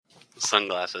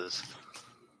sunglasses.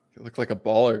 You look like a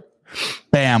baller.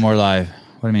 Bam, we're live.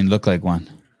 What do you mean look like one?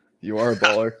 You are a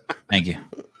baller. Thank you.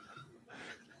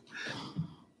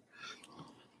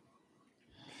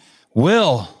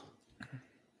 Will.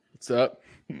 What's up?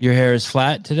 Your hair is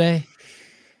flat today?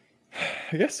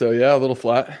 I guess so, yeah, a little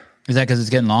flat. Is that because it's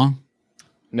getting long?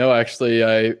 No, actually,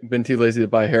 I've been too lazy to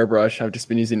buy a hairbrush. I've just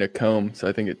been using a comb, so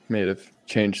I think it may have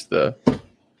changed the...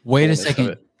 Wait a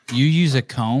second. You use a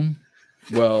comb?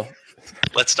 Well,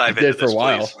 let's dive into this for a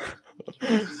while.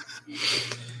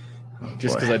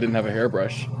 Just because Boy. I didn't have a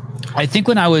hairbrush. I think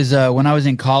when I was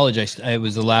in college, I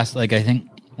was the last, I think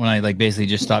when I basically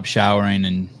just stopped showering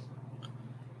and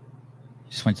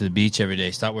just went to the beach every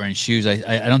day, stopped wearing shoes.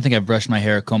 I don't think I've brushed my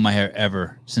hair, combed my hair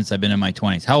ever since I've been in my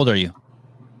 20s. How old are you?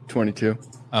 22.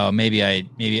 Oh, maybe I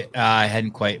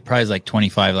hadn't quite, probably like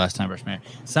 25 last time I brushed my hair.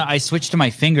 So I switched to my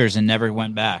fingers and never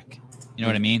went back. You know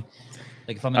what I mean?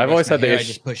 Like if I'm gonna brush my hair, I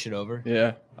just push it over.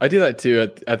 Yeah, I do that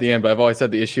too at the end, but I've always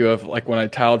had the issue of when I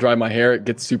towel dry my hair, it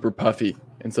gets super puffy.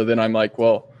 And so then I'm like,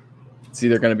 well, it's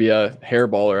either going to be a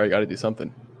hairball or I got to do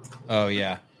something. Oh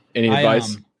yeah. Any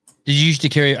advice? I used to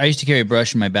carry a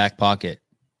brush in my back pocket.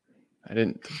 I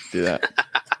didn't do that.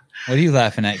 What are you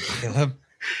laughing at, Caleb?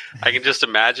 I can just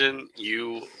imagine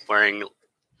you wearing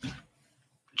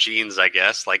jeans, I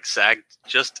guess, sagged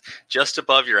just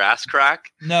above your ass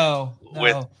crack. No,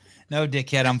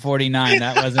 dickhead. I'm 49.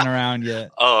 That wasn't around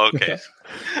yet. Oh, okay.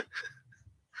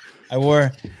 I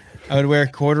would wear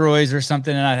corduroys or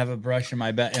something, and I'd have a brush in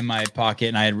my pocket,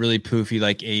 and I had really poofy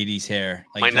 80s hair.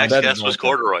 My next guess was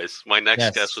corduroys.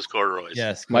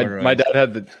 Yes, corduroys. My dad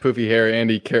had the poofy hair,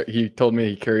 and he told me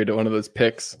he carried one of those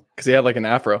picks because he had an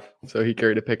afro, so he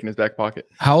carried a pick in his back pocket.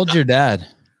 How old's your dad?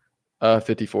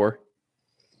 54.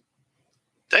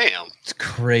 Damn. It's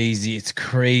crazy. It's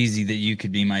crazy that you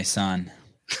could be my son.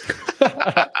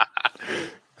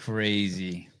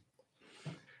 Crazy.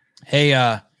 Hey,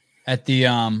 at the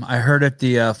I heard at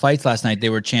the fights last night they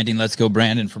were chanting "Let's go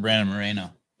Brandon" for Brandon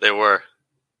Moreno. They were.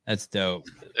 That's dope.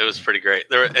 It was pretty great.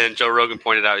 And Joe Rogan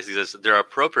pointed out, he says they're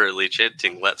appropriately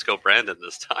chanting "Let's go Brandon"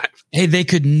 this time. Hey, they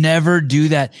could never do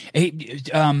that. Hey,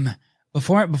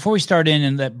 before we start in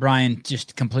and let Brian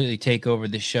just completely take over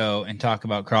the show and talk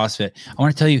about CrossFit, I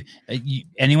want to tell you,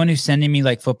 anyone who's sending me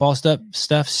football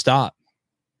stuff, stop.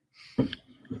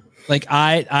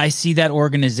 I see that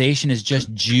organization as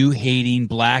just Jew-hating,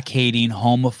 black-hating,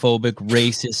 homophobic,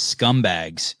 racist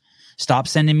scumbags. Stop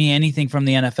sending me anything from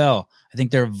the NFL. I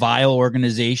think they're a vile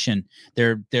organization.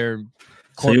 They're.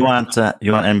 So you want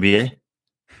NBA?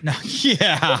 No,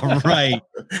 yeah, right.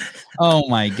 Oh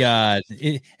my God,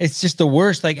 it's just the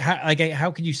worst.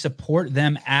 How could you support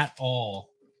them at all?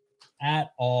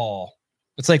 At all?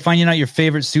 It's like finding out your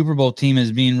favorite Super Bowl team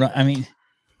is being run. I mean.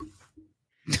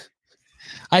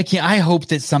 I hope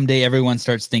that someday everyone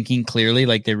starts thinking clearly,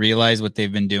 they realize what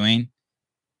they've been doing.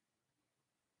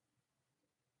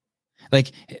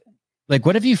 What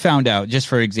have you found out? Just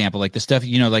for example, the stuff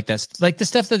that's the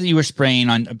stuff that you were spraying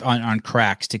on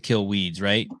cracks to kill weeds,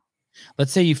 right?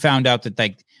 Let's say you found out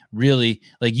that really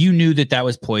you knew that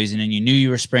was poison, and you knew you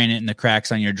were spraying it in the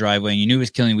cracks on your driveway, and you knew it was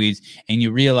killing weeds, and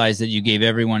you realized that you gave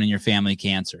everyone in your family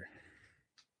cancer.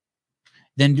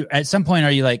 Then at some point,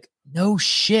 are you no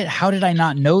shit, how did I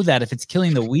not know that? If it's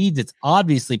killing the weeds, it's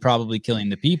obviously probably killing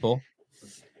the people.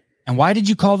 And why did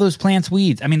you call those plants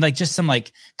weeds? I mean, just some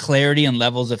clarity and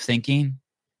levels of thinking.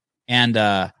 And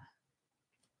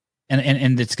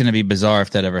it's going to be bizarre if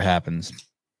that ever happens.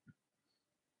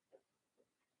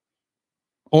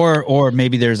 Or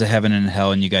maybe there's a heaven and a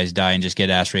hell and you guys die and just get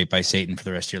ass raped by Satan for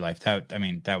the rest of your life.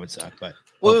 That would suck, but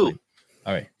woo.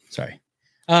 All right. Sorry.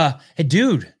 Hey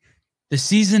dude, the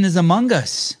season is among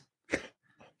us.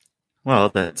 Well,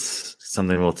 that's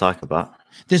something we'll talk about.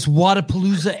 This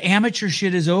Wadapalooza amateur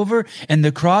shit is over, and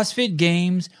the CrossFit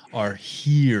Games are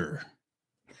here.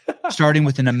 Starting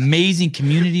with an amazing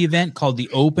community event called The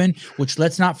Open, which,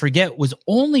 let's not forget, was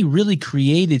only really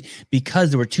created because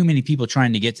there were too many people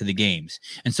trying to get to the games.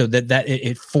 And so that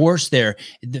it forced there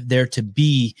to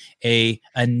be a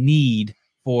need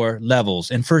for levels.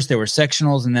 And first there were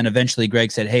sectionals, and then eventually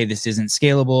Greg said, hey, this isn't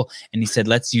scalable. And he said,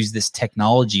 let's use this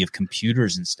technology of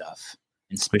computers and stuff.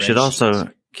 And we should also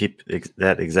keep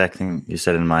that exact thing you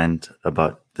said in mind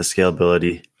about the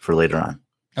scalability for later on.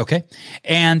 Okay.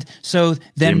 And so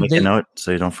then make a note so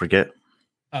you don't forget.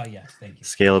 Oh, yes. Thank you.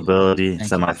 Scalability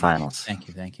semifinals. Thank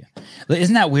you.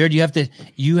 Isn't that weird?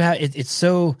 It's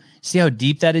so, see how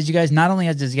deep that is, you guys? Not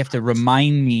only does he have to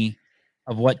remind me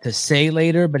of what to say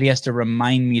later, but he has to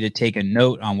remind me to take a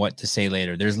note on what to say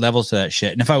later. There's levels to that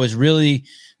shit. And if I was really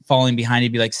falling behind,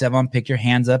 he'd be like, Sevon, pick your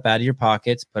hands up out of your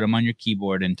pockets, put them on your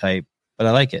keyboard and type. but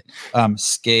I like it.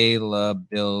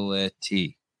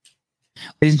 Scalability.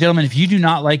 Ladies and gentlemen, if you do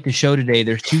not like the show today,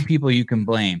 there's two people you can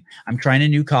blame. I'm trying a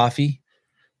new coffee,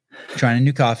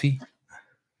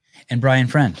 and Brian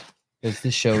Friend. Because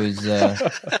this show is,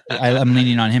 I'm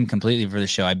leaning on him completely for the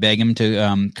show. I beg him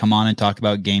to come on and talk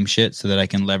about game shit so that I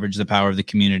can leverage the power of the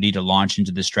community to launch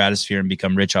into the stratosphere and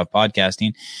become rich off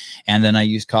podcasting. And then I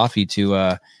use coffee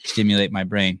to stimulate my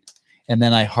brain. And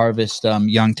then I harvest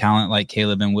young talent like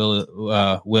Caleb and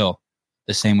Will,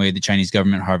 the same way the Chinese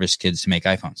government harvests kids to make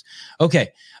iPhones. Okay.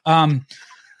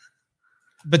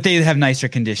 But they have nicer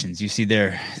conditions. You see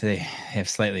they have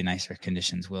slightly nicer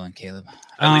conditions, Will and Caleb.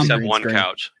 At least have one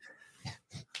couch.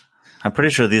 I'm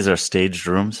pretty sure these are staged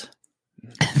rooms.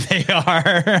 They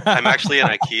are. I'm actually in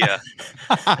IKEA.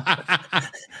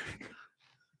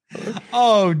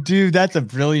 Oh, dude, that's a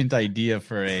brilliant idea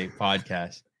for a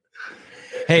podcast.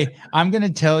 Hey, I'm going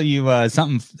to tell you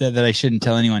something that I shouldn't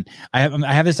tell anyone. I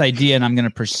have this idea and I'm going to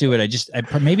pursue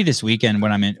it. Maybe this weekend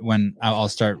when I'll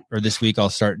start, or this week I'll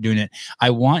start doing it.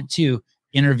 I want to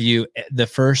interview the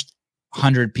first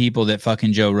 100 people that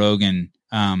fucking Joe Rogan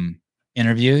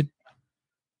interviewed.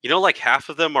 You know, like half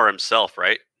of them are himself,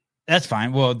 right? That's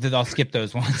fine. Well, I'll skip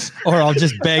those ones, or I'll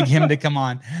just beg him to come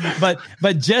on. But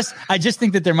I just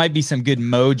think that there might be some good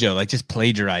mojo. Like, just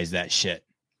plagiarize that shit.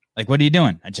 Like, what are you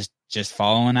doing? I just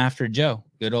following after Joe,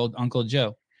 good old Uncle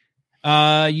Joe.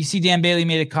 You see, Dan Bailey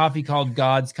made a coffee called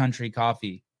God's Country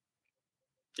Coffee.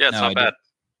 Yeah, it's not bad.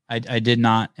 I did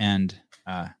not, and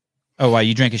oh, wow,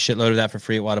 you drank a shitload of that for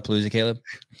free at Wadapalooza, Caleb?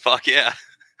 Fuck yeah.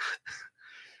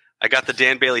 I got the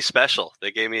Dan Bailey special.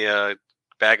 They gave me a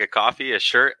bag of coffee, a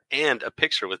shirt, and a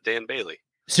picture with Dan Bailey.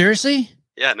 Seriously?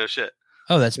 Yeah, no shit.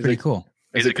 Oh, that's pretty cool.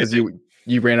 Is it because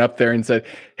you ran up there and said,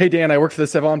 "Hey, Dan, I work for the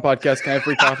Savon podcast. Can I have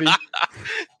free coffee?"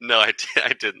 No, I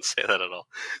didn't say that at all.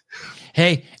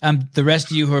 Hey, the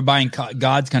rest of you who are buying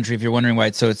God's Country, if you're wondering why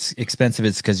it's so expensive,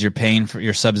 it's because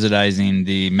you're subsidizing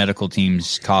the medical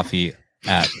team's coffee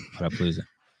at Wadapalooza.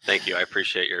 Thank you. I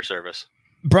appreciate your service.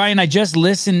 Brian, I just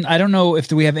listened. I don't know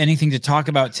if we have anything to talk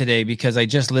about today because I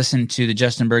just listened to the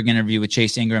Justin Berg interview with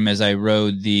Chase Ingram as I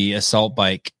rode the assault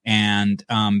bike. And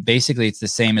basically, it's the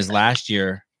same as last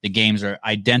year. The games are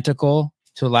identical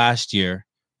to last year,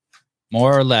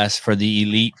 more or less, for the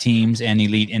elite teams and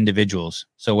elite individuals.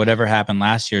 So whatever happened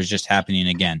last year is just happening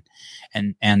again,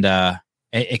 and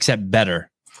except better.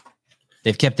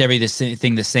 They've kept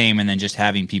everything the same and then just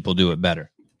having people do it better.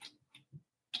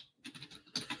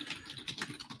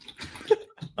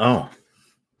 Oh.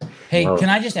 Hey, Can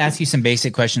I just ask you some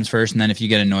basic questions first, and then if you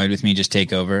get annoyed with me, just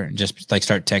take over and just like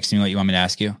start texting me what you want me to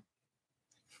ask you?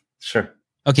 Sure.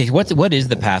 Okay, what is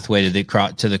the pathway to the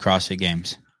CrossFit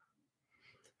Games?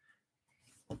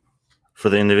 For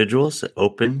the individuals,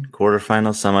 open,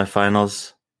 quarterfinals,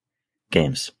 semifinals,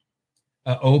 games.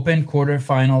 Open,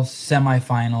 quarterfinals,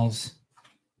 semifinals,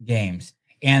 games.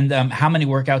 And how many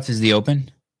workouts is the open?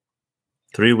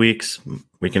 3 weeks.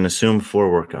 We can assume 4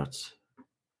 workouts.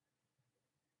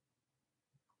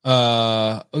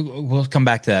 We'll come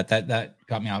back to that. That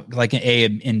got me out, like an A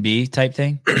and B type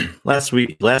thing. Last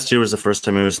year was the first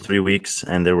time it was 3 weeks,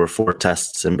 and there were 4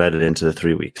 tests embedded into the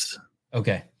 3 weeks.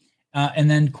 Okay, and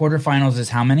then quarterfinals is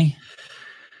how many?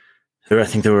 I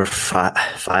think there were five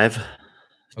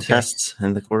tests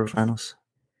in the quarterfinals.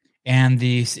 And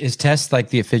is tests like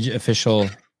the official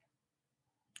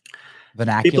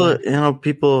vernacular?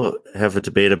 People have a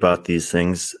debate about these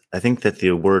things. I think that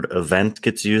the word event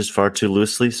gets used far too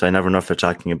loosely, so I never know if they're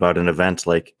talking about an event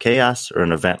like Chaos or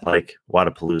an event like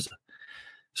Wadapalooza.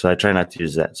 So I try not to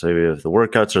use that. So we have the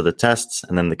workouts or the tests,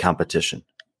 and then the competition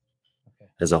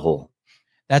as a whole.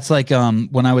 That's like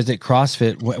when I was at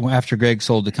CrossFit, after Greg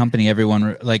sold the company,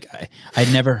 everyone, like,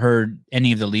 I'd never heard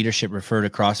any of the leadership refer to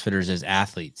CrossFitters as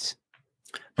athletes.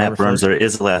 Matt Burns, there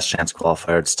is a last chance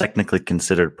qualifier. It's technically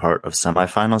considered part of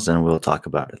semifinals, and we'll talk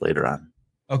about it later on.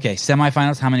 Okay,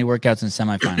 semifinals. How many workouts in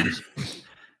semifinals?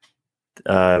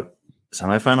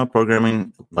 Semifinal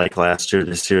programming, like last year,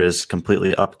 this year is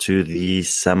completely up to the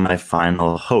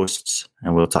semifinal hosts,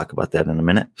 and we'll talk about that in a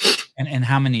minute. And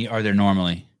how many are there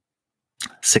normally?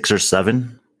 6 or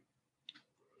 7.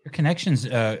 Your connections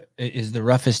is the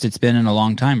roughest it's been in a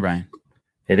long time, Brian.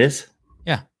 It is?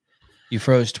 Yeah. You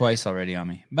froze twice already on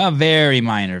me. Very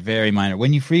minor, very minor.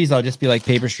 When you freeze, I'll just be like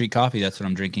Paper Street Coffee. That's what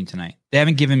I'm drinking tonight. They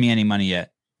haven't given me any money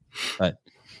yet, but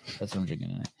that's what I'm drinking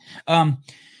tonight.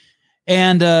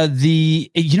 And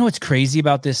you know what's crazy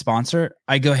about this sponsor?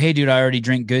 I go, "Hey, dude, I already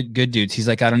drink good dudes." He's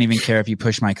like, "I don't even care if you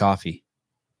push my coffee.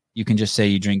 You can just say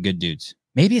you drink good dudes."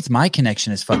 Maybe it's my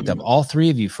connection is fucked up. All 3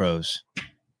 of you froze.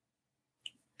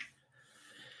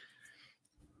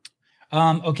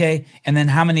 Okay. And then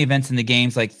how many events in the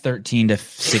games? Like 13 to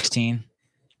 16?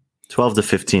 12 to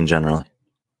 15 generally.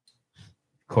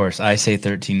 Of course, I say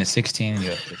 13 to 16, and you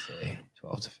have to say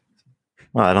 12 to 15.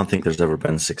 Well, I don't think there's ever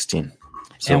been 16.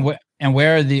 So And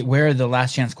where are the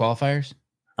last chance qualifiers?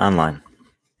 online.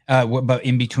 But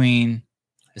in between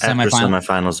the After semifinals?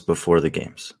 semifinals, before the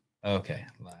games. Okay,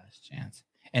 last chance.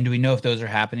 And do we know if those are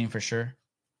happening for sure?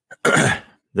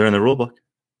 They're in the rule book.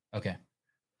 Okay.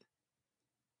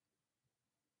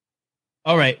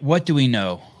 All right. What do we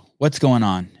know? What's going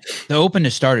on? The Open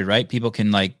has started, right? People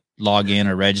can like log in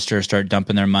or register, start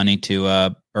dumping their money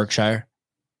to Berkshire.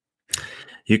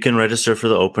 You can register for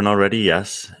the Open already,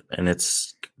 yes. And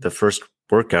it's the first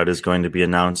workout is going to be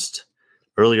announced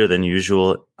earlier than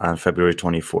usual on February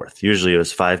 24th. Usually it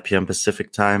was 5 p.m.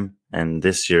 Pacific time, and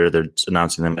this year they're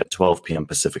announcing them at 12 p.m.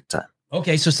 Pacific time.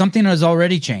 Okay, so something has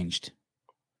already changed.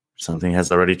 Something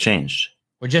has already changed.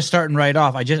 We're just starting right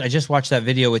off. I just watched that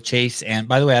video with Chase, and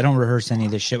by the way, I don't rehearse any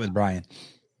of this shit with Brian.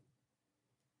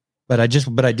 But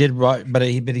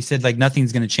he said like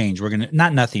nothing's going to change. We're going to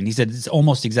not nothing. He said it's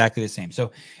almost exactly the same.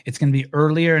 So it's going to be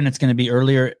earlier, and it's going to be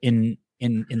earlier in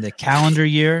the calendar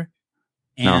year,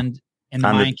 and in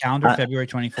the Mayan calendar, February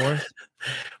 24th.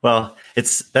 Well,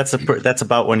 that's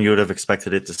about when you would have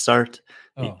expected it to start.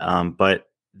 Oh. But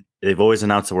they've always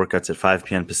announced the workouts at 5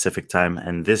 p.m. Pacific time,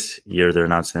 and this year they're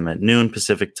announcing them at noon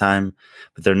Pacific time.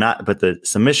 But they're not. But the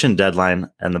submission deadline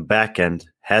and the back end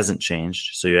hasn't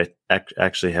changed, so you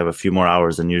actually have a few more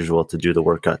hours than usual to do the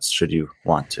workouts should you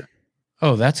want to.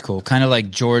 Oh, that's cool. Kind of like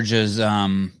Georgia's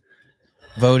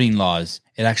voting laws.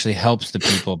 It actually helps the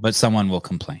people, but someone will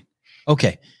complain.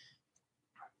 Okay.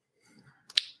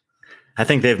 I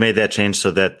think they've made that change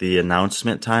so that the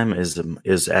announcement time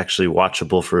is actually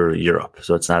watchable for Europe,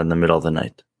 so it's not in the middle of the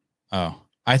night. Oh,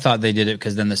 I thought they did it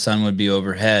because then the sun would be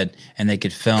overhead and they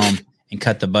could film and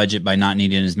cut the budget by not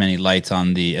needing as many lights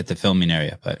at the filming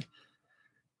area. But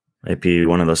might be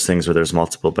one of those things where there's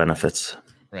multiple benefits.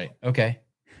 Right. Okay.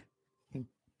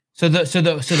 So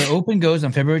the Open goes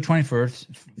on February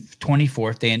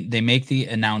 24th. They make the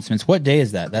announcements. What day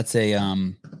is that? That's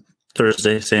a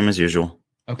Thursday, same as usual.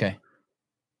 Okay.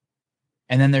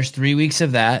 And then there's 3 weeks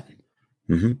of that.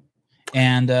 Mm-hmm.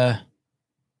 And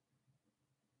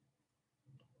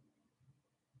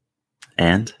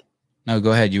no,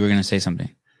 go ahead. You were going to say something.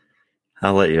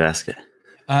 I'll let you ask it.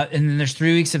 And then there's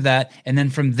 3 weeks of that. And then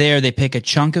from there, they pick a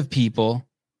chunk of people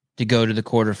to go to the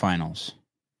quarterfinals.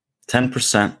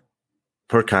 10%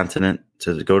 per continent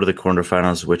to go to the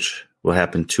quarterfinals, which will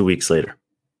happen 2 weeks later.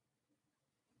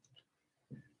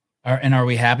 Are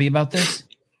we happy about this?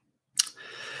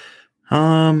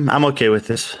 I'm okay with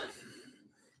this.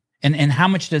 And how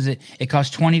much does it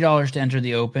cost $20 to enter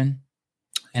the Open?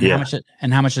 And yeah. how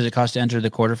much does it cost to enter the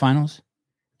quarterfinals?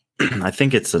 I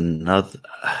think it's another.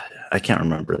 I can't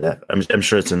remember that. I'm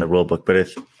sure it's in the rule book, but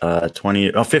it's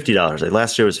 $50.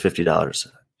 Last year was $50.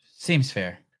 Seems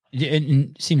fair.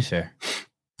 It seems fair.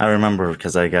 I remember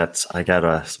because I got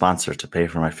a sponsor to pay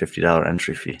for my $50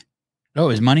 entry fee. Oh,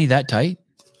 is money that tight?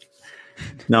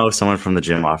 No, someone from the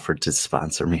gym offered to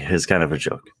sponsor me. It was kind of a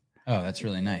joke. Oh, that's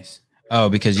really nice. Oh,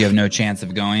 because you have no chance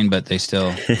of going, but they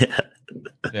still. Yeah.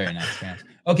 Very nice chance.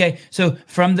 Okay, so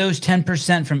from those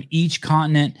 10% from each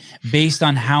continent, based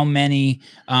on how many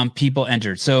people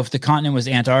entered. So if the continent was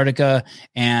Antarctica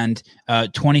and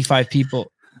 25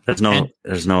 people, there's no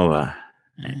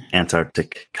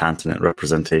Antarctic continent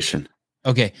representation.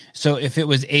 Okay, so if it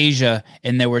was Asia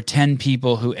and there were 10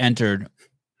 people who entered,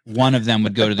 one of them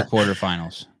would go to the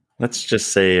quarterfinals. Let's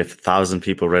just say if 1,000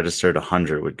 people registered,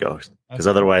 100 would go, because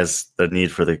otherwise the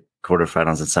need for the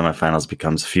quarterfinals and semifinals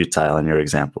becomes futile in your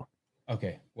example.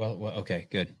 Okay. Well, okay,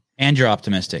 good. And you're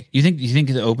optimistic. You think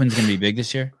the Open's going to be big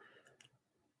this year?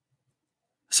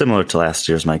 Similar to last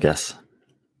year's, my guess.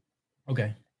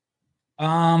 Okay.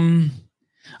 I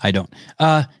don't.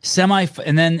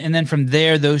 And then from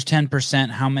there, those 10%,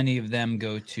 how many of them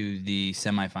go to the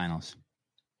semifinals?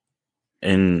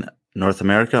 In North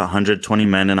America, 120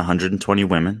 men and 120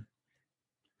 women.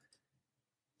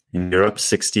 In Europe,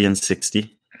 60 and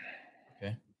 60.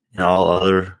 Okay. In all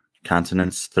other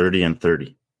continents, 30 and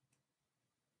 30.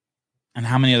 And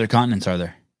how many other continents are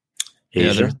there?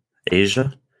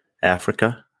 Asia,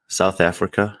 Africa, South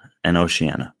Africa, and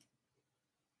Oceania.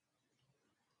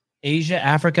 Asia,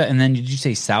 Africa, and then did you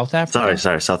say South Africa?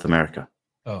 Sorry, South America.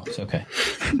 Oh, it's okay.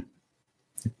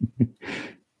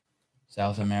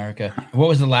 South America. What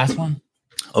was the last one?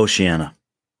 Oceania.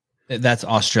 That's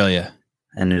Australia.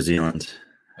 And New Zealand.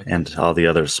 Okay. And all the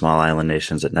other small island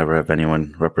nations that never have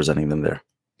anyone representing them there.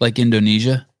 Like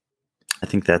Indonesia? I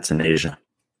think that's in Asia.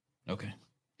 Okay.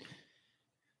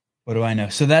 What do I know?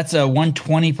 So that's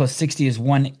 120 plus 60 is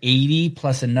 180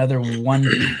 plus another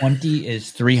 120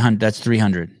 is 300. That's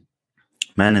 300.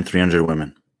 Men and 300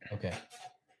 women. Okay.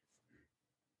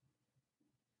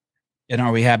 And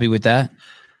are we happy with that?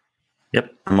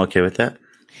 Yep, I'm okay with that.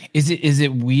 Is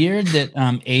it weird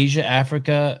that Asia,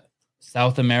 Africa,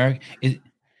 South America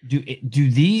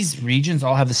do these regions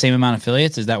all have the same amount of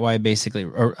affiliates? Is that why basically,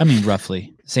 or I mean,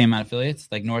 roughly the same amount of affiliates?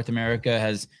 Like North America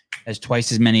has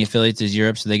twice as many affiliates as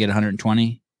Europe, so they get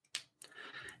 120.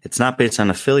 It's not based on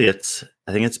affiliates.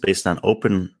 I think it's based on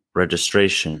open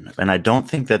registration, and I don't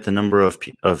think that the number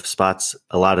of spots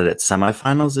allotted at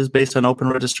semifinals is based on open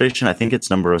registration. I think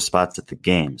it's number of spots at the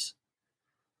games.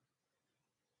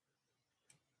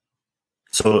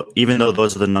 So even though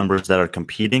those are the numbers that are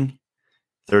competing,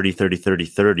 30, 30, 30,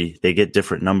 30, they get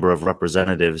different number of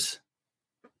representatives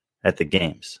at the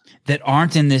games. That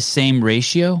aren't in this same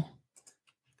ratio?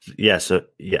 Yeah. So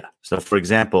for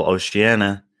example,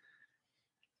 Oceania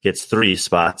gets 3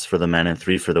 spots for the men and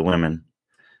 3 for the women,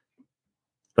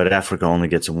 but Africa only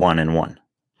gets 1 and 1.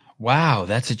 Wow,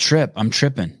 that's a trip. I'm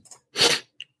tripping.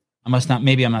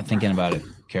 Maybe I'm not thinking about it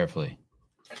carefully.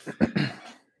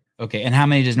 Okay, and how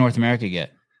many does North America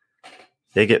get?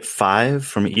 They get 5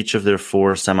 from each of their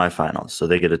 4 semifinals, so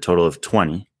they get a total of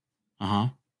 20.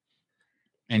 And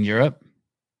Europe?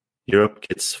 Europe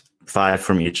gets 5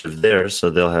 from each of theirs, so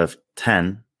they'll have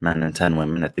 10 men and 10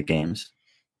 women at the games.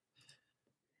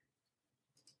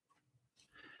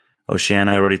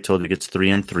 Oceania, I already told you, gets 3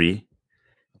 and 3.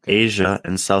 Okay. Asia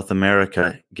and South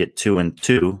America get 2 and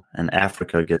 2, and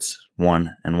Africa gets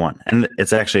 1 and 1. And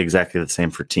it's actually exactly the same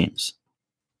for teams.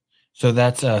 So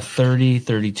that's 30,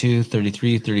 32,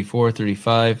 33, 34,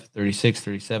 35, 36,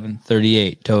 37,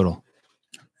 38 total.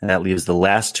 And that leaves the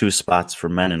last 2 spots for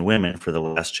men and women for the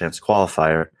last chance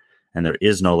qualifier. And there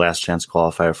is no last chance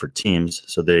qualifier for teams,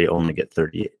 so they only get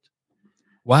 38.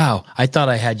 Wow. I thought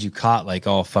I had you caught like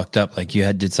all fucked up, like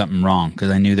you did something wrong, because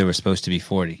I knew there was supposed to be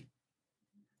 40.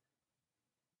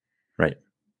 Right.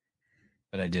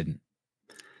 But I didn't.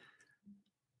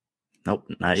 Nope,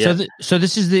 not yet. So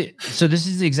this is the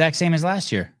exact same as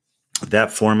last year.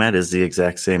 That format is the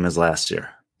exact same as last year.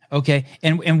 Okay,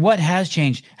 and what has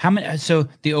changed? How many? So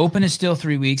the Open is still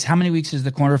 3 weeks. How many weeks is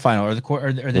the quarterfinal or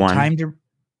the time to?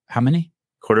 How many?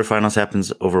 Quarterfinals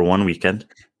happens over 1 weekend.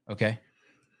 Okay,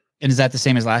 and is that the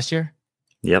same as last year?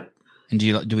 Yep. And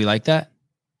do we like that?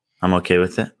 I'm okay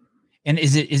with it. And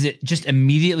is it just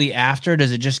immediately after?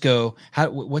 Does it just go?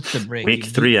 What's the break? Week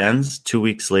 3 ends 2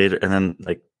 weeks later, and then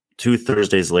like 2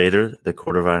 Thursdays later, the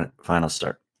quarterfinals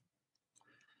start.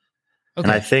 Okay.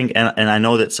 And I think, and I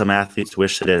know that some athletes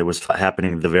wish that it was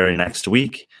happening the very next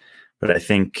week, but I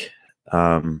think,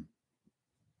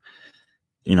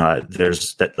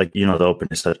 there's that, like, the Open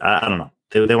is that I don't know.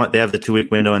 They have the 2-week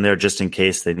window in there just in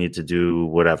case they need to do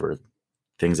whatever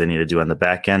things they need to do on the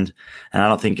back end. And I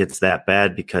don't think it's that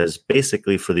bad because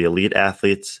basically for the elite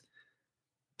athletes,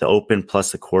 the Open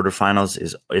plus the quarterfinals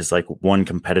is like one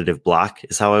competitive block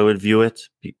is how I would view it.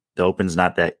 The Open's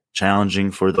not that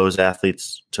challenging for those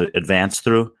athletes to advance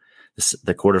through.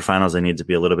 The quarterfinals, they need to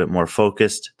be a little bit more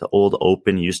focused. The old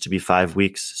Open used to be 5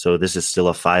 weeks. So this is still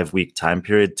a 5-week time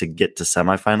period to get to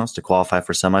semifinals, to qualify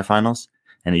for semifinals.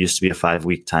 And it used to be a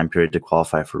 5-week time period to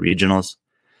qualify for regionals.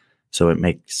 So it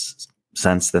makes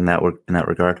sense in that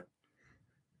regard.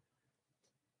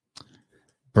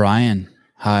 Brian,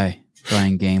 hi.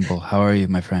 Brian Gamble, how are you,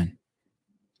 my friend?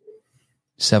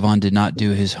 Sevon did not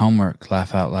do his homework.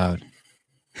 Laugh out loud.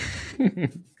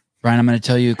 Brian, I'm going to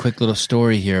tell you a quick little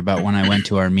story here about when I went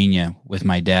to Armenia with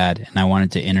my dad, and I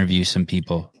wanted to interview some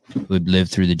people who had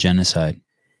lived through the genocide.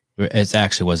 It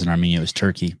actually wasn't Armenia, it was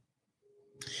Turkey.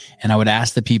 And I would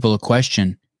ask the people a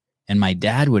question, and my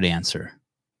dad would answer.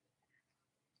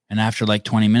 And after like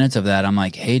 20 minutes of that, I'm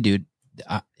like, hey, dude,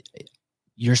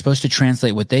 you're supposed to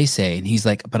translate what they say. And he's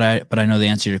like, but I know the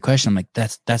answer to your question. I'm like,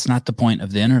 that's not the point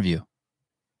of the interview.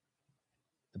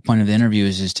 The point of the interview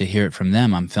is to hear it from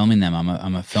them. I'm filming them.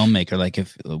 I'm a filmmaker. Like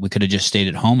if we could have just stayed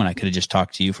at home and I could have just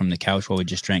talked to you from the couch while we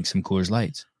just drank some Coors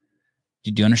Lights.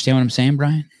 Do you understand what I'm saying,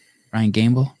 Brian? Brian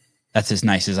Gamble? That's as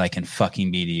nice as I can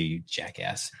fucking be to you, you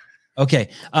jackass. Okay.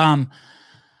 So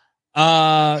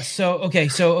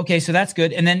that's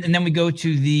good. And then we go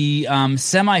to the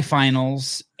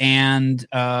semifinals, and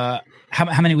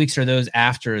how many weeks are those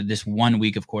after this 1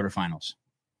 week of quarterfinals?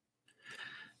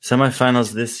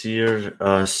 Semifinals this year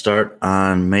start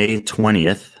on May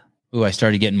 20th. Ooh, I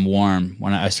started getting warm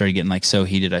when I started getting like so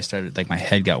heated. I started like my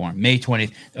head got warm. May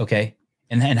 20th. Okay.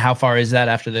 And how far is that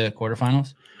after the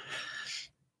quarterfinals?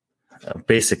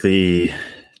 Basically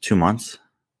 2 months.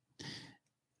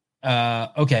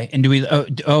 Okay. And do we?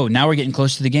 Now we're getting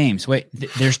close to the games. Wait,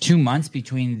 there's 2 months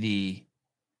between the.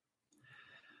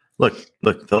 Look.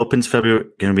 The Open's February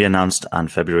going to be announced on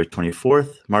February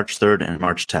 24th, March 3rd, and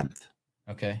March 10th.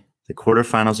 Okay. The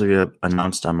quarterfinals will be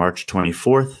announced on March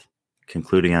 24th,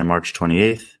 concluding on March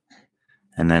 28th,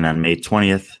 and then on May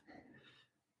 20th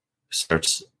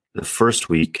starts the first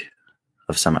week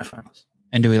of semifinals.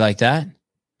 And do we like that?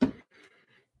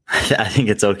 I think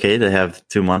it's okay to have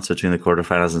 2 months between the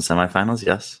quarterfinals and semifinals.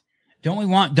 Yes. Don't we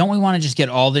want to just get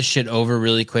all this shit over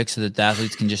really quick so that the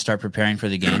athletes can just start preparing for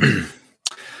the game?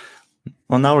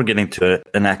 Well, now we're getting to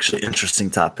an actually interesting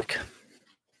topic.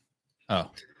 Oh,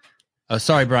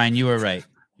 sorry, Brian. You were right.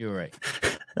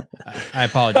 I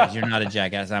apologize. You're not a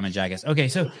jackass. I'm a jackass. Okay.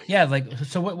 So yeah,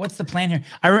 what's the plan here?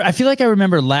 I feel like I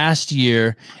remember last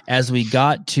year as we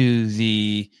got to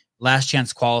the last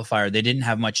chance qualifier, they didn't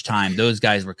have much time. Those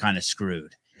guys were kind of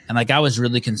screwed. And I was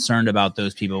really concerned about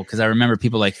those people because I remember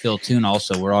people like Phil Toon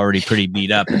also were already pretty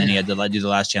beat up. And then he had to do the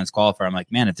last chance qualifier. I'm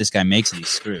like, man, if this guy makes it, he's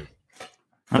screwed.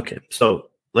 Okay. So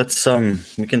let's,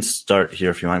 we can start here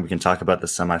if you want. We can talk about the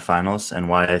semifinals and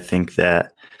why I think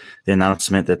that the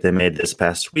announcement that they made this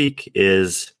past week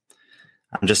is,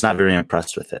 I'm just not very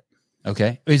impressed with it.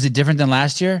 Okay. Is it different than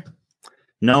last year?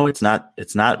 No, it's not.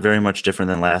 It's not very much different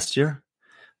than last year,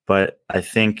 but I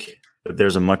think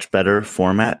there's a much better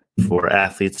format for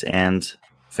athletes and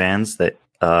fans that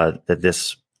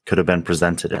this could have been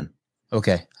presented in.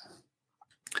 Okay.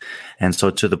 And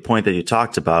so to the point that you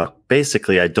talked about,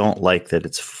 basically, I don't like that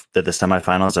that the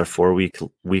semifinals are 4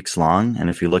 weeks long.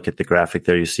 And if you look at the graphic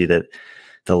there, you see that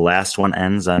the last one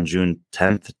ends on June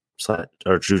 10th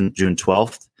or June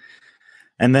 12th.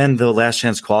 And then the last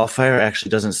chance qualifier actually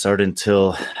doesn't start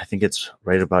until I think it's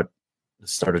right about the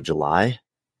start of July.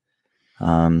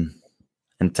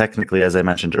 And technically, as I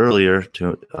mentioned earlier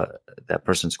to that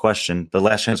person's question, the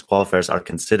last chance qualifiers are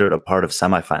considered a part of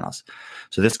semifinals.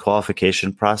 So this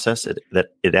qualification process,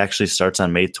 it actually starts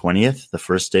on May 20th, the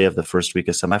first day of the first week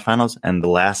of semifinals, and the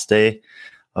last day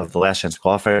of the last chance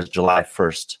qualifier is July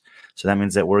 1st. So that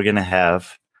means that we're going to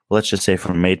have, let's just say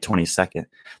from May 22nd,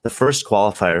 the first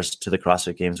qualifiers to the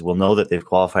CrossFit Games will know that they've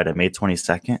qualified at May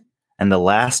 22nd, and the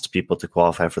last people to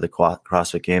qualify for the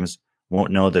CrossFit Games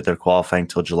won't know that they're qualifying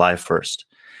till July 1st.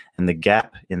 And the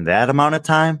gap in that amount of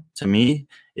time, to me,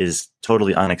 is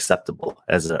totally unacceptable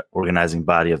as an organizing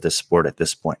body of this sport at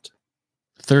this point.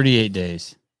 38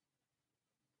 days.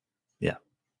 Yeah.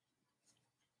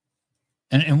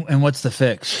 And what's the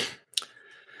fix?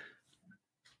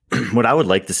 What I would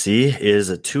like to see is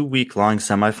a 2-week-long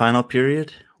semifinal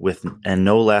period and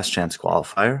no last chance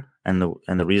qualifier. And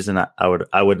the reason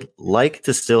I would like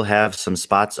to still have some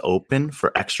spots open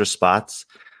for extra spots,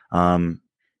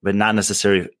 but not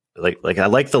necessarily like I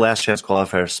like the last chance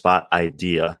qualifier spot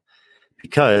idea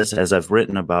because as I've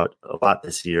written about a lot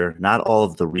this year, not all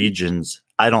of the regions.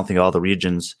 I don't think all the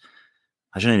regions.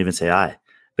 I shouldn't even say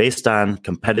based on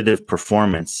competitive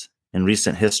performance in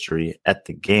recent history at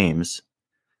the games.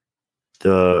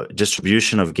 The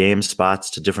distribution of game spots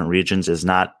to different regions is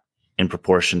not in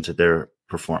proportion to their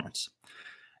performance.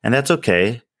 And that's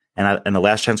okay. And the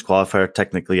last chance qualifier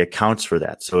technically accounts for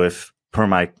that. So if per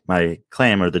my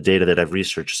claim or the data that I've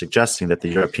researched suggesting that the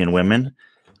European women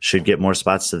should get more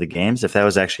spots to the games, if that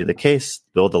was actually the case,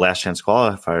 the last chance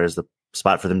qualifier is the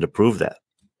spot for them to prove that.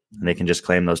 And they can just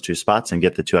claim those 2 spots and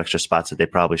get the 2 extra spots that they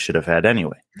probably should have had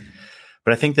anyway.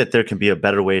 But I think that there can be a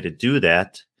better way to do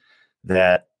that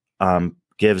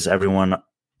gives everyone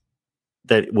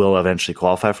that will eventually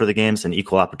qualify for the games an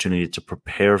equal opportunity to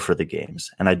prepare for the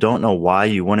games. And I don't know why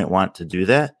you wouldn't want to do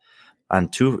that on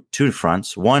two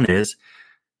fronts. One is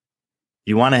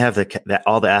you want to have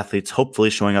all the athletes hopefully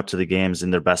showing up to the games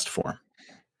in their best form.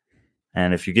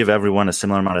 And if you give everyone a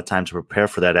similar amount of time to prepare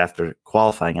for that after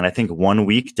qualifying, and I think 1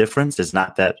 week difference is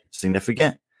not that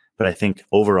significant, but I think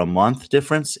over a month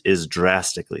difference is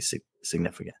drastically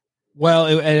significant. Well,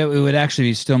 it would actually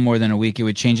be still more than a week. It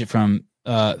would change it from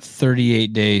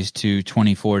 38 days to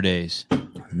 24 days.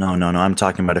 No. I'm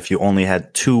talking about if you only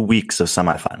had 2 weeks of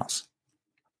semifinals.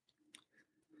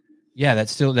 Yeah,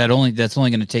 that's only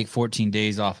going to take 14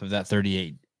 days off of that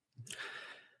 38.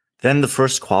 Then the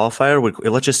first qualifier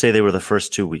let's just say they were the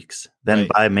first 2 weeks. Then right.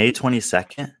 By May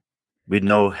 22nd, we'd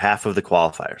know half of the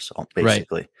qualifiers,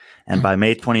 basically. Right. And by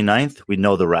May 29th, we'd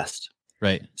know the rest.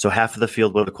 Right. So half of the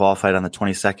field would have qualified on the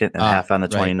 22nd and half on the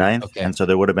 29th. Right. Okay. And so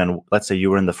there would have been, let's say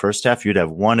you were in the first half, you'd have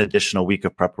 1 additional week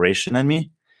of preparation than me,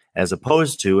 as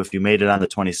opposed to if you made it on the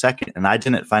 22nd and I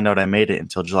didn't find out I made it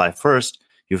until July 1st,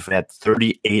 you've had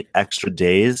 38 extra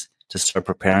days to start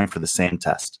preparing for the same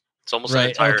test. It's almost an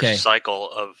entire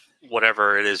cycle of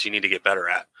whatever it is you need to get better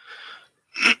at.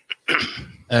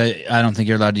 I don't think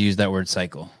you're allowed to use that word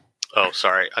cycle. Oh,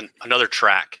 sorry. Another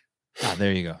track. Oh,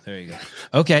 there you go.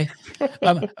 Okay.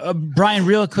 Brian,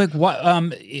 real quick,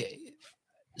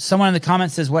 someone in the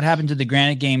comments says, what happened to the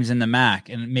Granite Games in the MAC?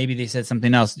 And maybe they said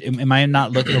something else. Am I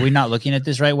not looking? Are we not looking at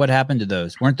this right? What happened to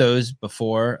those? Weren't those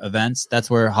before events? That's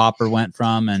where Hopper went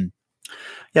from. And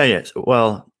yeah.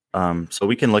 Well, so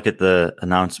we can look at the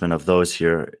announcement of those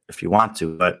here if you want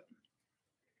to, but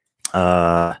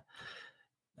yeah,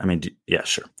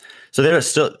 sure. So there are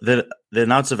still the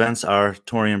announced events are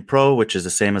Torian Pro, which is the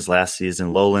same as last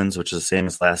season, Lowlands, which is the same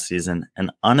as last season,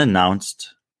 an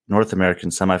unannounced North American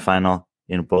semifinal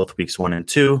in both weeks 1 and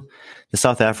 2. The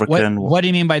South African. What do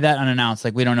you mean by that unannounced?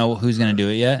 Like we don't know who's going to do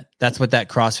it yet? That's what that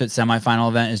CrossFit semifinal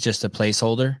event is, just a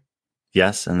placeholder?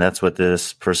 Yes, and that's what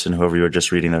this person, whoever you were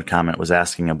just reading their comment, was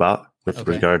asking about with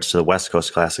regards to the West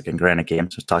Coast Classic and Granite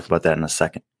Games. We'll talk about that in a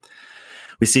second.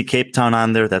 We see Cape Town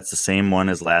on there. That's the same one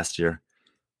as last year.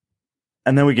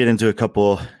 And then we get into a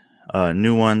couple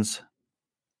new ones.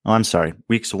 Oh, I'm sorry.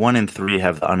 Weeks 1 and 3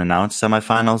 have the unannounced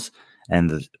semifinals,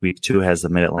 and week 2 has the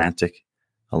Mid-Atlantic,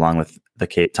 along with the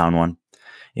Cape Town one.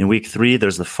 In week 3,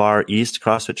 there's the Far East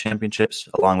CrossFit Championships,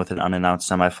 along with an unannounced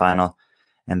semifinal,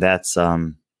 and that's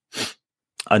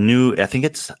a new.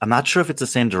 I'm not sure if it's the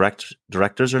same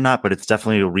directors or not, but it's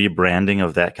definitely a rebranding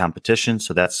of that competition.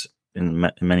 So that's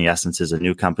in many essences a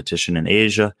new competition in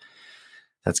Asia.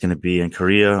 That's going to be in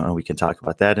Korea, and we can talk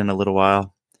about that in a little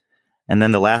while. And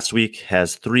then the last week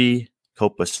has 3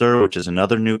 Copa Sur, which is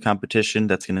another new competition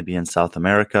that's going to be in South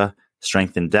America.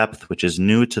 Strength and Depth, which is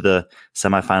new to the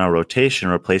semifinal rotation,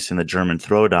 replacing the German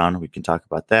Throwdown. We can talk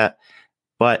about that.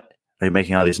 But are you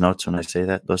making all these notes when I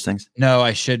say those things? No,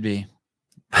 I should be.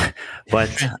 but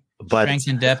Strength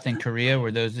and Depth in Korea,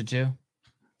 were those the 2?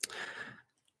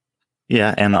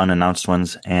 Yeah, and the unannounced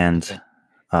ones, and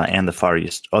the Far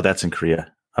East. Oh, that's in Korea.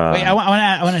 Wait,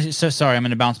 I want to. So sorry, I'm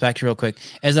going to bounce back to you real quick.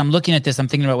 As I'm looking at this, I'm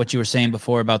thinking about what you were saying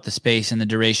before about the space and the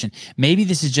duration. Maybe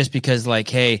this is just because, like,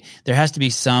 hey, there has to be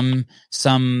some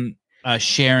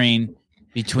sharing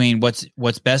between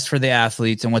what's best for the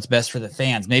athletes and what's best for the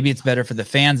fans. Maybe it's better for the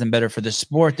fans and better for the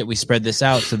sport that we spread this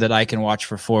out so that I can watch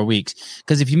for 4 weeks.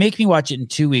 Because if you make me watch it in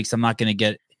 2 weeks, I'm not going to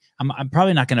get. I'm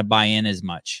probably not going to buy in as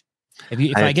much.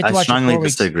 If I get to watch it 4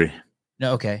 weeks, disagree.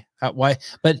 No, okay. Why?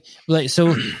 But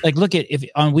look at if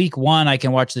on week 1 I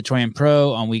can watch the Torian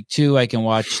Pro. On week 2 I can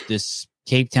watch this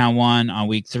Cape Town one. On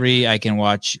week 3 I can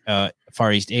watch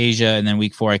Far East Asia, and then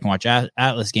week 4 I can watch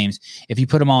Atlas Games. If you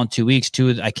put them all in 2 weeks,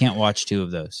 I can't watch 2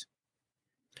 of those.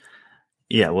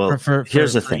 Yeah, well,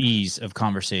 here's the thing: ease of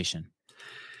conversation.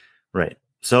 Right.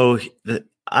 So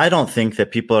I don't think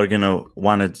that people are going to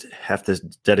want to have to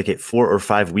dedicate 4 or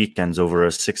 5 weekends over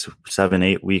a 6, 7,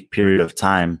 8 week period of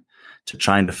time to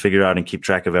trying to figure out and keep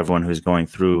track of everyone who's going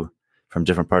through from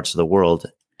different parts of the world.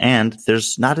 And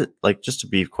there's not, just to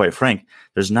be quite frank,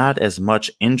 there's not as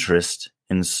much interest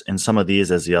in some of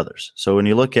these as the others. So when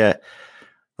you look at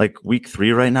week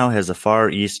 3 right now has the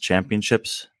Far East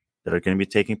Championships that are going to be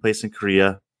taking place in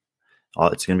Korea.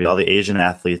 It's going to be all the Asian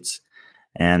athletes.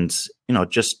 And,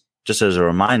 just as a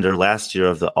reminder, last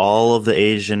year all of the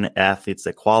Asian athletes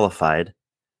that qualified,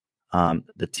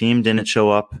 the team didn't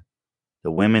show up. The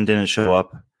women didn't show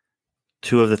up.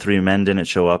 2 of the 3 men didn't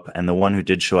show up. And the one who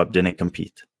did show up didn't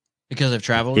compete. Because of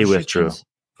travel He withdrew.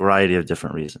 Variety of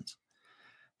different reasons.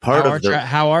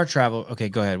 How are travel? Okay,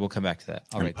 go ahead. We'll come back to that.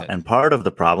 I'll write that. And part of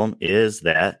the problem is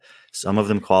that some of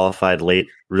them qualified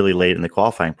really late in the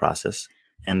qualifying process,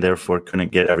 and therefore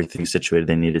couldn't get everything situated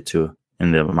they needed to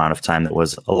in the amount of time that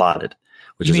was allotted.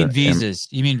 You mean visas?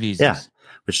 Yeah,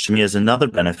 which to me is another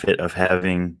benefit of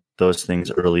having those things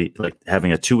early, like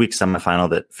having a 2-week semifinal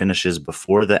that finishes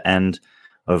before the end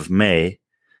of May.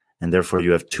 And therefore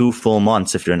you have 2 full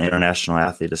months if you're an international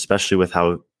athlete, especially with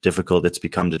how difficult it's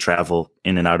become to travel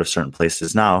in and out of certain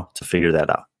places now, to figure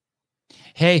that out.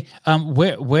 Hey,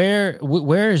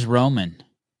 where is Roman?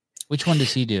 Which one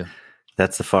does he do?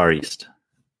 That's the Far East.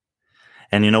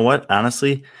 And you know what?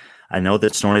 Honestly, I know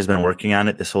that Snorri's been working on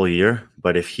it this whole year,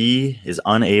 but if he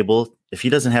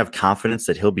doesn't have confidence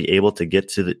that he'll be able to get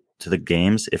to the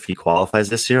games if he qualifies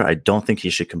this year, I don't think he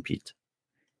should compete.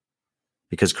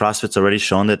 Because CrossFit's already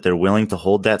shown that they're willing to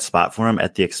hold that spot for him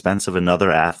at the expense of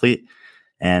another athlete.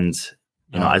 And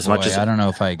much as I don't know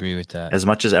if I agree with that. As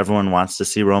much as everyone wants to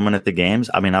see Roman at the games,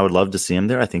 I mean, I would love to see him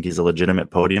there. I think he's a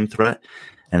legitimate podium threat.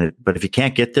 But if he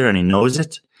can't get there and he knows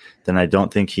it, then I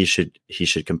don't think he should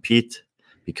compete,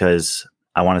 because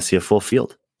I want to see a full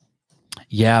field.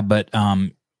 Yeah, but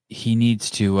he needs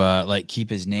to keep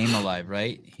his name alive,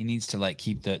 right? He needs to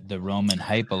keep the Roman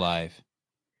hype alive.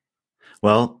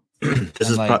 Well,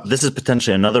 This is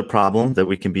potentially another problem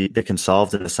that can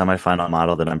solve in the semifinal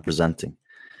model that I'm presenting,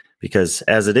 because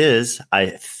as it is,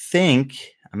 I'm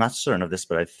not certain of this,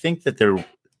 but I think that the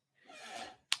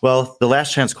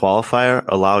last chance qualifier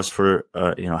allows for,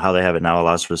 how they have it now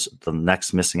allows for the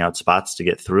next missing out spots to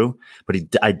get through. But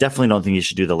I definitely don't think he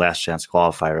should do the last chance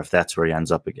qualifier if that's where he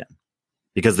ends up again,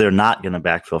 because they're not going to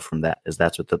backfill from that.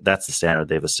 That's the standard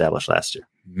they've established last year.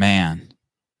 Man,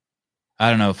 I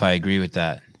don't know if I agree with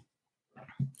that.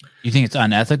 You think it's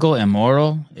unethical,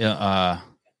 immoral,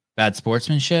 bad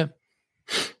sportsmanship?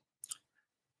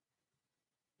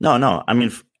 No. I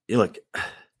mean, look.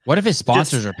 What if his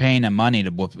sponsors are paying him money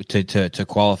to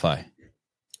qualify?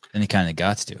 Then he kind of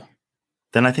got to.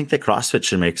 Then I think that CrossFit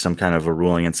should make some kind of a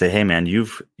ruling and say, hey, man, they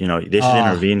should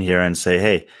intervene here and say,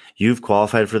 hey, you've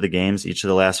qualified for the games each of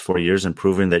the last 4 years and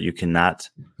proven that you cannot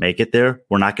make it there.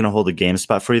 We're not going to hold a game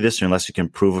spot for you this year unless you can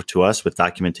prove to us with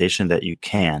documentation that you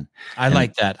can. I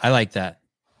like that.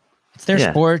 It's their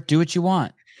sport. Do what you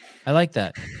want. I like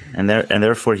that. And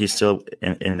therefore, he still,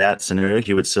 in that scenario,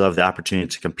 he would still have the opportunity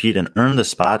to compete and earn the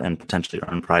spot and potentially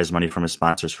earn prize money from his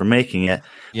sponsors for making it.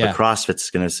 Yeah. But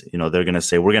CrossFit's going to, they're going to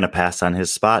say, we're going to pass on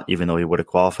his spot, even though he would have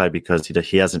qualified because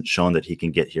he hasn't shown that he can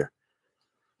get here.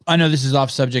 I know this is off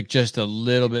subject just a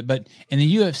little bit, but in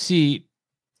the UFC,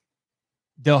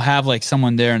 they'll have like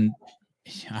someone there, and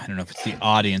I don't know if it's the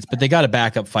audience, but they got a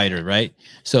backup fighter, right?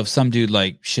 So if some dude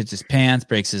like shits his pants,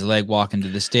 breaks his leg, walking to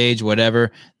the stage,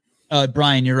 whatever,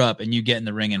 Brian, you're up, and you get in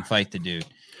the ring and fight the dude.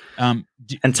 And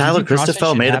Tyler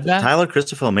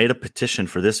Christoffel made a petition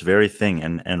for this very thing,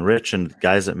 and Rich and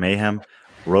guys at Mayhem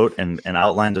wrote and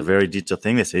outlined a very detailed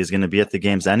thing. They say he's going to be at the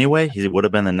games anyway. He would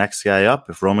have been the next guy up.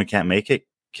 If Roman can't make it,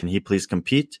 can he please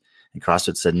compete? And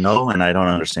CrossFit said no, and I don't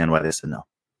understand why they said no.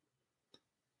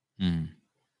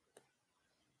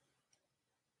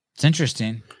 It's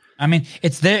interesting. I mean,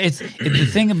 it's there. It's the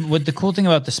thing. What the cool thing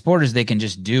about the sport is they can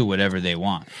just do whatever they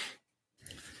want.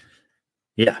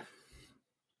 Yeah.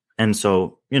 And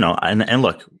so, and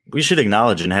look, we should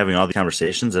acknowledge in having all the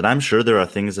conversations that I'm sure there are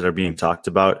things that are being talked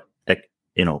about,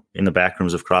 in the back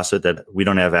rooms of CrossFit that we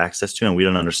don't have access to, and we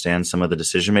don't understand some of the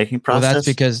decision-making process.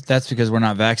 Well, that's because we're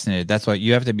not vaccinated. That's why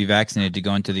you have to be vaccinated to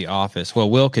go into the office. Well,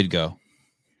 Will could go.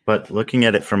 But looking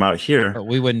at it from out here, but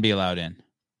we wouldn't be allowed in.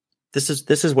 This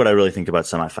is what I really think about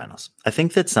semifinals. I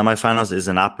think that semifinals is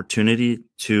an opportunity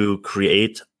to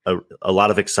create a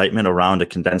lot of excitement around a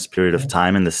condensed period of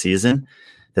time in the season.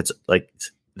 That's like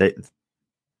what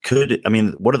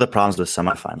are the problems with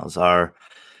semifinals? I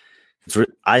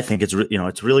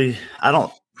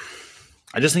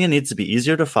just think it needs to be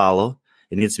easier to follow.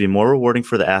 It needs to be more rewarding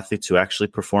for the athletes who actually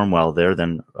perform well there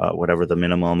than whatever the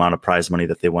minimum amount of prize money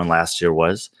that they won last year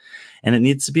was. And it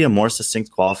needs to be a more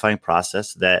succinct qualifying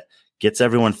process that gets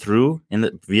everyone through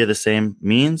via the same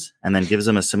means, and then gives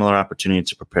them a similar opportunity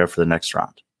to prepare for the next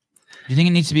round. Do you think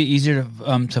it needs to be easier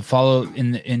to follow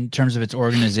in terms of its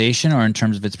organization or in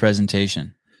terms of its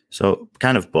presentation? So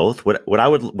kind of both. What I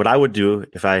would do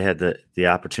if I had the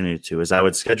opportunity to is I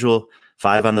would schedule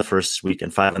 5 on the first week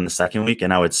and 5 on the second week,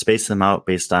 and I would space them out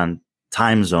based on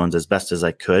time zones as best as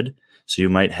I could. So you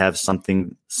might have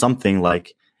something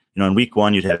like, in week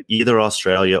 1 you'd have either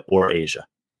Australia or Asia.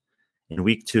 In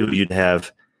week 2 you'd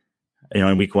have,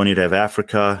 in week 1 you'd have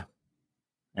Africa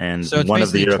and so one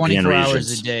of the European 24 regions.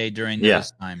 Hours a day during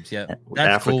those times. Yeah, that's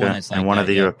Africa cool when it's like and one of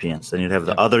the Europeans. Then you'd have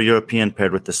the other European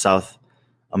paired with the South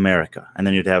America, and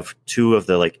then you'd have 2 of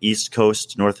the East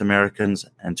Coast North Americans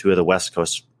and 2 of the West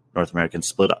Coast North Americans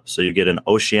split up. So you get an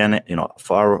oceanic,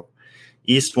 far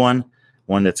east one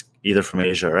that's either from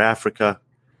Asia or Africa,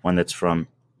 one that's from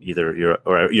either Europe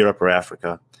or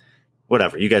Africa,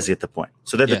 whatever. You guys get the point.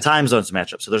 So that the time zones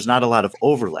match up. So there's not a lot of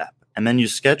overlap, and then you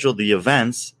schedule the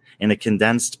events in a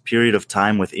condensed period of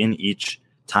time within each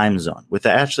time zone. With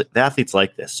the athletes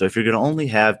like this, so if you're going to only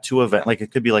have 2 events, like it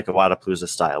could be like a Wadapalooza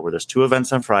style, where there's 2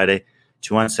 events on Friday,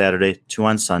 2 on Saturday, 2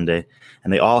 on Sunday,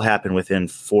 and they all happen within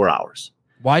 4 hours.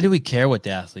 Why do we care what the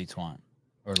athletes want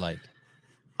or like?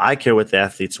 I care what the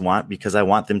athletes want because I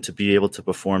want them to be able to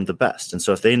perform the best. And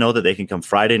so if they know that they can come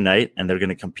Friday night and they're going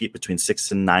to compete between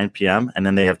 6 and 9 p.m. and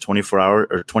then they have 24 hours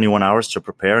or 21 hours to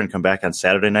prepare and come back on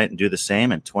Saturday night and do the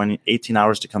same, and 18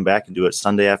 hours to come back and do it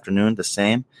Sunday afternoon the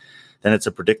same, then it's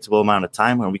a predictable amount of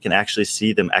time when we can actually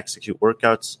see them execute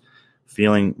workouts,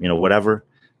 feeling, whatever,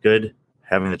 good,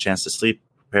 having the chance to sleep,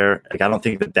 prepare. I don't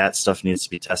think that stuff needs to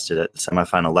be tested at the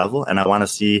semifinal level. And I want to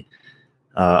see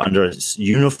under a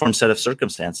uniform set of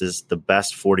circumstances, the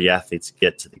best 40 athletes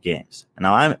get to the games. And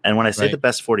when I say the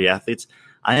best 40 athletes,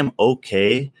 I am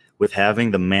okay with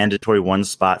having the mandatory 1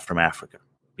 spot from Africa,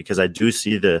 because I do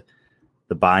see the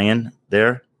buy-in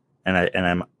there,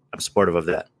 and I'm supportive of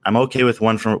that. I'm okay with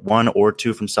one or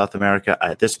two from South America.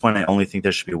 At this point, I only think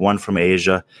there should be one from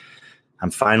Asia. I'm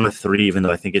fine with 3, even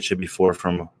though I think it should be 4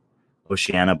 from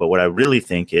Oceania. But what I really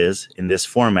think is, in this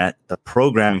format, the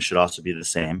programming should also be the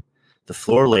same. The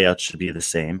floor layout should be the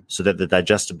same so that the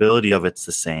digestibility of it's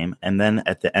the same. And then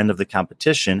at the end of the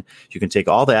competition, you can take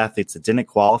all the athletes that didn't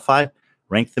qualify,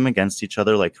 rank them against each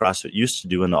other like CrossFit used to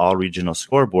do in the all-regional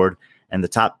scoreboard, and the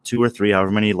top 2 or 3,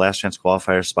 however many last chance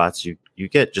qualifier spots you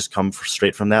get, just come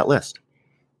straight from that list.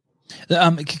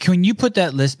 Can you put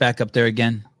that list back up there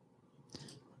again?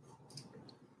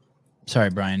 Sorry,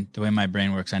 Brian, the way my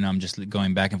brain works, I know I'm just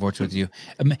going back and forth with you.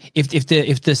 If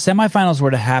the semifinals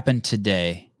were to happen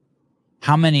today,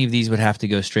 how many of these would have to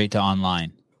go straight to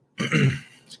online?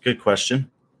 It's a good question.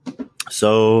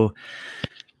 So,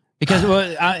 because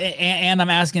and I'm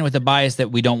asking with the bias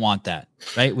that we don't want that,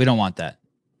 right? We don't want that.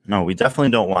 No, we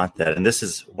definitely don't want that. And this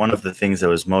is one of the things that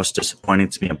was most disappointing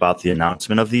to me about the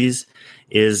announcement of these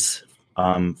is,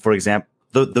 for example,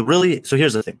 so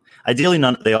here's the thing. Ideally,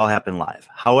 they all happen live.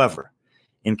 However,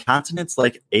 in continents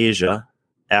like Asia,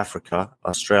 Africa,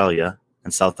 Australia,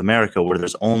 and South America, where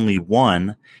there's only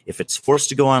one, if it's forced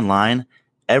to go online,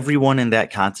 everyone in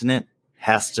that continent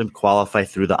has to qualify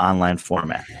through the online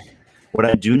format. What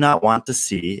I do not want to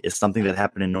see is something that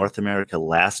happened in North America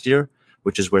last year,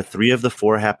 which is where 3 of the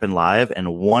 4 happen live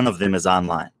and 1 of them is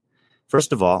online.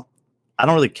 First of all, I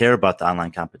don't really care about the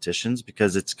online competitions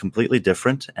because it's completely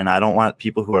different, and I don't want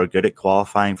people who are good at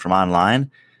qualifying from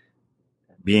online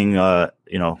being,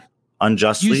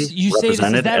 unjustly you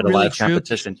represented at a really live true?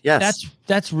 competition. Yes,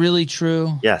 that's really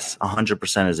true. Yes,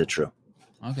 100% is it true.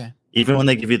 Okay. Even when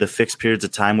they give you the fixed periods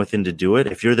of time within to do it,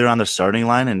 if you're there on the starting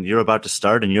line and you're about to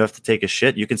start and you have to take a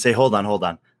shit, you can say, hold on.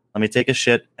 Let me take a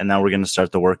shit, and now we're going to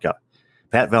start the workout.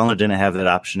 Pat Vellner didn't have that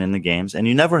option in the games, and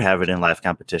you never have it in live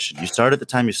competition. You start at the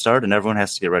time you start, and everyone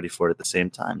has to get ready for it at the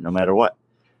same time, no matter what.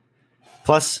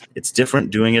 Plus, it's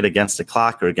different doing it against the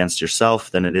clock or against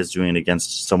yourself than it is doing it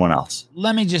against someone else.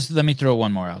 Let me throw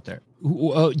one more out there.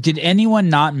 Did anyone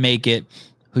not make it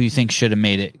who you think should have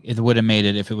made it? It would have made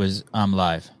it if it was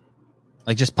live.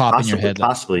 Like just pop in your head.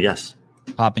 Possibly, yes.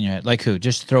 Pop in your head. Like who?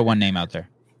 Just throw one name out there.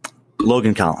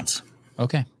 Logan Collins.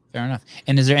 Okay. Fair enough.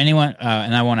 And is there anyone,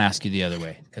 and I won't ask you the other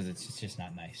way because it's just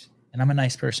not nice. And I'm a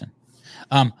nice person.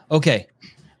 Okay.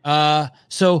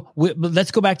 So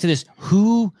let's go back to this.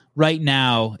 Who right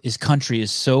now country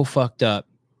is so fucked up,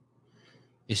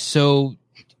 is so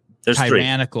There's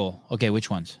tyrannical. 3. Okay. Which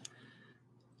ones?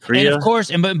 Korea. And of course,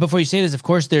 but before you say this, of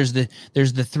course, there's the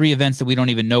 3 events that we don't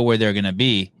even know where they're going to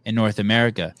be in North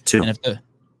America. 2.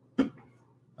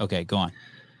 Okay, go on.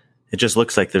 It just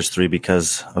looks like there's 3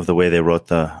 because of the way they wrote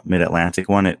the Mid-Atlantic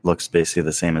one. It looks basically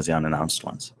the same as the unannounced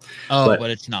ones. Oh, but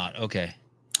it's not. Okay.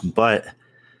 But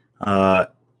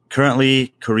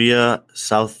currently, Korea,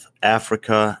 South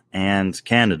Africa, and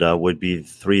Canada would be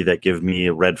 3 that give me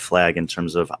a red flag in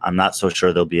terms of I'm not so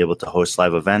sure they'll be able to host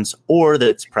live events or that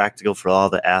it's practical for all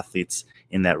the athletes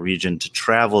in that region to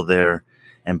travel there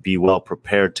and be well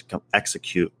prepared to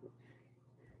execute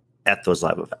at those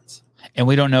live events. And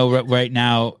we don't know right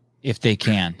now if they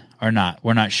can or not.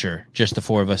 We're not sure. Just the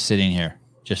 4 of us sitting here,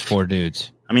 just 4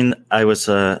 dudes. I mean, I was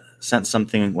sent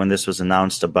something when this was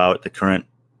announced about the current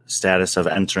status of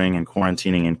entering and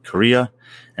quarantining in Korea,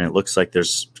 and it looks like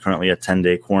there's currently a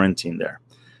 10-day quarantine there.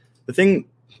 The thing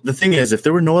is, if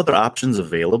there were no other options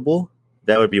available,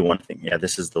 that would be one thing. Yeah,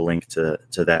 this is the link to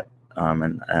that,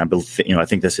 and I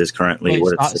think this is currently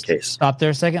the case. Stop there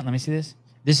a second. Let me see this.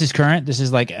 This is current. This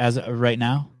is like as of right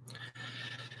now.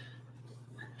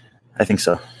 I think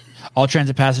so. All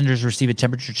transit passengers receive a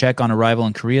temperature check on arrival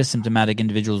in Korea. Symptomatic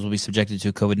individuals will be subjected to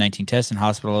a COVID-19 test and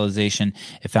hospitalization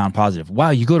if found positive.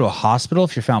 Wow, you go to a hospital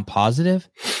if you're found positive?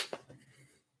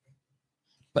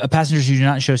 Passengers who do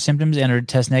not show symptoms and are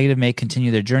test negative may continue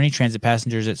their journey. Transit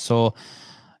passengers at Seoul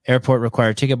Airport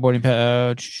require ticket boarding.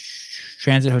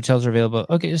 Transit hotels are available.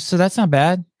 Okay, so that's not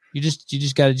bad. You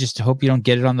just got to just hope you don't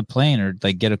get it on the plane or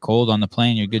like get a cold on the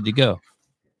plane. You're good to go.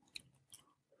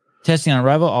 Testing on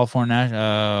arrival, all foreign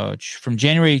from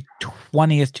January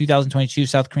 20th, 2022,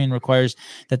 South Korean requires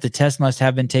that the test must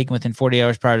have been taken within 40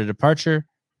 hours prior to departure.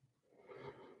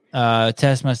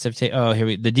 Test must have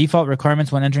taken. The default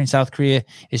requirements when entering South Korea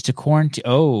is to quarantine.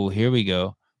 Oh, here we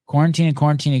go. Quarantine and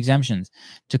quarantine exemptions.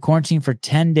 To quarantine for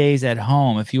 10 days at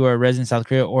home if you are a resident of South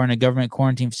Korea or in a government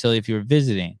quarantine facility if you are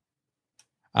visiting.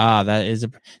 That is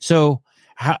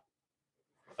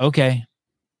okay.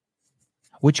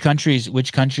 Which countries?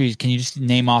 Can you just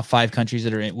name off 5 countries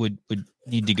that would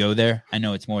need to go there? I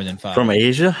know it's more than 5. From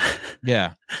Asia?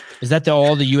 Yeah. Is that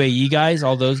all the UAE guys,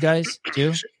 all those guys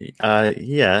too?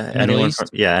 Yeah. Anyone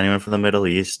from the Middle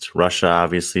East, Russia,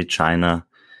 obviously, China,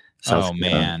 South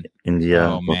Korea, India.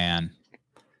 Oh, man.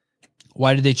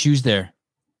 Why did they choose there?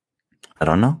 I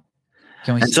don't know.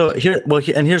 Can we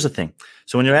here's the thing.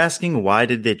 So when you're asking why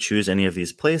did they choose any of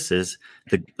these places,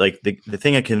 the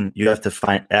thing you have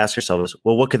to ask yourself is,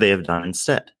 well, what could they have done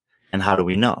instead? And how do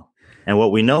we know? And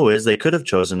what we know is they could have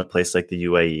chosen a place like the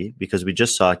UAE because we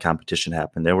just saw a competition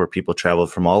happen there where people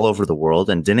traveled from all over the world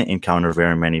and didn't encounter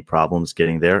very many problems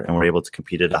getting there and were able to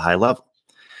compete at a high level.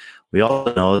 We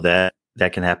all know that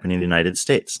can happen in the United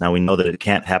States. Now, we know that it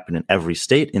can't happen in every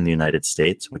state in the United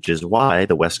States, which is why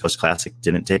the West Coast Classic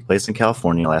didn't take place in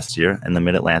California last year and the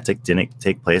Mid-Atlantic didn't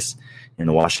take place in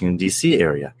the Washington, D.C.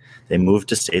 area. They moved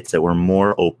to states that were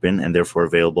more open and therefore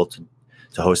available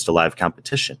to host a live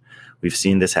competition. We've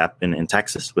seen this happen in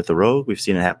Texas with the Rogue. We've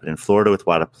seen it happen in Florida with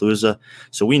Wadapalooza.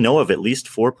 So we know of at least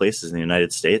 4 places in the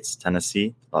United States,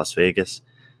 Tennessee, Las Vegas,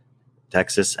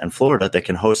 Texas, and Florida that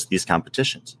can host these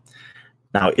competitions.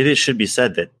 Now, it should be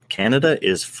said that Canada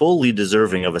is fully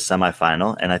deserving of a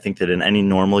semifinal, and I think that in any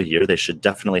normal year, they should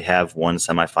definitely have one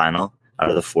semifinal out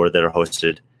of the 4 that are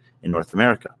hosted in North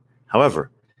America. However,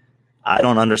 I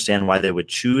don't understand why they would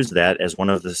choose that as one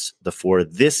of the 4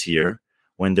 this year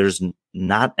when there's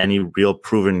not any real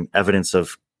proven evidence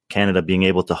of Canada being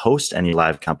able to host any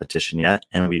live competition yet.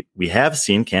 And we have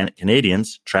seen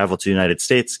Canadians travel to the United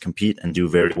States, compete, and do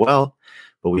very well,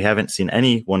 but we haven't seen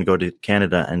anyone go to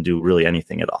Canada and do really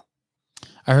anything at all.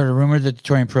 I heard a rumor that the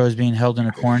Touring Pro is being held in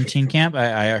a quarantine camp.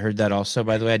 I heard that also,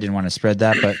 by the way. I didn't want to spread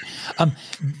that, but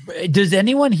does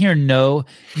anyone here know,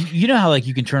 you know how like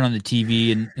you can turn on the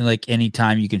TV and like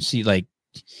anytime you can see like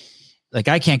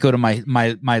I can't go to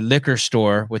my liquor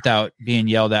store without being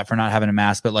yelled at for not having a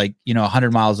mask, but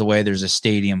 100 miles away, there's a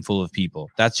stadium full of people.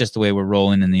 That's just the way we're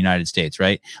rolling in the United States,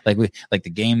 right? Like the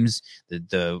games,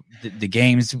 the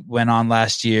games went on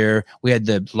last year. We had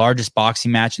the largest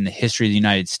boxing match in the history of the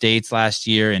United States last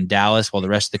year in Dallas, while the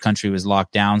rest of the country was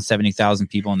locked down. 70,000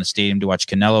 people in the stadium to watch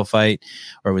Canelo fight,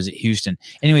 or was it Houston?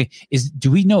 Anyway, do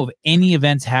we know of any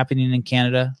events happening in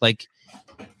Canada?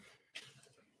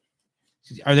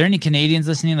 Are there any Canadians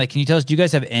listening? Can you tell us, do you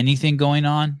guys have anything going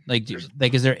on?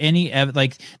 Is there any,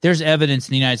 there's evidence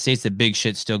in the United States that big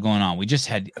shit's still going on. We just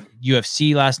had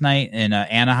UFC last night in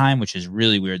Anaheim, which is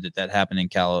really weird that happened in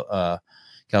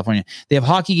California. They have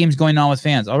hockey games going on with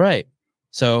fans. All right.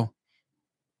 So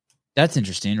that's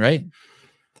interesting, right?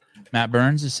 Matt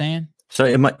Burns is saying. So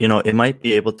it might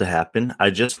be able to happen. I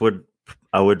would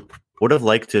have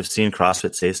liked to have seen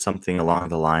CrossFit say something along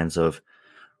the lines of,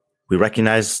 we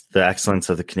recognize the excellence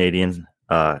of the Canadian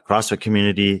CrossFit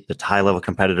community, the high-level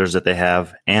competitors that they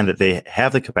have, and that they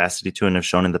have the capacity to, and have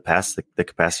shown in the past, the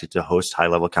capacity to host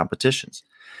high-level competitions.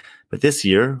 But this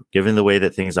year, given the way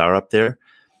that things are up there,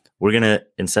 we're going to,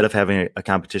 instead of having a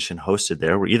competition hosted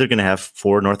there, we're either going to have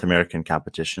 4 North American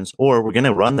competitions, or we're going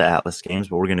to run the Atlas Games,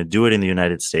 but we're going to do it in the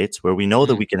United States where we know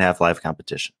that we can have live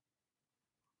competition.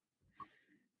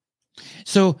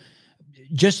 So,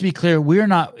 just to be clear,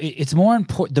 it's more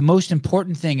important. The most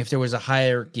important thing, if there was a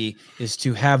hierarchy, is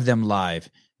to have them live.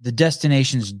 The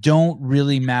destinations don't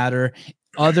really matter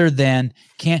other than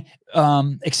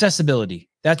accessibility.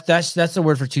 That's the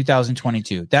word for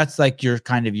 2022. That's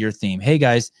your theme. Hey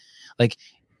guys,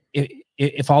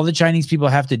 if all the Chinese people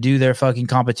have to do their fucking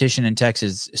competition in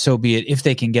Texas, so be it, if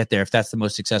they can get there, if that's the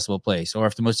most accessible place, or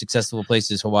if the most accessible place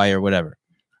is Hawaii or whatever.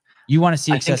 You want to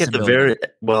see accessibility.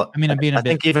 I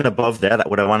think even above that,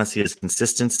 what I want to see is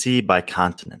consistency by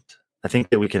continent. I think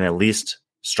that we can at least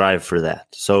strive for that.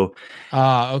 So,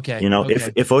 okay.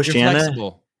 If Oceania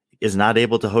is not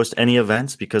able to host any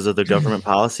events because of the government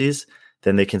policies,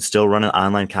 then they can still run an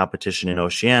online competition in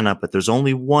Oceania, but there's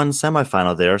only one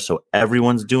semifinal there. So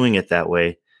everyone's doing it that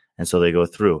way. And so they go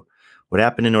through. What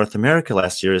happened in North America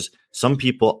last year is some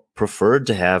people preferred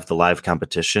to have the live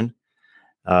competition,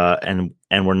 and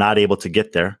we're not able to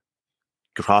get there.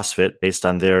 CrossFit, based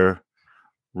on their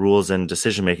rules and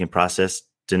decision-making process,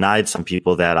 denied some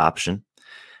people that option.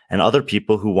 And other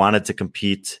people who wanted to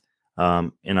compete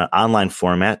in an online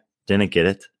format didn't get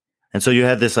it. And so you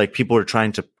had this, people are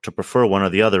trying to prefer one or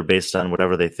the other based on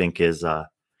whatever they think gives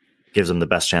them the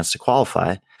best chance to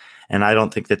qualify. And I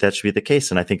don't think that should be the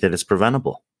case. And I think that it's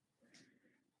preventable.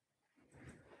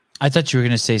 I thought you were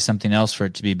going to say something else for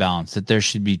it to be balanced, that there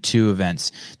should be 2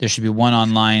 events. There should be one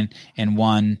online and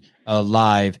one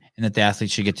live, and that the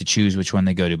athletes should get to choose which one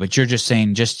they go to. But you're just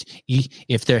saying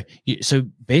so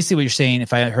basically what you're saying,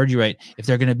 if I heard you right, if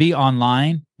they're going to be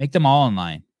online, make them all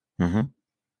online. Mm-hmm.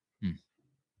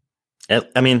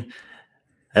 I mean,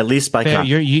 At least by Fair,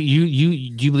 you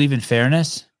do you believe in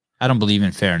fairness? I don't believe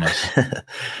in fairness.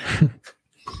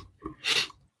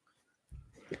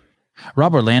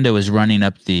 Rob Orlando is running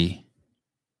up the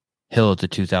hill at the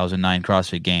 2009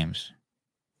 CrossFit Games.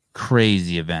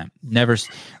 Crazy event. Never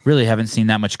really haven't seen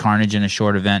that much carnage in a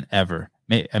short event ever.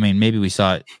 I mean, maybe we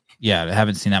saw it. Yeah, I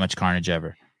haven't seen that much carnage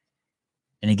ever.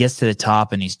 And he gets to the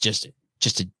top and he's just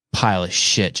a pile of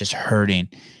shit, just hurting.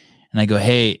 And I go,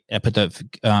 hey, I put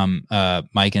the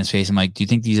mic in his face. I'm like, do you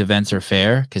think these events are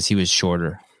fair? Because he was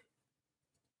shorter.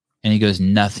 And he goes,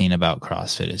 nothing about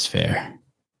CrossFit is fair.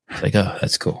 It's like, oh,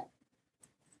 that's cool.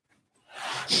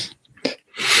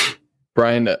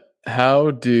 Brian,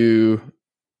 how do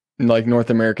North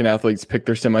American athletes pick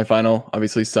their semifinal?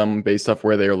 Obviously, some based off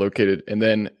where they are located. And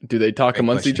then do they talk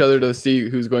amongst each other to see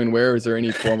who's going where? Or is there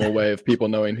any formal way of people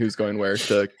knowing who's going where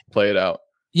to play it out?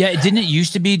 Yeah, didn't it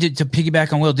used to be to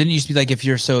piggyback on Will? Didn't it used to be like if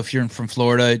you're from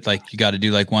Florida, like you got to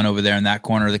do like one over there in that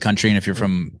corner of the country, and if you're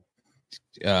from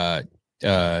the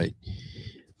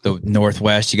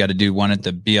Northwest, you got to do one at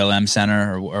the BLM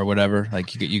Center or whatever.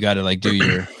 Like you got to like do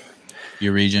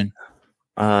your region.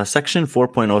 Section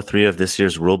 4.03 of this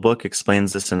year's rulebook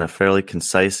explains this in a fairly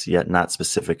concise yet not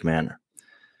specific manner.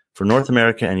 For North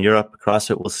America and Europe,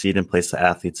 CrossFit will seed and place the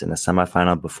athletes in a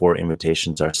semifinal before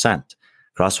invitations are sent.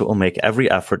 CrossFit will make every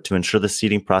effort to ensure the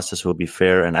seeding process will be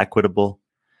fair and equitable.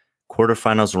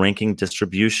 Quarterfinals ranking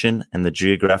distribution and the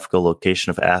geographical location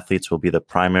of athletes will be the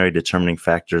primary determining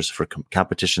factors for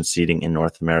competition seeding in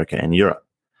North America and Europe.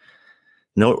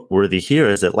 Noteworthy here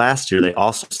is that last year they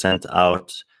also sent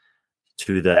out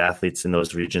to the athletes in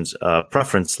those regions a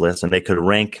preference list, and they could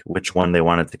rank which one they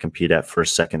wanted to compete at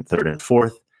first, second, third, and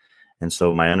fourth. And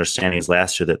so my understanding is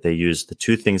last year that they used the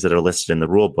two things that are listed in the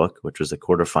rule book, which was the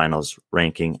quarterfinals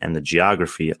ranking and the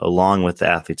geography, along with the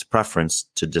athlete's preference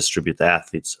to distribute the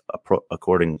athletes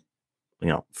according,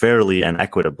 fairly and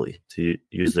equitably, to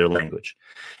use their language.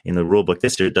 In the rule book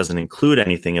this year, it doesn't include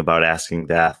anything about asking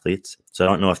the athletes. So I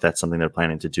don't know if that's something they're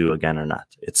planning to do again or not.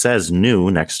 It says new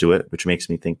next to it, which makes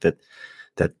me think that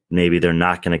maybe they're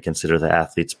not going to consider the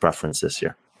athlete's preference this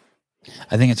year.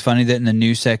 I think it's funny that in the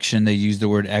new section, they use the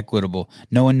word equitable.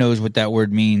 No one knows what that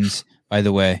word means, by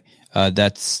the way.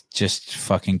 That's just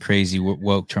fucking crazy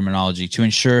woke terminology. To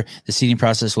ensure the seeding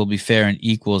process will be fair and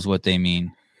equal is what they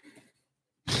mean.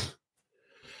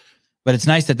 But it's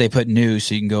nice that they put new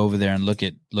so you can go over there and look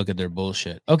at their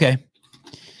bullshit. Okay.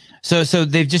 So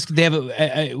they have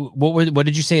what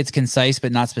did you say? It's concise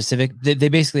but not specific. They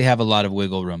basically have a lot of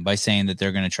wiggle room by saying that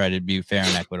they're going to try to be fair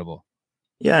and equitable.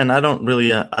 Yeah, and I don't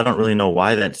really know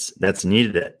why that's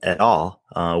needed at all.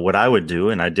 What I would do,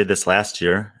 and I did this last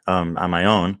year on my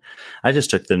own, I just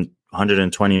took the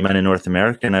 120 men in North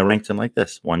America and I ranked them like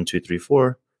this: 1, 2, 3,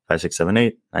 4, 5, 6, 7,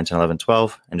 8, 9, 10, 11,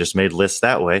 12, and just made lists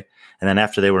that way. And then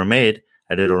after they were made,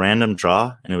 I did a random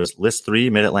draw, and it was list 3,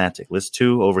 Mid-Atlantic, list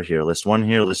 2 over here, list 1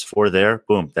 here, list 4 there.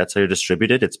 Boom. That's how you're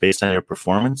distributed. It's based on your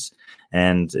performance,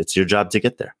 and it's your job to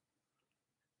get there.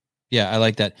 Yeah, I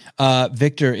like that.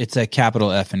 Victor, it's a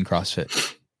capital F in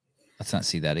CrossFit. Let's not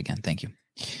see that again. Thank you.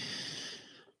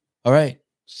 All right.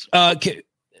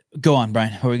 Go on,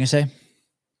 Brian. What were we going to say?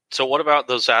 So what about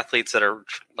those athletes that are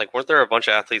like, weren't there a bunch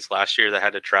of athletes last year that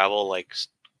had to travel like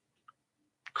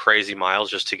crazy miles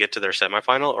just to get to their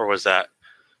semifinal? Or was that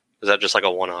just like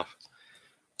a one-off?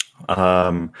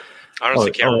 I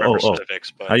honestly can't remember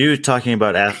specifics. But are you talking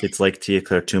about athletes like Tia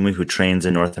Claire Toomey, who trains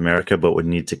in North America but would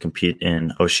need to compete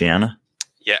in Oceania?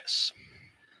 Yes.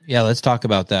 Yeah, let's talk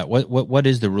about that. What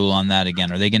is the rule on that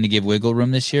again? Are they going to give wiggle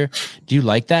room this year? Do you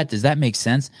like that? Does that make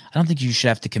sense? I don't think you should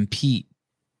have to compete.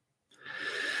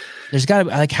 There's got to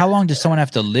be, like, how long does someone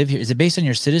have to live here? Is it based on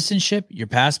your citizenship, your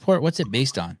passport? What's it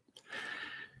based on?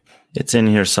 It's in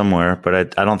here somewhere,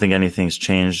 but I don't think anything's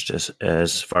changed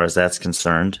as far as that's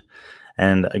concerned.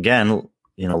 And again,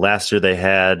 last year they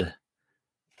had.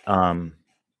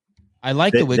 I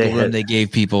like the wiggle room they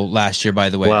gave people last year, by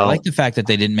the way. Well, I like the fact that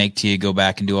they didn't make Tia go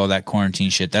back and do all that quarantine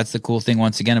shit. That's the cool thing,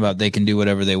 once again, about they can do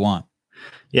whatever they want.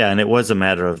 Yeah, and it was a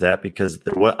matter of that because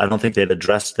I don't think they'd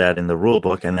addressed that in the rule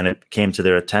book, and then it came to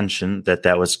their attention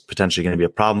that was potentially going to be a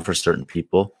problem for certain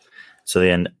people. So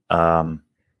they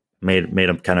made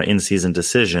a kind of in-season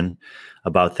decision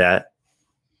about that.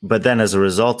 But then as a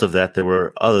result of that, there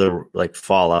were other like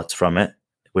fallouts from it,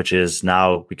 which is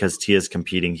now because Tia's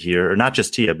competing here, or not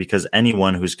just Tia, because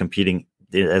anyone who's competing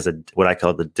as what I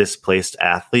call the displaced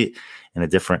athlete in a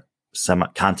different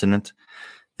continent,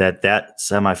 that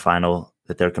semifinal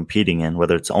that they're competing in,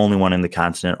 whether it's the only one in the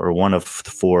continent or one of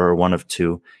 4 or one of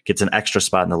 2, gets an extra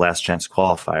spot in the last chance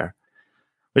qualifier,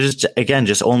 which is, again,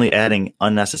 just only adding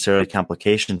unnecessary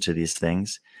complication to these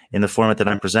things. in the format that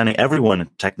I'm presenting, everyone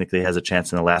technically has a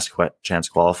chance in the last chance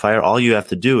qualifier. All you have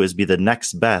to do is be the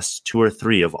next best 2 or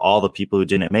 3 of all the people who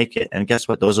didn't make it. And guess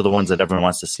what? Those are the ones that everyone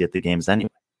wants to see at the games anyway.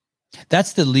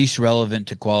 That's the least relevant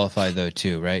to qualify, though,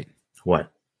 too, right?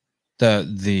 What?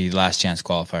 The last chance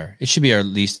qualifier. It should be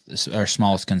our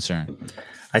smallest concern.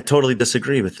 I totally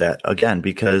disagree with that, again,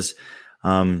 because,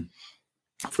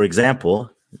 for example,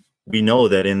 we know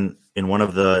that in one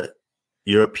of the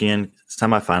European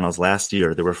semifinals last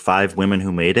year, there were 5 women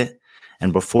who made it.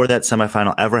 And before that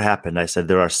semifinal ever happened, I said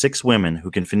there are 6 women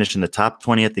who can finish in the top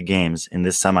 20 at the games in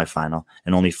this semifinal,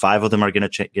 and only 5 of them are going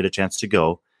to get a chance to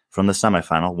go from the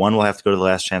semifinal. One will have to go to the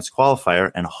last chance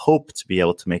qualifier and hope to be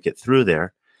able to make it through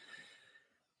there.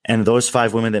 And those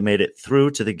 5 women that made it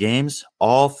through to the games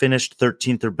all finished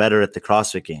 13th or better at the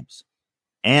CrossFit Games.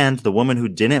 And the woman who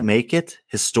didn't make it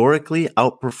historically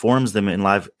outperforms them in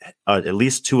live, at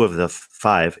least 2 of the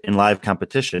 5 in live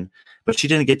competition. But she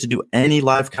didn't get to do any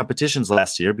live competitions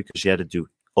last year because she had to do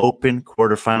open,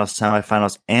 quarterfinals,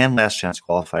 semifinals, and last chance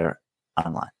qualifier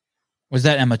online. Was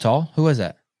that Emma Tall? Who was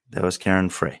that? That was Karen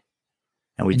Frey.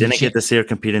 And we didn't get to see her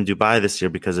compete in Dubai this year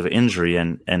because of injury.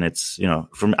 And it's,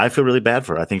 I feel really bad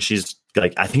for her. I think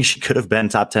I think she could have been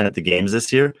top 10 at the games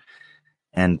this year.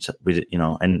 And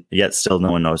and yet still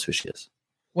no one knows who she is.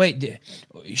 Wait,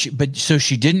 so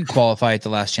she didn't qualify at the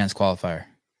last chance qualifier.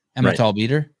 Emma Tall beat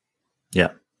her?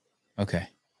 Yeah. Okay.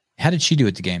 How did she do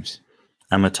at the games?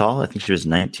 Emma Tall, I think she was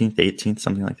 19th, 18th,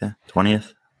 something like that.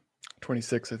 20th?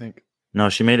 26, I think. No,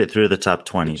 she made it through the top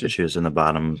 20, but she was in the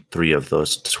bottom 3 of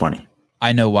those 20.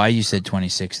 I know why you said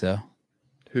 26, though.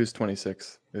 Who's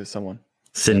 26? There's someone.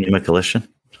 Sydney McAlishan?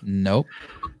 Nope.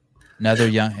 Another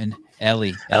young and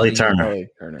Ellie Turner. Ellie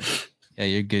Turner. Yeah,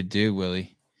 you're a good dude,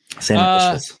 Willie. Same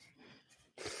initials.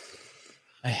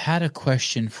 I had a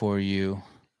question for you.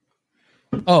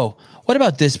 Oh, what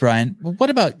about this, Brian? What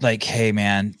about hey,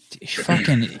 man,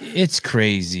 fucking, it's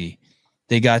crazy.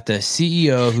 They got the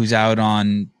CEO who's out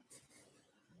on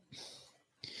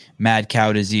mad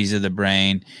cow disease of the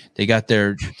brain. They got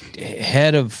their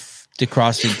head of the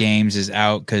CrossFit Games is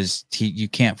out because you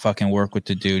can't fucking work with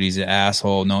the dude. He's an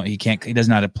asshole. No, he can't. He doesn't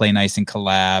know how to play nice and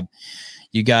collab.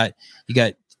 You got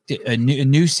a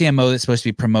new CMO that's supposed to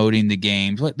be promoting the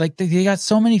games. They got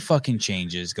so many fucking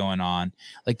changes going on.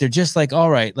 They're just all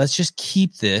right, let's just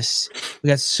keep this. We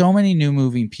got so many new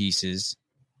moving pieces.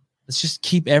 Let's just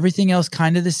keep everything else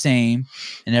kind of the same,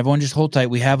 and everyone just hold tight.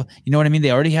 We have, you know what I mean?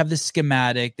 They already have the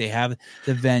schematic. They have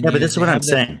the venue. Yeah, but this is what I'm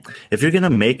saying. If you're going to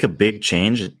make a big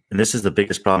change, and this is the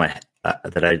biggest problem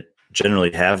that I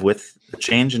generally have with the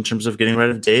change in terms of getting rid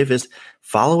of Dave, is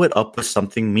follow it up with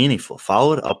something meaningful.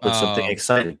 Follow it up with something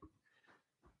exciting.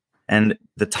 And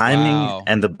the timing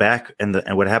and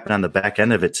and what happened on the back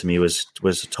end of it to me was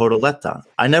a total letdown.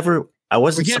 I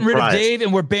wasn't surprised. We're getting rid of Dave,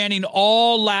 and we're banning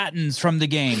all Latins from the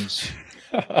games.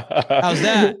 How's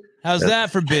that? How's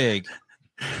that for big?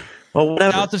 Well,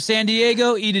 whatever. South of San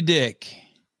Diego, eat a dick.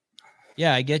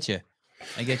 Yeah, I get you.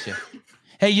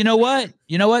 Hey, you know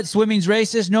what? Swimming's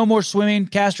racist. No more swimming.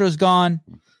 Castro's gone.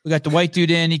 We got the white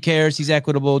dude in. He cares. He's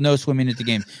equitable. No swimming at the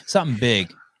game. Something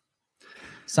big.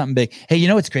 Hey, you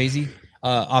know what's crazy?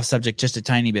 Off subject just a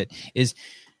tiny bit is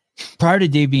prior to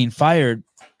Dave being fired,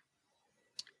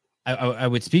 I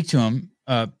would speak to him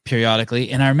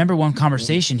periodically, and I remember one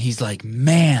conversation. He's like,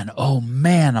 "Man, oh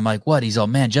man!" I'm like, "What?" He's all,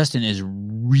 "Man, Justin is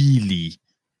really,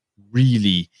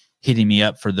 really hitting me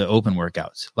up for the open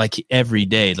workouts, every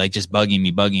day, just bugging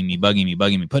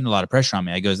me, putting a lot of pressure on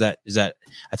me." I goes, "Is that?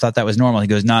 I thought that was normal." He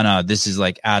goes, "No, this is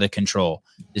out of control.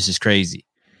 This is crazy.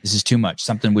 This is too much.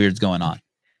 Something weird's going on."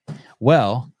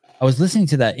 Well, I was listening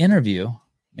to that interview.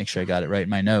 Make sure I got it right in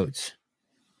my notes.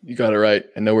 You got it right.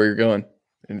 I know where you're going.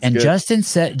 And good. Justin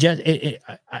said,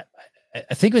 I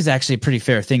think it was actually a pretty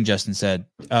fair thing. Justin said,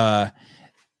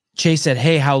 Chase said,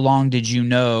 "Hey, how long did you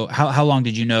know? How long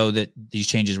did you know that these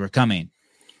changes were coming?"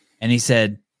 And he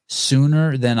said,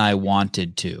 "Sooner than I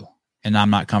wanted to." And I'm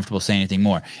not comfortable saying anything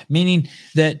more, meaning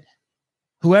that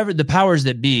whoever the powers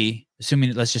that be,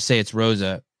 assuming let's just say it's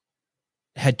Rosa,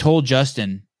 had told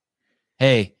Justin,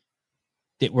 "Hey,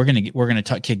 we're gonna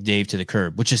kick Dave to the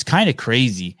curb," which is kind of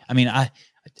crazy. I mean,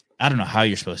 I don't know how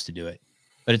you're supposed to do it,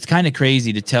 but it's kind of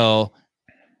crazy to tell,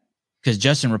 because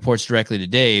Justin reports directly to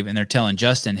Dave, and they're telling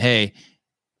Justin, "Hey,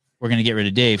 we're going to get rid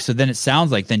of Dave." So then it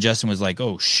sounds like then Justin was like,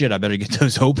 "Oh shit, I better get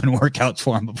those open workouts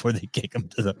for him before they kick him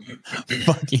to the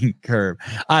fucking curb."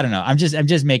 I don't know. I'm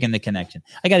just making the connection.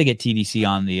 I got to get TDC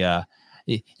on the,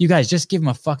 you guys just give him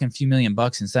a fucking few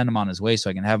 $1,000,000 and send him on his way so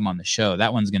I can have him on the show.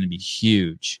 That one's going to be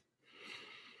huge.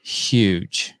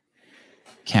 Huge.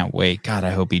 Can't wait. God, I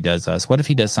hope he does us. What if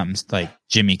he does something like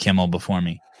Jimmy Kimmel before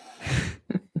me?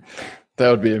 That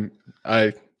would be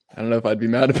I don't know if I'd be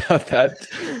mad about that.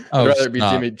 Oh, I'd rather it be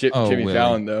stop. Jimmy Willie.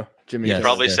 Fallon though. Jimmy Yes. Fallon.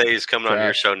 Probably yes. say he's coming on your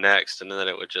Trash. show next, and then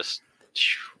it would just.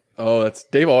 Oh, that's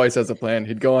Dave always has a plan.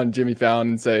 He'd go on Jimmy Fallon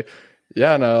and say,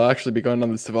 "Yeah, no, I'll actually be going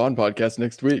on the Savon podcast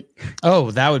next week."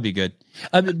 Oh, that would be good.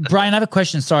 Brian, I have a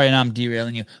question. Sorry, and I'm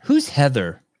derailing you. Who's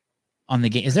Heather on the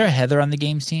game? Is there a Heather on the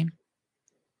games team?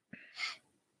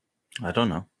 I don't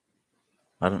know.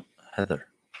 Heather.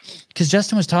 Because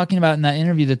Justin was talking about in that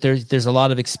interview that there's a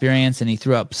lot of experience, and he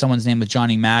threw up someone's name with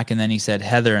Johnny Mack, and then he said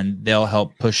Heather, and they'll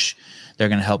help push. They're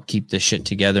going to help keep this shit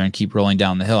together and keep rolling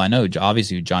down the hill. I know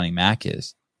obviously who Johnny Mack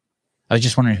is. I was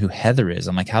just wondering who Heather is.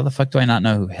 I'm like, how the fuck do I not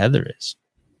know who Heather is?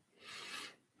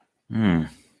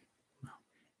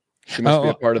 She must be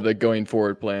a part of the going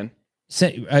forward plan. So,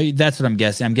 that's what I'm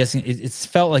guessing. I'm guessing it's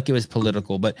felt like it was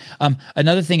political. But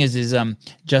another thing is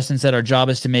Justin said our job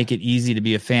is to make it easy to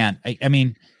be a fan. I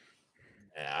mean,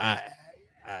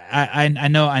 I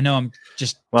know I'm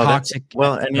just toxic.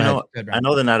 And you know, I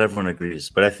know that not everyone agrees,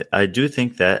 but I do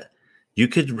think that you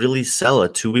could really sell a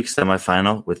 2-week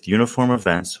semifinal with uniform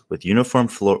events, with uniform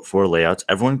floor layouts.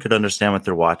 Everyone could understand what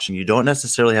they're watching. You don't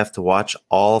necessarily have to watch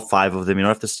all 5 of them. You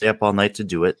don't have to stay up all night to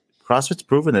do it. CrossFit's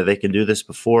proven that they can do this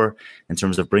before in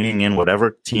terms of bringing in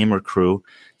whatever team or crew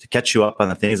to catch you up on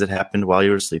the things that happened while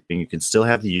you were sleeping. You can still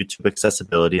have the YouTube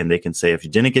accessibility, and they can say, if you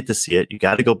didn't get to see it, you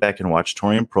got to go back and watch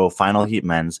Torian Pro Final Heat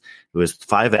Men's. It was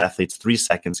 5 athletes, 3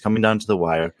 seconds coming down to the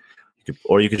wire.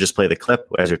 Or you could just play the clip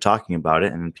as you're talking about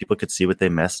it, and people could see what they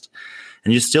missed.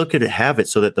 And you still could have it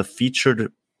so that the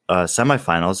featured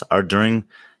semifinals are during,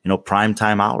 prime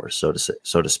time hours, so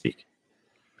to speak.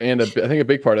 And I think a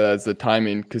big part of that is the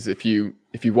timing, because if you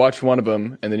watch one of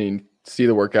them and then you see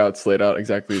the workouts laid out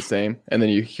exactly the same, and then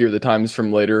you hear the times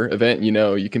from later event,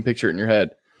 you can picture it in your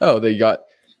head. Oh, they got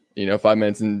 5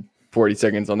 minutes and 40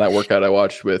 seconds on that workout I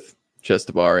watched with chest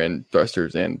to bar and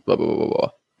thrusters and blah blah blah blah blah.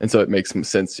 And so it makes some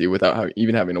sense to you without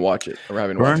even having to watch it or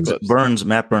having to watch clips.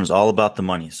 Matt Burns, all about the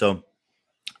money. So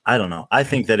I don't know. I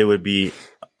think that it would be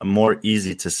more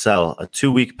easy to sell a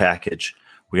 2-week package.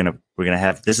 We're gonna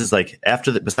have, this is like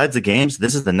besides the games,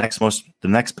 this is the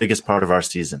next biggest part of our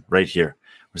season right here.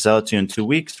 We'll sell it to you in 2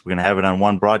 weeks. We're gonna have it on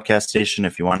one broadcast station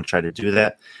if you want to try to do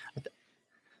that.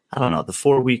 I don't know. The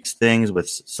 4 weeks things with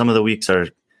some of the weeks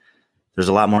there's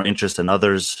a lot more interest than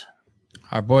others.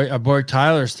 Our boy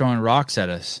Tyler's throwing rocks at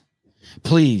us.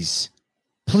 Please.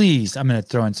 I'm going to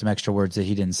throw in some extra words that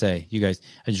he didn't say. You guys,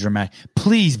 I just remember.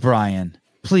 Please, Brian.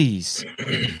 Please.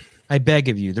 I beg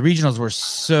of you. The regionals were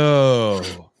so,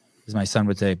 as my son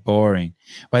would say, boring.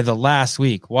 By the last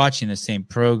week, watching the same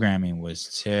programming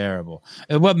was terrible.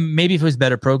 Maybe if it was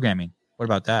better programming. What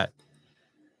about that?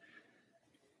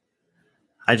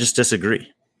 I just disagree.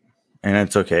 And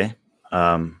it's okay.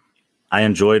 I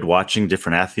enjoyed watching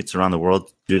different athletes around the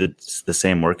world do the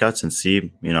same workouts and see,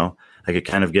 I could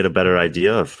kind of get a better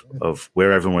idea of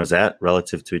where everyone was at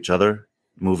relative to each other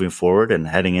moving forward and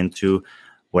heading into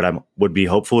what I would be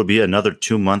hopeful would be another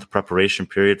 2-month preparation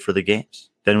period for the games.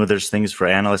 Then there's things for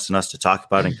analysts and us to talk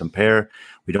about and compare.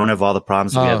 We don't have all the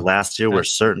problems that we had last year where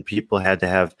certain people had to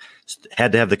have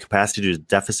the capacity to do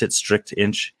deficit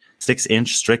 6-inch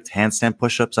strict handstand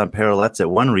push-ups on parallettes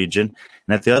at one region,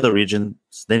 and at the other region,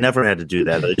 they never had to do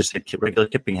that. They just had regular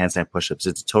kipping handstand push-ups.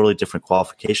 It's a totally different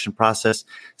qualification process.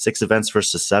 6 events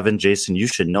versus 7. Jason, you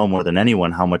should know more than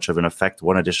anyone how much of an effect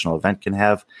one additional event can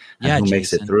have and who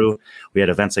makes it through. We had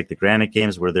events like the Granite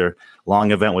Games where their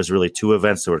long event was really 2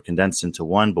 events that were condensed into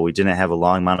one, but we didn't have a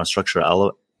long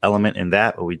monostructure element in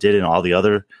that, but we did in all the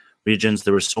other regions.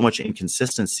 There was so much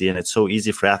inconsistency, and it's so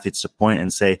easy for athletes to point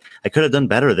and say, I could have done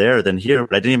better there than here,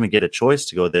 but I didn't even get a choice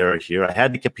to go there or here. I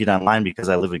had to compete online because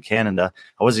I live in Canada.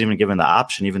 I wasn't even given the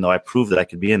option, even though I proved that I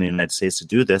could be in the United States to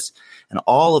do this. And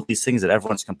all of these things that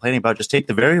everyone's complaining about, just take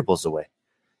the variables away.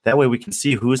 That way we can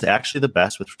see who's actually the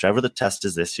best with whichever the test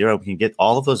is this year. And we can get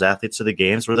all of those athletes to the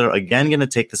games where they're again going to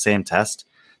take the same test.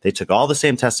 They took all the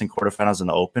same tests in quarterfinals in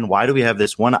the Open. Why do we have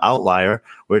this one outlier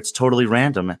where it's totally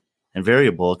random and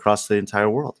variable across the entire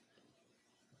world?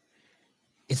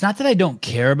 It's not that I don't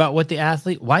care about what the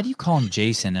athlete. Why do you call him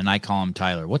Jason and I call him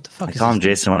Tyler? What the fuck? I call him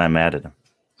Jason when I'm mad at him.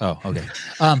 Oh, okay.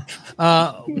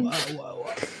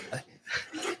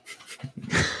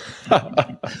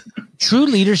 True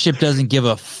leadership doesn't give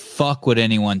a fuck what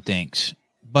anyone thinks,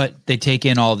 but they take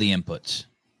in all the inputs.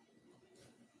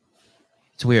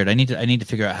 It's weird. I need to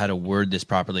figure out how to word this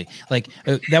properly. Like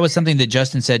that was something that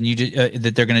Justin said, and you just,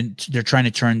 that they're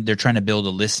trying to build a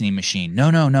listening machine.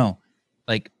 No.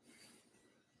 Like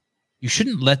you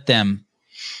shouldn't let them.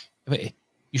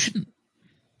 You shouldn't.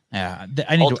 Yeah,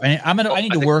 I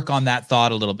need to work on that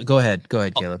thought a little bit. Go ahead,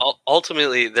 Caleb.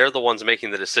 ultimately they're the ones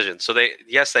making the decision. So they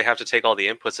have to take all the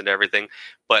inputs and everything,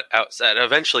 but outside,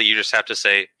 eventually you just have to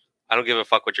say, I don't give a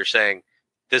fuck what you're saying.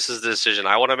 This is the decision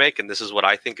I want to make, and this is what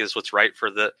I think is what's right for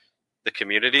the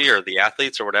community or the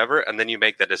athletes or whatever, and then you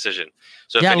make that decision.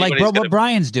 So yeah, like what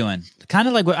Brian's doing, kind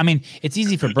of like what I mean. It's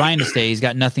easy for Brian to stay; he's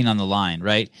got nothing on the line,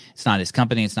 right? It's not his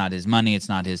company, it's not his money, it's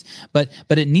not his. But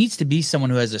it needs to be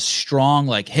someone who has a strong,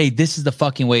 like, hey, this is the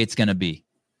fucking way it's going to be.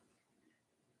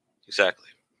 Exactly.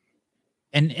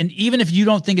 And even if you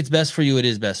don't think it's best for you, it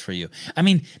is best for you. I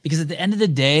mean, because at the end of the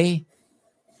day,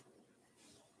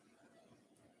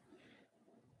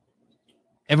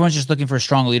 everyone's just looking for a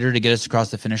strong leader to get us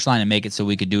across the finish line and make it so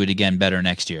we could do it again better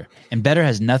next year. And better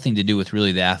has nothing to do with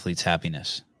really the athlete's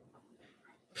happiness.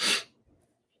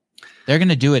 They're going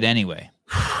to do it anyway.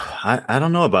 I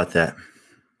don't know about that.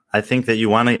 I think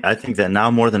that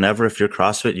now more than ever, if you're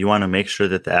CrossFit, you want to make sure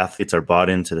that the athletes are bought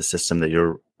into the system that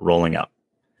you're rolling out.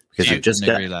 Because you just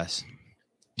agree less.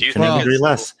 Do you couldn't agree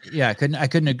less? Yeah, I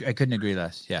couldn't agree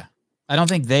less. Yeah. I don't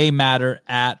think they matter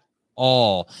at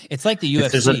all. It's like the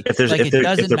UFC. If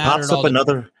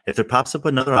there pops up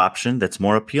another option that's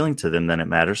more appealing to them, then it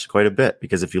matters quite a bit.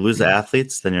 Because if you lose the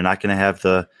athletes, then you're not going to have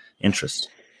the interest.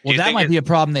 Well, that might be a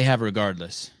problem they have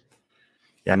regardless.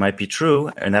 That might be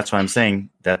true, and that's why I'm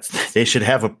saying that they should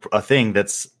have a thing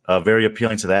that's very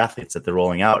appealing to the athletes that they're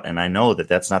rolling out. And I know that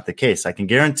that's not the case. I can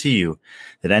guarantee you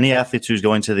that any athlete who's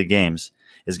going to the games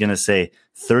is going to say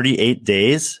 38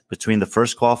 days between the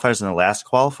first qualifiers and the last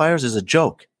qualifiers is a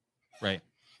joke. Right.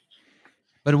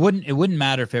 But it wouldn't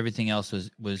matter if everything else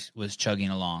was chugging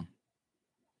along.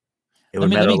 Let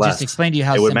me just explain to you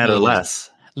how it would matter less.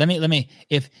 Let me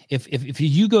if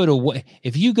you go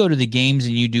to the games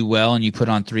and you do well and you put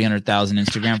on 300,000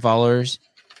 Instagram followers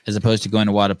as opposed to going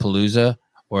to Wadapalooza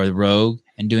or Rogue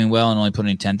and doing well and only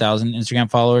putting 10,000 Instagram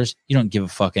followers, you don't give a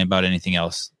fuck about anything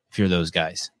else if you're those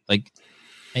guys. Like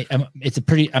I know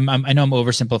I'm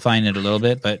oversimplifying it a little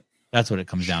bit, but that's what it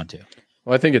comes down to.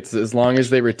 Well, I think it's as long as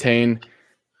they retain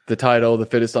the title, the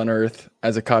fittest on earth,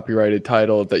 as a copyrighted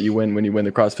title that you win when you win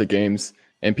the CrossFit Games,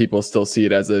 and people still see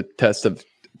it as a test of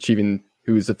achieving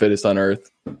who's the fittest on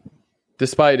earth.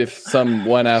 Despite if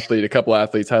a couple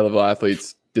athletes, high-level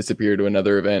athletes disappear to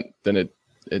another event, then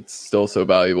it's still so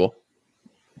valuable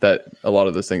that a lot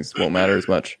of those things won't matter as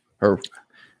much.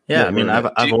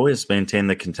 I've always maintained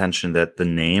the contention that the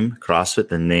name CrossFit,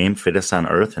 the name fittest on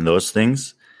earth, and those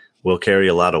things will carry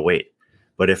a lot of weight.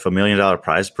 But if $1 million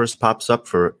prize purse pops up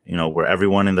for, where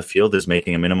everyone in the field is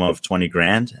making a minimum of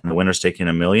 $20,000 and the winner's taking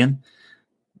 $1 million,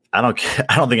 I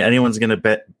don't think anyone's going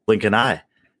to blink an eye.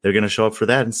 They're going to show up for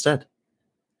that instead.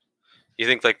 You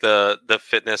think like the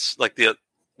fitness, like the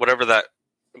whatever that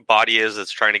body is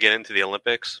that's trying to get into the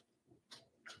Olympics?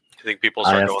 You think people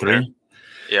start going there?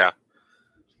 Yeah.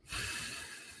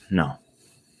 No.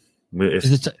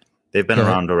 They've been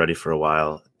around already for a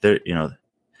while. They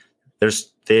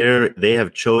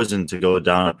have chosen to go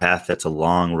down a path that's a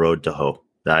long road to hoe,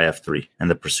 the IF3 and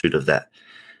the pursuit of that.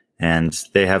 And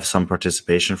they have some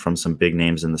participation from some big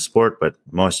names in the sport, but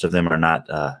most of them are not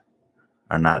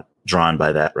drawn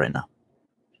by that right now.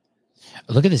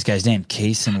 Look at this guy's name,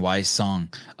 Kason Wise Song.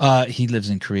 He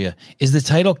lives in Korea. Is the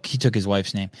title? He took his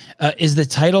wife's name. Is the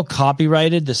title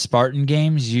copyrighted? The Spartan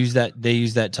Games use that. They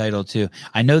use that title too.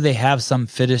 I know they have some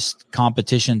fittest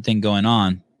competition thing going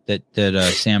on that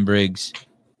Sam Briggs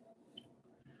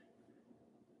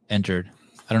entered.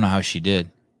 I don't know how she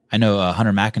did. I know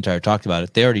Hunter McIntyre talked about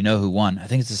it. They already know who won. I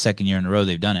think it's the second year in a row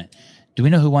they've done it. Do we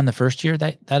know who won the first year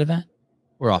that event?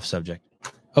 We're off subject.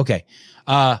 Okay.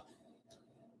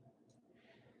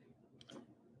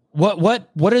 What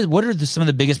are some of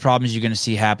the biggest problems you're going to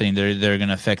see happening that are going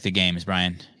to affect the games,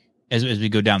 Brian, as we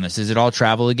go down this? Is it all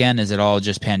travel again? Is it all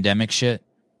just pandemic shit?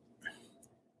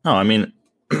 No, I mean,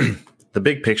 the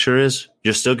big picture is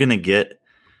you're still going to get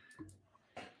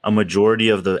a majority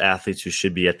of the athletes who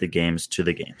should be at the games to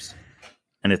the games.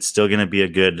 And it's still going to be a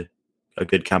good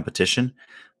competition,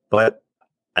 but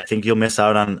I think you'll miss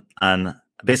out on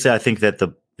basically, I think that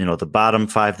the bottom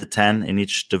 5 to 10 in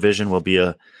each division will be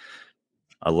a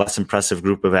less impressive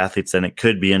group of athletes than it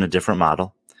could be in a different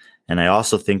model. And I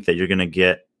also think that you're going to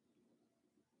get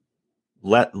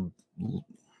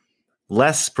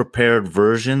less prepared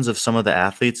versions of some of the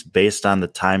athletes based on the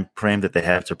time frame that they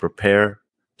have to prepare,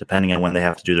 depending on when they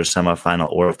have to do their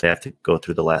semifinal or if they have to go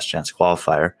through the last chance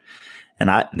qualifier. And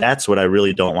that's what I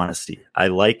really don't want to see. I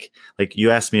like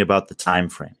you asked me about the time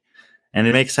frame, and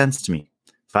it makes sense to me.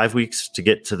 5 weeks to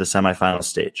get to the semifinal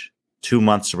stage, 2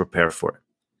 months to prepare for it.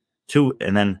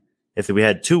 And then if we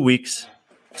had 2 weeks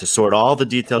to sort all the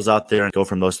details out there and go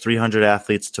from those 300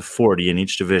 athletes to 40 in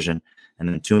each division, and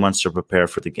then 2 months to prepare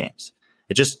for the games.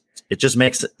 It just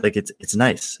makes it like it's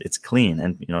nice, it's clean,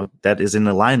 and that is in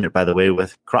alignment, by the way,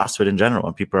 with CrossFit in general.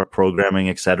 When people are programming,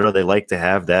 etc., they like to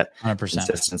have that 100%.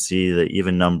 consistency, the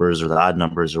even numbers or the odd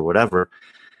numbers or whatever.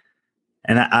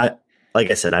 And I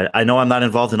like I said, I know I'm not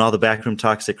involved in all the backroom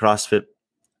talks at CrossFit,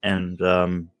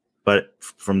 and but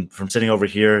from sitting over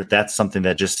here, that's something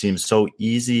that just seems so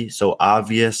easy, so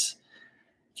obvious.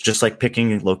 Just like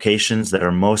picking locations that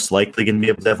are most likely going to be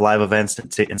able to have live events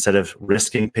instead of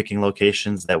risking picking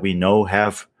locations that we know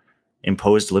have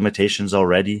imposed limitations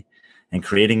already and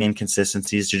creating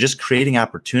inconsistencies. You're just creating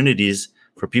opportunities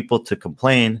for people to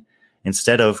complain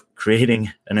instead of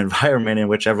creating an environment in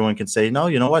which everyone can say, no,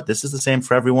 you know what, this is the same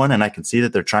for everyone. And I can see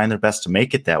that they're trying their best to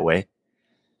make it that way.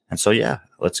 And so, yeah,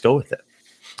 let's go with it.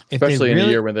 Especially in a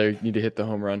year when they need to hit the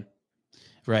home run.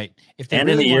 Right. In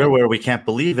a year where we can't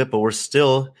believe it, but we're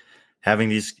still having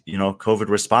these, COVID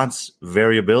response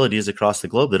variabilities across the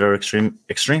globe that are extreme.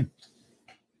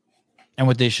 And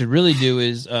what they should really do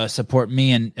is support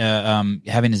me and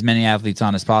having as many athletes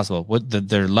on as possible.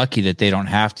 They're lucky that they don't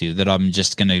have to, that I'm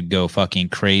just going to go fucking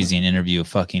crazy and interview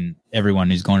fucking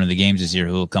everyone who's going to the games this year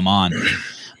who will come on.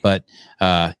 But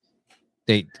Now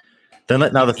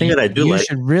the thing that I do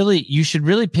you should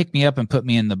really pick me up and put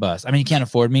me in the bus. I mean, you can't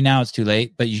afford me now; it's too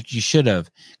late. But you should have,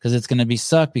 because it's going to be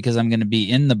suck because I'm going to be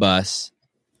in the bus,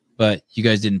 but you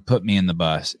guys didn't put me in the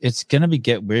bus. It's going to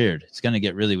get weird. It's going to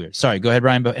get really weird. Sorry, go ahead,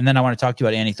 Brian. And then I want to talk to you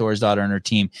about Annie Thorsdottir and her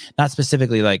team, not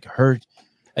specifically like her,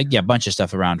 a bunch of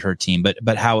stuff around her team,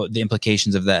 but how the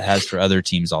implications of that has for other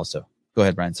teams also. Go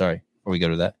ahead, Brian. Sorry, before we go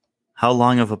to that. How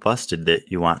long of a bus did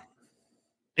you want?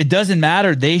 It doesn't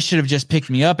matter. They should have just picked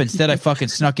me up. Instead, I fucking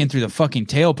snuck in through the fucking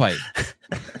tailpipe.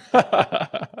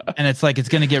 And it's like, it's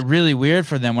going to get really weird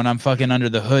for them when I'm fucking under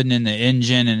the hood and in the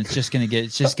engine. And it's just going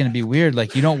to be weird.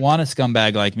 Like, you don't want a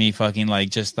scumbag like me fucking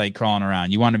just crawling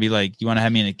around. You want to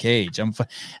have me in a cage.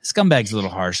 Scumbag's a little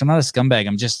harsh. I'm not a scumbag.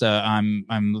 I'm just, I'm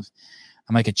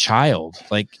like a child.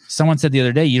 Like someone said the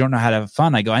other day, you don't know how to have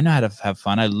fun. I go, I know how to have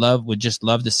fun. Would just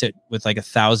love to sit with like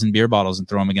 1,000 beer bottles and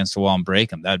throw them against the wall and break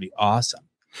them. That'd be awesome.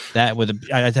 That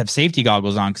I'd have safety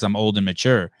goggles on because I'm old and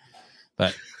mature.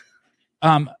 But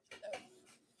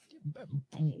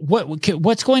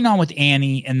what's going on with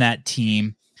Annie and that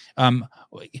team?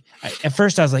 At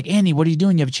first I was like, Annie, what are you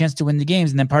doing? You have a chance to win the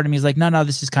games. And then part of me is like, no,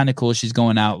 this is kind of cool. She's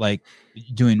going out like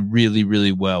doing really,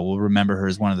 really well. We'll remember her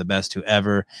as one of the best who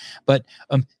ever. But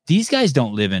these guys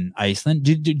don't live in Iceland.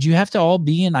 Do you have to all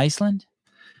be in Iceland?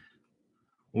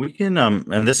 We can,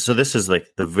 and this is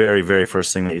like the very, very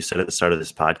first thing that you said at the start of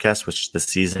this podcast, which the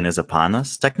season is upon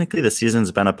us. Technically, the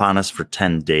season's been upon us for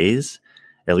 10 days,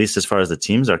 at least as far as the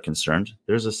teams are concerned.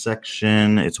 There's a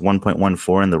section, it's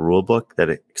 1.14 in the rule book that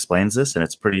explains this, and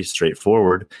it's pretty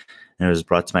straightforward. And it was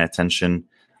brought to my attention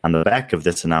on the back of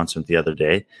this announcement the other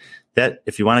day that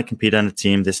if you want to compete on a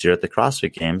team this year at the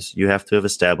CrossFit Games, you have to have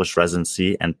established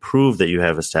residency and prove that you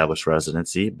have established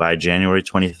residency by January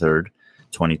 23rd.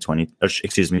 2020,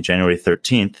 January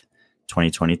 13th,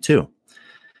 2022.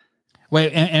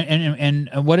 Wait, and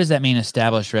what does that mean,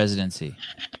 established residency?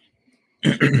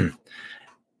 They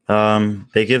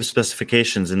give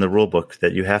specifications in the rule book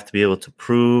that you have to be able to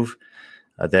prove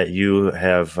that you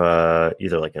have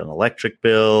either like an electric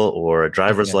bill or a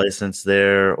driver's license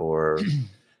there, or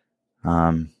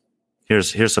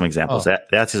here's some examples. The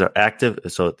athletes are active,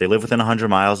 so they live within 100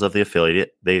 miles of the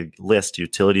affiliate. They list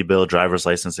utility bill, driver's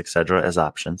license, etc. as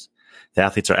options. The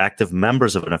athletes are active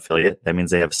members of an affiliate. That means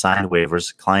they have signed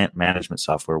waivers, client management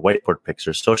software, whiteboard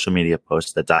pictures, social media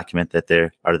posts that document that they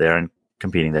are there and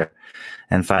competing there.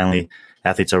 And finally,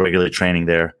 athletes are regularly training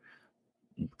there,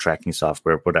 tracking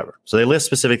software, whatever. So they list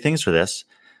specific things for this,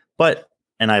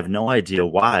 and I have no idea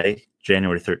why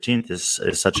January 13th is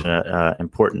such an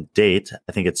important date.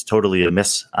 I think it's totally a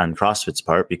miss on CrossFit's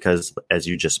part because, as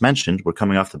you just mentioned, we're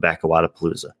coming off the back of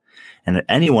Wadapalooza. And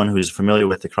anyone who's familiar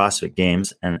with the CrossFit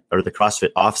Games or the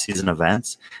CrossFit off-season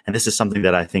events, and this is something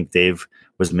that I think Dave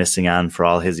was missing on for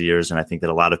all his years, and I think that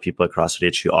a lot of people at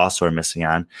CrossFit HQ also are missing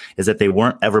on, is that they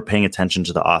weren't ever paying attention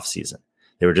to the off-season.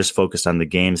 They were just focused on the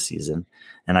game season.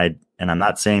 And I'm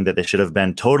not saying that they should have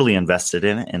been totally invested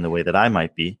in it in the way that I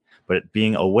might be, but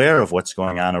being aware of what's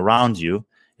going on around you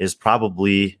is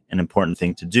probably an important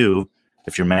thing to do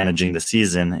if you're managing the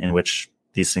season in which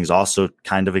these things also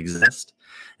kind of exist.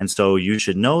 And so you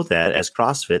should know that as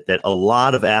CrossFit, that a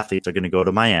lot of athletes are going to go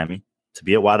to Miami to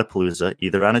be at Wadapalooza,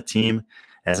 either on a team,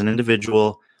 as an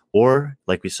individual, or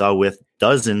like we saw with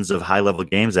dozens of high-level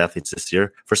games athletes this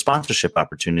year, for sponsorship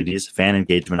opportunities, fan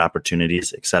engagement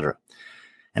opportunities, etc.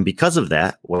 And because of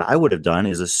that, what I would have done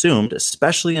is assumed,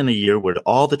 especially in a year where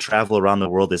all the travel around the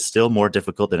world is still more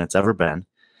difficult than it's ever been,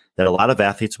 that a lot of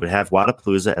athletes would have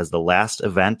Wodapalooza as the last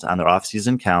event on their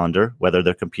off-season calendar, whether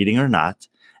they're competing or not,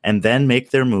 and then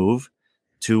make their move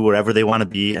to wherever they want to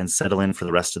be and settle in for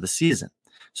the rest of the season.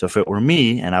 So if it were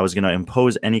me and I was going to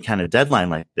impose any kind of deadline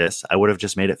like this, I would have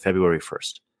just made it February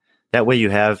 1st. That way you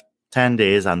have 10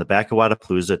 days on the back of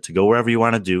Wodapalooza to go wherever you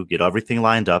want to do, get everything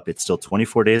lined up. It's still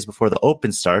 24 days before the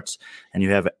Open starts, and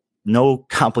you have no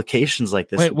complications like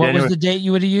this. Wait, what was the date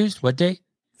you would have used? What date?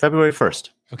 February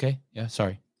 1st. Okay. Yeah,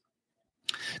 sorry.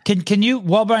 Can you,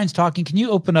 while Brian's talking, can you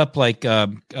open up like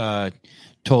Tola's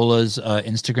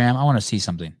Instagram? I want to see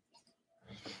something.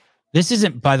 This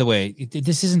isn't, by the way,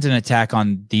 this isn't an attack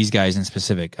on these guys in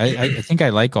specific. I think I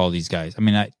like all these guys. I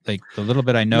mean, I like the little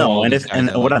bit I know. No, and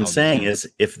what I'm saying is,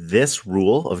 if this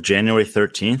rule of January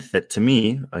 13th, that to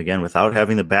me, again, without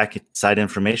having the backside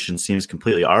information, seems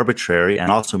completely arbitrary and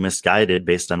also misguided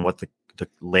based on what the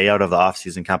layout of the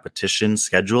off-season competition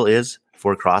schedule is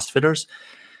for CrossFitters,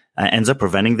 ends up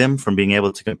preventing them from being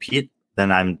able to compete,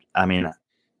 then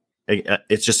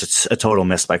it's just a total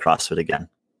miss by CrossFit again.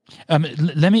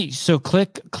 Let me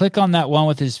click on that one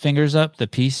with his fingers up, the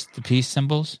peace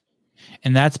symbols,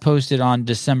 and that's posted on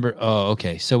December. Oh,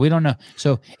 okay. So we don't know.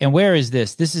 So, and where is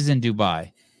this? This is in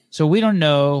Dubai. So we don't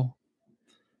know.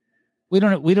 We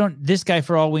don't. This guy,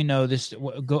 for all we know,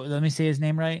 let me say his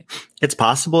name right. It's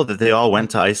possible that they all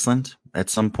went to Iceland at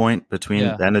some point between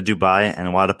the end of Dubai and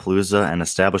Wodapalooza and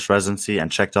established residency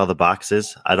and checked all the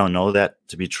boxes. I don't know that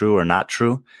to be true or not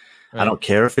true. Right. I don't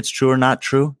care if it's true or not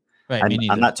true. Right,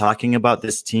 I'm not talking about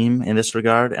this team in this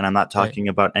regard, and I'm not talking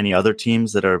about any other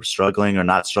teams that are struggling or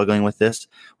not struggling with this.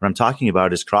 What I'm talking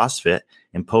about is CrossFit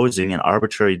imposing an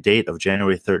arbitrary date of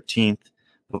January 13th.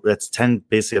 That's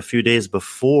basically a few days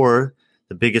before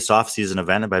the biggest off-season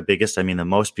event. And by biggest, I mean the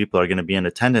most people are going to be in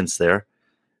attendance there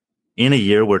in a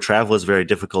year where travel is very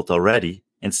difficult already,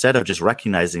 instead of just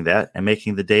recognizing that and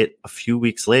making the date a few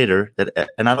weeks later.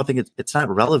 And I don't think it's not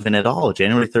relevant at all.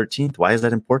 January 13th, why is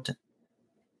that important?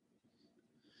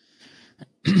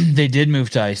 They did move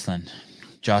to Iceland.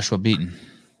 Joshua Beaton.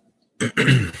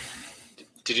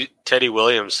 Teddy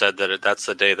Williams said that that's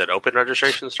the day that open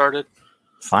registration started?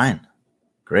 Fine.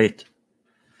 Great.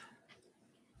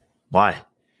 Why?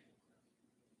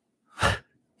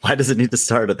 Why does it need to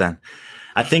start it then?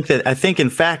 I think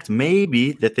in fact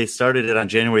maybe that they started it on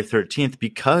January 13th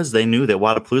because they knew that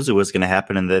Wodapalooza was going to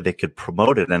happen and that they could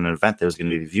promote it in an event that was going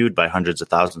to be viewed by hundreds of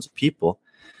thousands of people.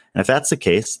 And if that's the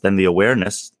case, then the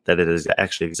awareness that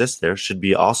actually exists there should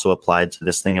be also applied to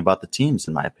this thing about the teams,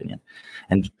 in my opinion.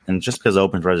 And just because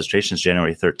open registration is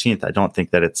January 13th, I don't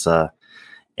think that it's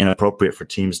inappropriate for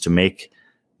teams to make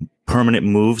permanent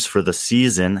moves for the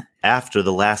season after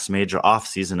the last major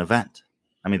off-season event.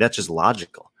 I mean, that's just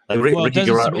logical. Like Ricky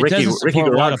Garrard,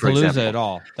 for example. At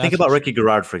all. Think about Ricky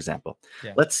Garrard, for example.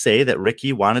 Yeah. Let's say that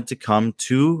Ricky wanted to come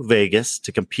to Vegas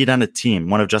to compete on a team,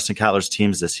 one of Justin Cotler's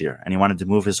teams this year, and he wanted to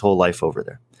move his whole life over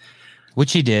there.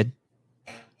 Which he did.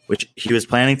 Which he was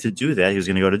planning to do that. He was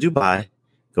going to go to Dubai,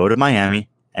 go to Miami,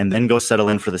 and then go settle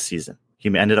in for the season.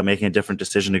 He ended up making a different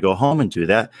decision to go home and do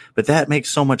that, but that makes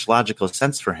so much logical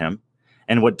sense for him.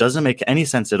 And what doesn't make any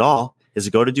sense at all is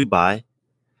to go to Dubai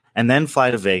and then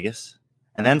fly to Vegas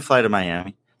and then fly to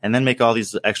Miami, and then make all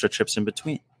these extra trips in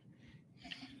between.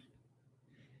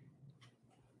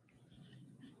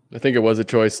 I think it was a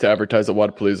choice to advertise at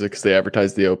Wodapalooza because they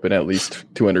advertised the Open at least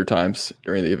 200 times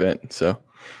during the event. So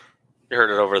you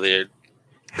heard it over the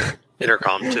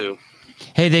intercom too.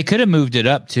 Hey, they could have moved it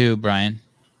up too, Brian.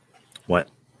 What?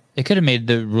 They could have made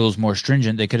the rules more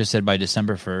stringent. They could have said by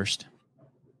December 1st.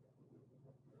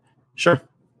 Sure.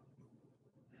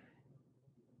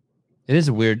 It is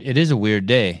a weird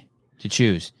day to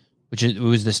choose, it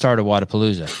was the start of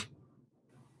Wodapalooza.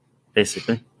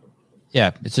 Basically.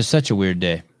 Yeah, it's just such a weird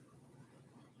day.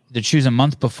 Either choose a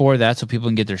month before that so people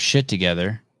can get their shit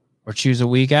together, or choose a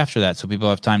week after that so people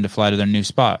have time to fly to their new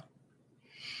spot.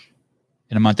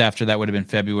 And a month after that would have been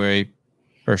February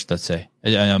 1st, let's say.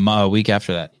 A week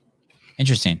after that.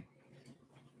 Interesting.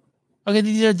 Okay,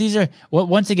 these are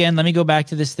once again, let me go back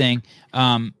to this thing.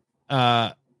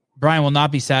 Brian will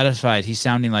not be satisfied. He's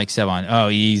sounding like Sevon. Oh,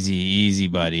 easy,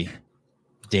 buddy.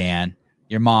 Dan,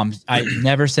 your mom. I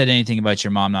never said anything about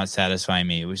your mom not satisfying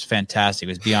me. It was fantastic.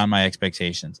 It was beyond my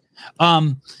expectations.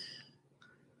 That's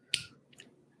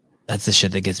the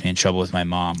shit that gets me in trouble with my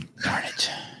mom. Darn it.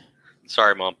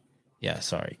 Sorry, Mom. Yeah,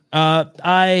 sorry. But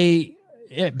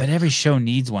every show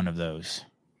needs one of those.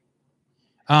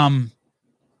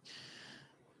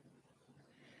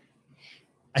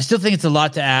 I still think it's a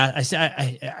lot to ask.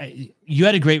 You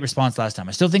had a great response last time.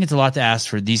 I still think it's a lot to ask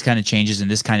for these kind of changes and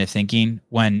this kind of thinking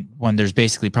when there's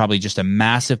basically probably just a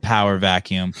massive power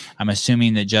vacuum. I'm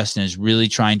assuming that Justin is really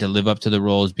trying to live up to the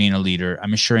role as being a leader.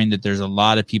 I'm assuring that there's a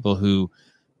lot of people who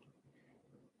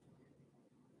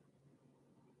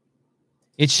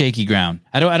it's shaky ground.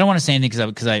 I don't want to say anything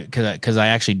because I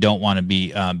actually don't want to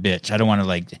be bitch. I don't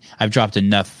want to I've dropped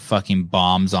enough fucking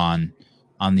bombs on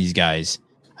these guys.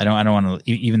 I don't want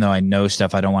to, even though I know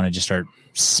stuff, I don't want to just start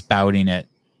spouting it.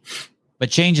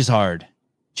 But change is hard.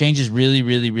 Change is really,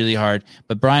 really, really hard.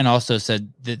 But Brian also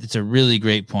said that it's a really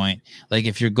great point. Like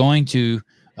if you're going to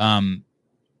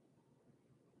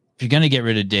get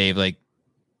rid of Dave,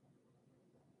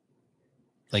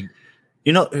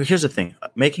 here's the thing.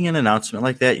 Making an announcement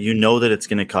like that, that it's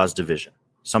going to cause division.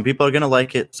 Some people are going to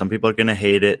like it. Some people are going to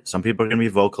hate it. Some people are going to be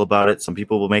vocal about it. Some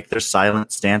people will make their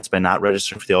silent stance by not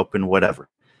registering for the Open, whatever.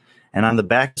 And on the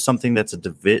back of something that's a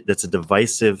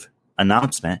divisive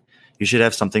announcement, you should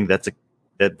have something that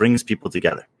brings people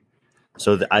together.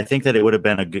 So I think that it would have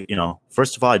been a good,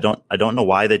 first of all, I don't know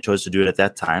why they chose to do it at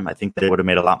that time. I think that it would have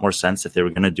made a lot more sense if they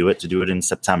were going to do it in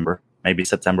September, maybe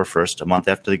September 1st, a month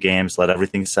after the games, let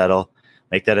everything settle,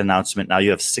 make that announcement. Now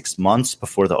you have 6 months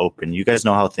before the Open. You guys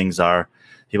know how things are.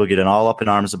 People getting all up in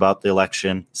arms about the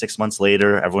election. 6 months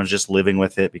later, everyone's just living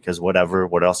with it because whatever,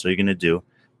 what else are you going to do?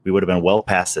 We would have been well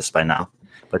past this by now.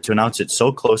 But to announce it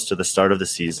so close to the start of the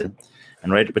season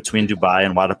and right between Dubai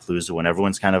and Wadapalooza when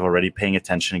everyone's kind of already paying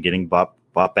attention and getting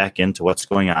bought back into what's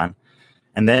going on,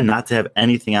 and then not to have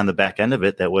anything on the back end of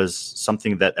it that was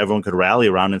something that everyone could rally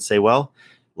around and say, well,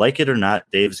 like it or not,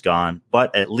 Dave's gone,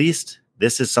 but at least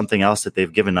this is something else that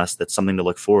they've given us that's something to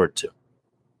look forward to.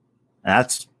 And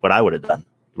that's what I would have done,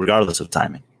 regardless of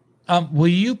timing. Will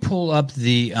you pull up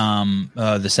the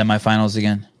semifinals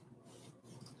again?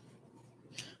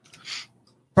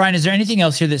 Brian, is there anything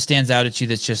else here that stands out at you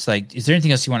that's just is there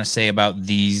anything else you want to say about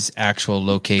these actual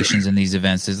locations and these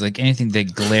events? Is anything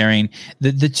that glaring?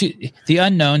 The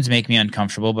unknowns make me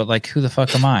uncomfortable, but who the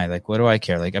fuck am I? What do I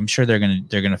care? I'm sure they're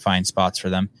gonna find spots for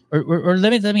them. Or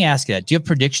let me ask you that. Do you have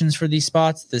predictions for these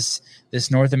spots? This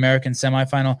North American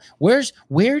semifinal?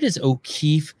 Where does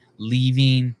O'Keefe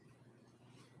leaving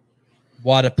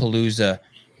Wadapalooza?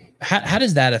 How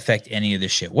does that affect any of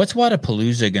this shit? What's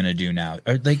Wadapalooza gonna do now?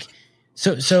 Or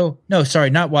So no, sorry,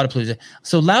 not Wadapalooza.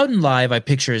 So Loudon Live, I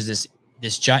picture is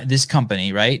this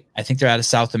company, right? I think they're out of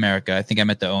South America. I think I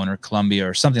met the owner, Colombia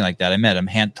or something like that. I met him,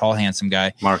 tall, handsome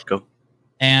guy, Marco,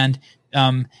 and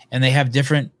they have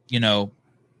different, the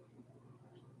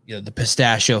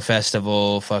Pistachio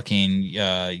Festival, fucking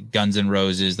Guns N'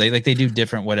 Roses. They do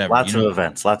different whatever. Lots of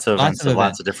events of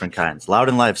lots of different kinds.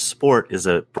 Loudon Live Sport is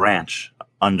a branch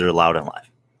under Loudon Live.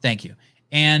 Thank you.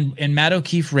 And Matt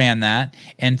O'Keefe ran that,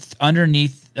 and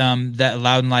underneath that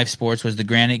Loudon Live Sports was the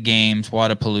Granite Games,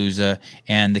 Wadapalooza,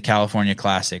 and the California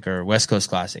Classic or West Coast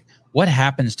Classic. What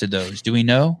happens to those? Do we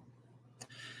know?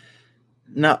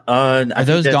 No, are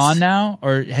those gone now,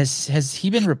 or has he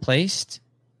been replaced?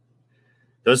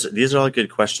 These are all good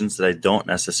questions that I don't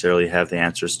necessarily have the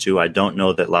answers to. I don't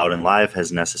know that Loudon Live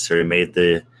has necessarily made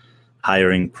the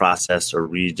hiring process or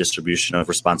redistribution of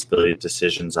responsibility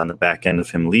decisions on the back end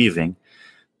of him leaving.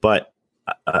 But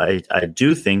I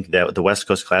do think that the West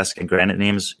Coast Classic and Granite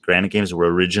Games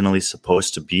were originally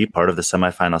supposed to be part of the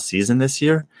semifinal season this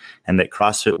year, and that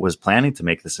CrossFit was planning to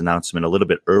make this announcement a little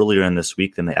bit earlier in this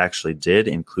week than they actually did,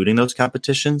 including those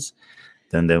competitions.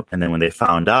 And then when they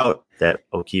found out that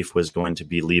O'Keefe was going to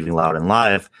be leaving Loudon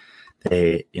Live,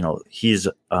 he's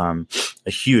a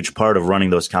huge part of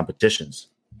running those competitions.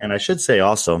 And I should say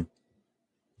also,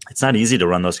 it's not easy to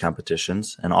run those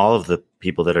competitions, and all of the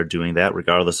people that are doing that,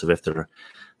 regardless of if they're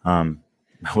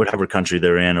whatever country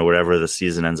they're in or whatever the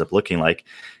season ends up looking like,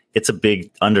 it's a big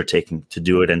undertaking to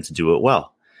do it and to do it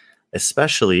well,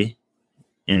 especially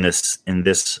in this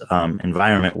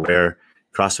environment where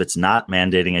CrossFit's not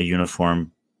mandating a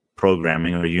uniform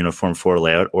programming or a uniform floor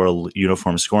layout or a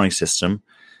uniform scoring system.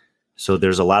 So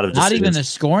there's a lot of not even the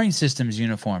scoring system's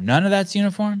uniform. None of that's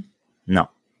uniform? No.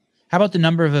 How about the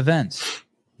number of events?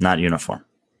 Not uniform.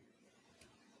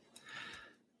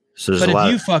 So but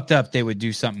if you fucked up, they would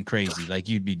do something crazy.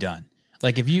 You'd be done.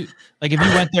 If you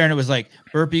went there and it was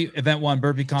burpee, event 1,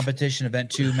 burpee competition,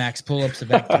 event 2, max pull-ups,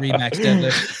 event 3, max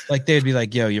deadlift. They'd be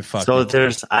yo, you're fucked. So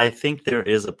I think there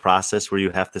is a process where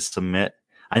you have to submit.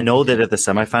 I know that at the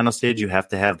semifinal stage, you have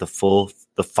to have the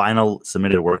final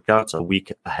submitted workouts a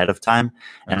week ahead of time.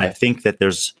 And I think that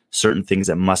there's certain things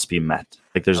that must be met.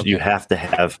 You have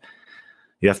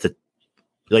to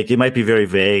like it might be very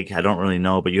vague. I don't really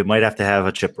know, but you might have to have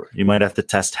a chipper. You might have to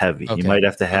test heavy. Okay. You might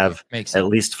have to have Makes at sense.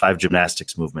 least 5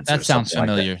 gymnastics movements. That or sounds something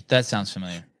familiar. like That sounds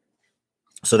familiar.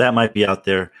 So that might be out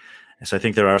there. So I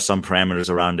think there are some parameters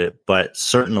around it, but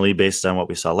certainly based on what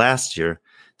we saw last year,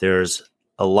 there's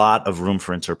a lot of room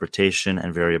for interpretation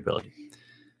and variability.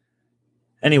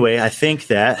 Anyway, I think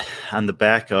that on the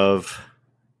back of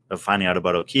finding out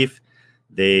about O'Keefe,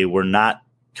 they were not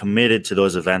committed to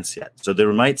those events yet. So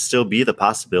there might still be the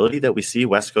possibility that we see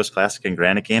West Coast Classic and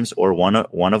Granite Games or one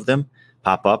of them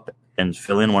pop up and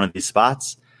fill in one of these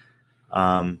spots.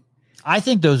 I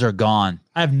think those are gone.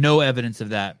 I have no evidence of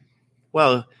that.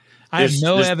 Well, I have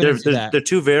no evidence of that. They're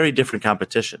two very different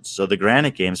competitions. So the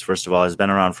Granite Games, first of all, has been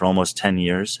around for almost 10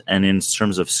 years. And in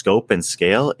terms of scope and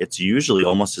scale, it's usually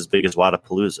almost as big as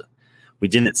Wadapalooza. We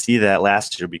didn't see that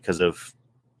last year because of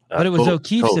but it was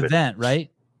O'Keefe's COVID. event,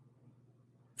 right?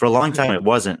 For a long time, it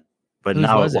wasn't. But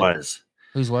now it was.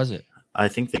 Whose was it? I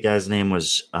think the guy's name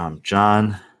was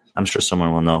John. I'm sure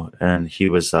someone will know. And he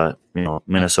was,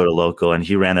 Minnesota local, and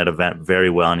he ran that event very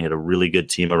well, and he had a really good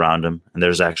team around him. And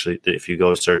there's actually, if you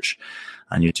go search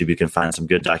on YouTube, you can find some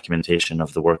good documentation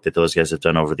of the work that those guys have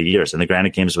done over the years. And the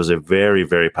Granite Games was a very,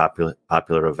 very popular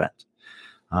event.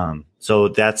 So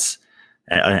that's,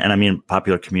 and I mean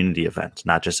popular community event,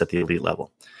 not just at the elite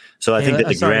level. So I think that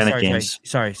the Granite Games.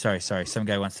 Sorry. Some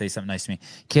guy wants to say something nice to me.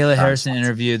 Kayla Harrison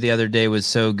interview the other day was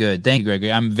so good. Thank you,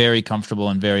 Gregory. I'm very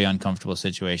comfortable in very uncomfortable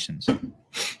situations.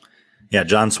 Yeah,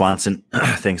 John Swanson.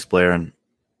 Thanks, Blair and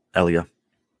Elia,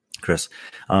 Chris.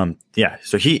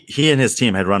 So he and his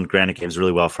team had run Granite Games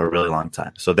really well for a really long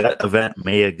time. So that event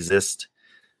may exist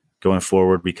going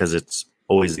forward because it's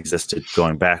always existed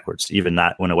going backwards, even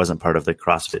not when it wasn't part of the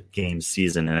CrossFit Games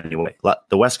season in any way.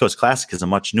 The West Coast Classic is a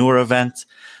much newer event.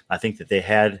 I think that they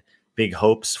had big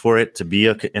hopes for it to be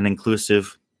an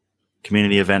inclusive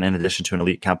community event in addition to an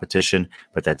elite competition,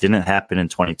 but that didn't happen in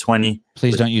 2020.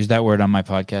 Please don't use that word on my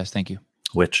podcast. Thank you.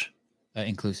 Which?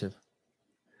 Inclusive.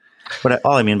 But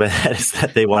all I mean by that is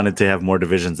that they wanted to have more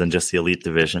divisions than just the elite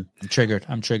division. I'm triggered.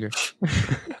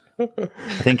 I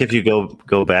think if you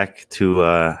go back to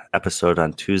episode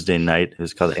on Tuesday night, it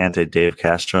was called Anti-Dave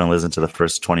Castro, and listen to the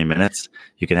first 20 minutes,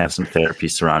 you can have some therapy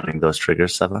surrounding those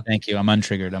triggers, Seva. Thank you. I'm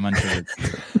untriggered.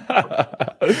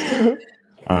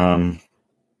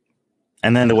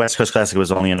 And then the West Coast Classic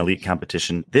was only an elite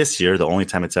competition this year, the only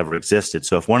time it's ever existed.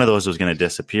 So if one of those was going to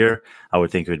disappear, I would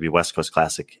think it would be West Coast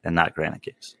Classic and not Granite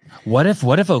Games. What if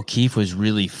O'Keefe was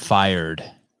really fired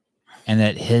and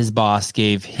that his boss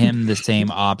gave him the same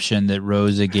option that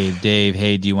Rosa gave Dave?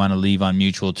 Hey, do you want to leave on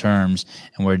mutual terms?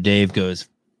 And where Dave goes,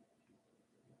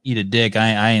 eat a dick.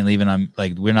 I ain't leaving on,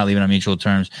 like, we're not leaving on mutual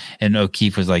terms. And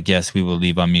O'Keefe was like, yes, we will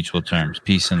leave on mutual terms.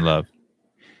 Peace and love.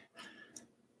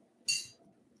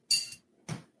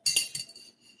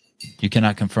 You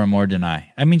cannot confirm or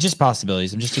deny. I mean, just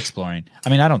possibilities. I'm just exploring. I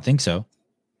mean, I don't think so.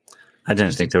 I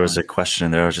didn't think there was a question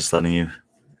in there. I was just letting you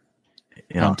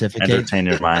entertain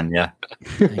your mind. Yeah.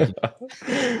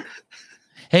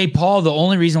 Hey, Paul, the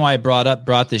only reason why I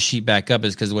brought this sheet back up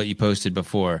is because of what you posted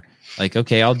before. Like,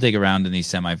 okay, I'll dig around in these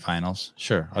semifinals.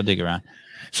 Sure, I'll dig around.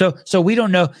 So we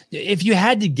don't know. If you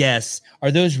had to guess,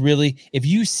 are those really? If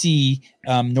you see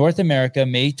North America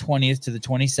May 20th to the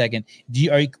 22nd,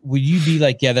 would you be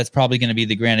like, yeah, that's probably going to be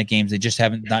the Granite Games? They just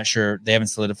haven't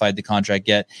solidified the contract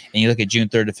yet. And you look at June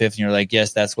 3rd to 5th, and you're like,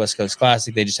 yes, that's West Coast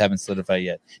Classic. They just haven't solidified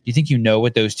yet. Do you think you know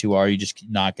what those two are? You're just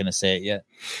not going to say it yet?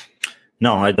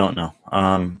 No, I don't know.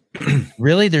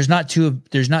 Really? There's not two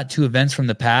events from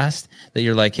the past that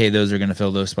you're like, hey, those are going to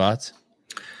fill those spots?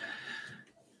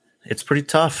 It's pretty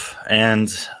tough, and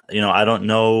I don't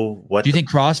know what. Do you think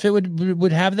CrossFit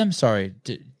would have them? Sorry,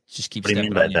 just keep. What do you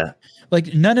mean by that?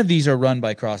 Like, none of these are run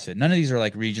by CrossFit. None of these are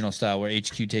like regional style where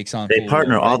HQ takes on. They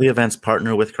partner. All the events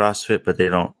partner with CrossFit, but they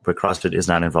don't. But CrossFit is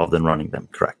not involved in running them.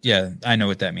 Correct. Yeah, I know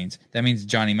what that means. That means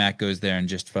Johnny Mac goes there and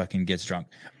just fucking gets drunk.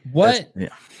 What? Yeah.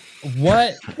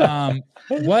 What?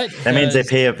 What? That means they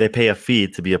pay a fee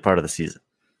to be a part of the season.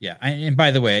 Yeah, and by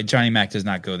the way, Johnny Mac does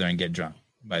not go there and get drunk.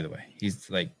 By the way, he's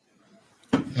like.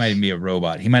 He might even be a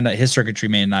robot. He might not. His circuitry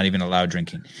may not even allow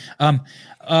drinking.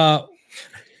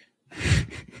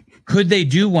 Could they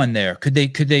do one there? Could they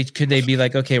be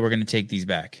like, okay, we're going to take these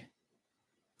back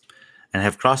and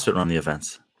have CrossFit run the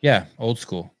events? Yeah, old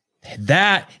school.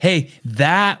 That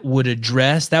would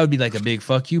address. That would be like a big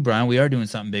fuck you, Brian. We are doing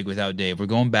something big without Dave. We're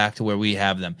going back to where we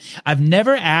have them. I've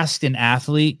never asked an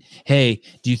athlete, hey,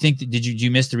 do you think did you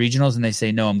miss the regionals? And they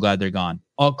say no. I'm glad they're gone.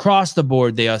 Across the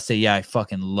board, they all say, yeah, I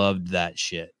fucking loved that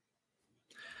shit.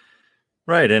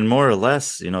 Right, and more or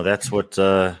less, that's what.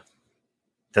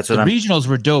 That's what the regionals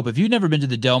were dope. If you've never been to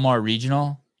the Del Mar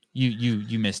Regional,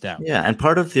 you missed out. Yeah, and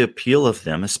part of the appeal of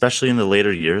them, especially in the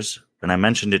later years, and I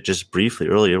mentioned it just briefly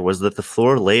earlier, was that the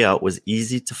floor layout was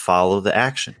easy to follow the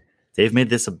action. Dave made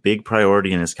this a big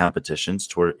priority in his competitions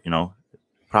toward,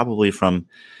 probably from,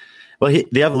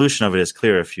 the evolution of it is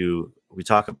clear.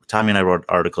 Tommy and I wrote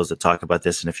articles that talk about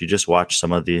this, and if you just watch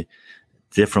some of the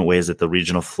different ways that the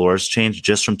regional floors changed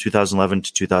just from 2011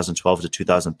 to 2012 to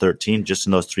 2013, just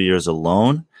in those 3 years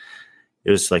alone,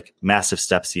 it was like massive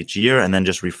steps each year and then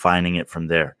just refining it from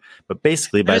there. But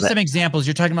basically, give us some examples.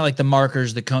 You're talking about like the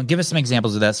markers, the cone. Give us some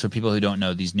examples of that for people who don't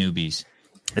know, these newbies.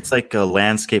 It's like a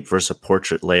landscape versus a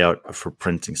portrait layout for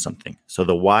printing something. So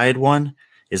the wide one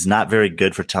is not very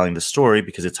good for telling the story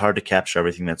because it's hard to capture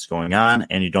everything that's going on,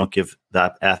 and you don't give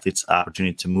the athletes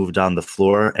opportunity to move down the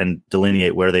floor and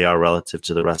delineate where they are relative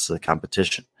to the rest of the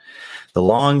competition. The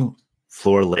long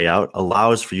floor layout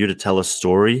allows for you to tell a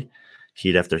story,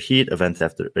 heat after heat, event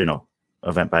after,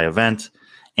 event by event,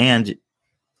 and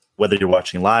whether you're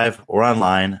watching live or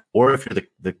online, or if you're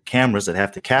the cameras that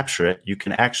have to capture it, you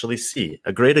can actually see.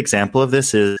 A great example of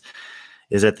this is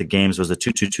at the games was the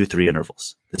 2-2-2-3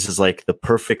 intervals. This is like the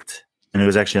perfect, and it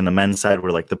was actually on the men's side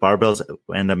where like the barbells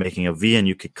end up making a V, and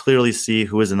you could clearly see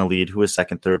who was in the lead, who was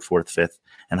second, third, fourth, fifth,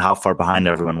 and how far behind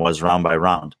everyone was round by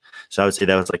round. So I would say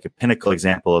that was like a pinnacle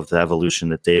example of the evolution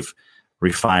that Dave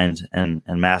refined and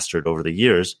mastered over the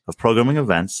years of programming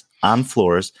events on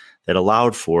floors that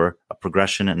allowed for a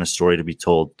progression and a story to be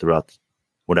told throughout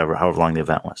however long the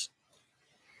event was.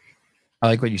 I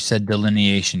like what you said,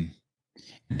 delineation.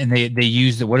 And they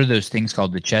use what are those things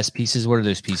called? The chess pieces? What are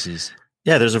those pieces?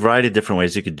 Yeah, there's a variety of different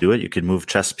ways you could do it. You could move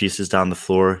chess pieces down the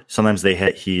floor. Sometimes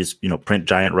he's print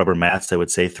giant rubber mats that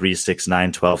would say 3, 6,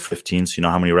 9, 12, 15. So you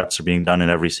know how many reps are being done at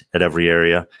every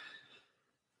area.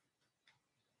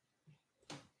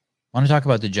 Want to talk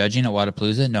about the judging at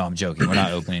Wodapalooza? No, I'm joking. We're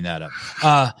not opening that up.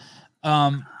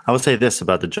 I would say this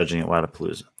about the judging at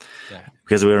Wodapalooza,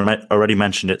 because we already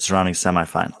mentioned it surrounding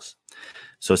semifinals.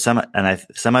 So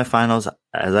semifinals,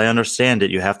 as I understand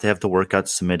it, you have to have the workouts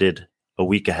submitted a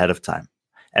week ahead of time.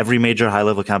 Every major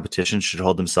high-level competition should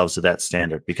hold themselves to that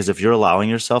standard, because if you're allowing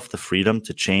yourself the freedom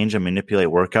to change and manipulate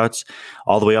workouts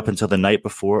all the way up until the night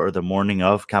before or the morning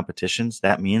of competitions,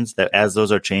 that means that as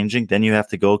those are changing, then you have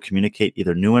to go communicate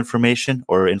either new information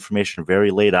or information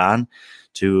very late on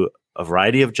to a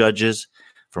variety of judges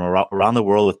from around the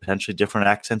world with potentially different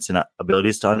accents and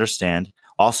abilities to understand,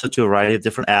 also to a variety of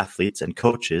different athletes and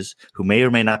coaches who may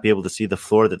or may not be able to see the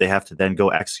floor that they have to then go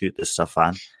execute this stuff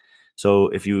on. So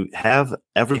if you have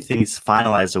everything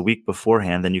finalized a week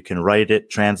beforehand, then you can write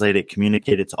it, translate it,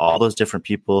 communicate it to all those different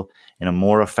people in a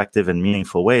more effective and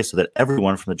meaningful way, so that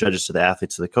everyone from the judges to the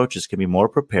athletes to the coaches can be more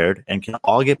prepared and can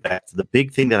all get back to the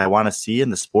big thing that I want to see in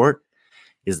the sport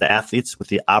is the athletes with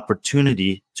the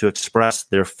opportunity to express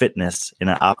their fitness in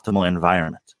an optimal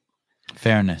environment.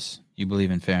 Fairness. You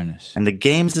believe in fairness. And the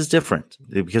games is different,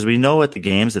 because we know at the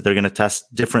games that they're going to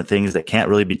test different things that can't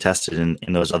really be tested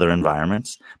in those other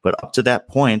environments. But up to that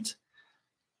point,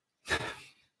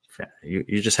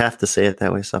 you just have to say it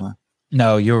that way, someone.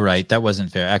 No, you're right. That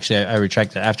wasn't fair. Actually, I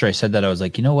retract that. After I said that, I was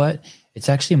like, you know what? It's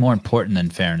actually more important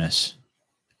than fairness.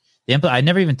 I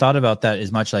never even thought about that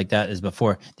as much like that as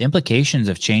before. The implications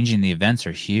of changing the events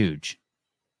are huge.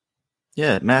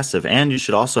 Yeah, massive. And you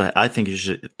should also, I think you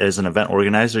should, as an event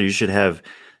organizer, you should have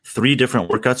 3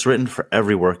 different workouts written for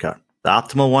every workout. The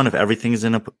optimal one, if everything is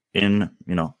in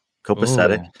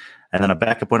copacetic, and then a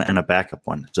backup one and a backup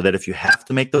one, so that if you have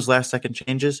to make those last second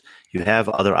changes, you have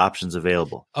other options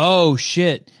available. Oh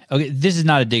shit. Okay. This is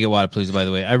not a dig at Wodapalooza, by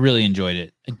the way. I really enjoyed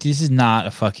it. This is not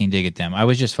a fucking dig at them. I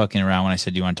was just fucking around when I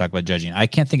said, do you want to talk about judging? I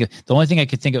can't think of, the only thing I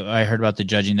could think of, I heard about the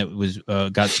judging that was,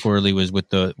 got squirrely was with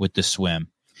the swim.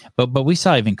 But we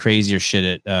saw even crazier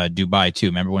shit at Dubai too.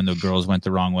 Remember when the girls went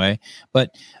the wrong way?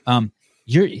 But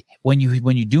when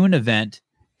you do an event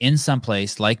in some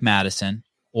place like Madison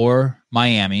or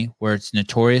Miami, where it's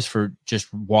notorious for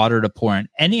just water to pour in,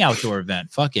 any outdoor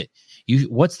event, fuck it.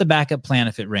 What's the backup plan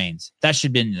if it rains? That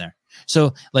should be in there.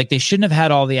 So like they shouldn't have had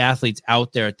all the athletes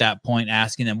out there at that point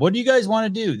asking them, what do you guys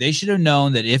want to do? They should have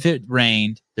known that if it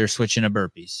rained, they're switching to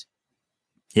burpees.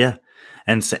 Yeah.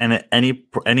 And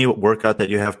any workout that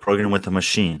you have programmed with a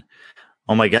machine,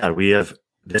 oh my God, we have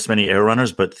this many air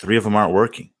runners, but 3 of them aren't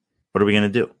working. What are we going to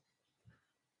do?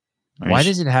 Why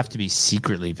does it have to be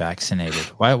secretly vaccinated?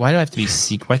 Why do I have to be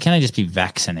Why can't I just be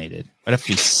vaccinated? Why do I have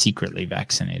to be secretly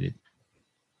vaccinated?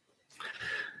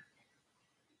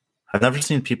 I've never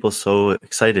seen people so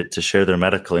excited to share their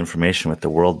medical information with the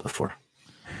world before.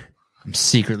 I'm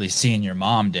secretly seeing your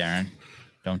mom, Darren.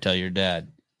 Don't tell your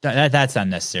dad. That's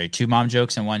unnecessary. 2 mom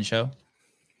jokes in one show?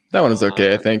 That one is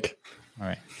okay, I think. All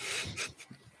right.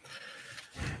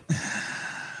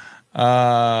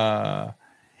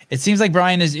 It seems like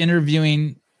Brian is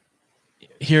interviewing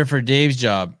here for Dave's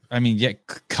job. I mean, yeah,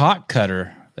 cock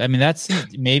cutter. I mean, that's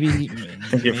maybe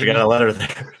You forgot a letter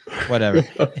there. Whatever.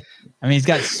 I mean, he's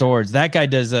got swords. That guy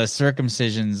does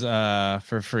circumcisions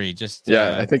for free. Just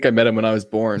I think I met him when I was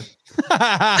born.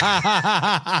 I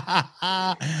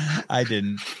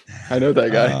didn't. I know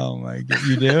that guy. Oh my god,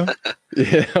 you do?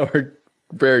 Yeah, we're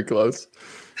very close.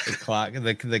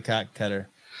 The cock cutter.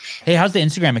 Hey, how's the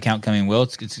Instagram account coming, Will?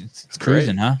 It's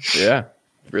cruising, huh? Yeah,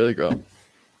 really go.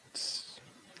 It's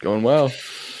going well.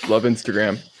 Love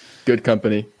Instagram. Good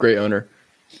company. Great owner.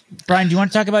 Brian, do you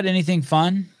want to talk about anything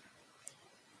fun?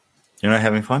 You're not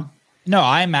having fun? No,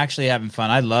 I'm actually having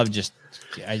fun. I love this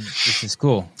is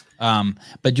cool. But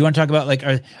do you want to talk about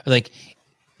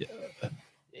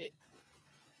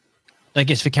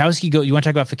is Fikowski go? You want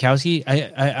to talk about Fikowski?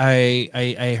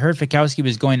 I heard Fikowski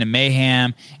was going to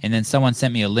Mayhem, and then someone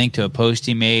sent me a link to a post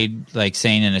he made, like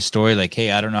saying in a story, like, "Hey,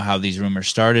 I don't know how these rumors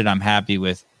started. I'm happy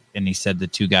with," and he said the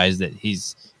two guys that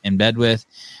he's in bed with.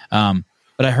 But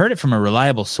I heard it from a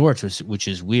reliable source, which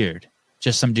is weird.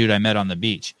 Just some dude I met on the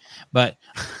beach. But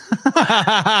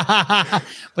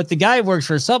but the guy works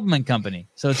for a supplement company,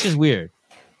 so it's just weird.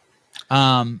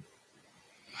 I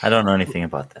don't know anything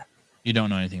about that. You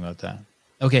don't know anything about that.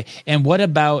 Okay. And what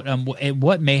about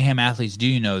what Mayhem athletes do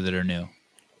you know that are new?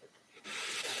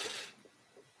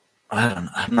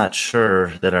 I'm not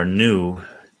sure that are new,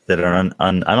 that are I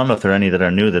don't know if there are any that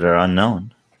are new that are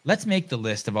unknown. Let's make the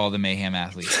list of all the Mayhem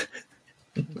athletes.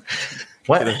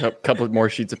 What? Get a couple more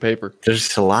sheets of paper.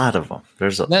 There's a lot of them.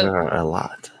 There are a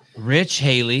lot. Rich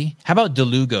Haley. How about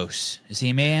DeLugos? Is he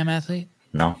a Mayhem athlete?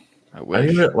 No. I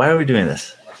wish. Why are we doing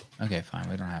this? Okay, fine.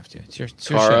 We don't have to. It's your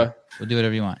Cara. show. We'll do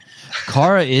whatever you want.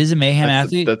 Cara is a Mayhem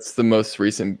athlete? That's the most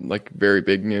recent, like, very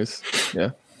big news. Yeah.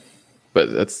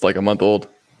 But that's like a month old.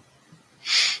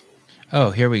 Oh,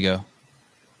 here we go.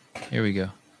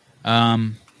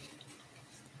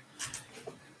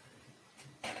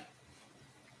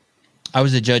 I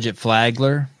was a judge at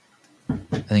Flagler.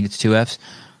 I think it's 2 Fs.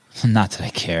 Not that I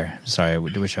care. Sorry, I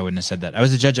wish I wouldn't have said that. I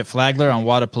was a judge at Flagler on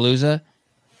Wadapalooza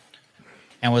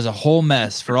and was a whole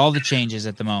mess for all the changes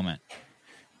at the moment.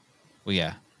 Well,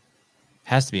 yeah.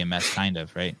 Has to be a mess, kind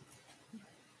of, right?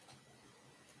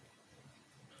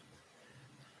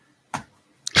 I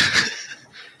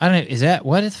don't know. Is that,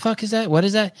 what the fuck is that? What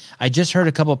is that? I just heard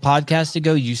a couple of podcasts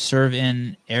ago you serve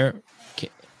in air.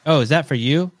 Oh, is that for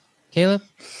you, Caleb?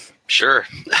 Sure.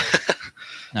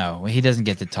 No, he doesn't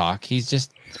get to talk. You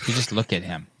just look at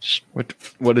him.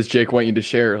 What does Jake want you to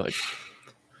share? Like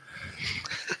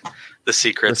The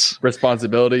secrets,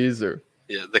 responsibilities, or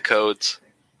the codes.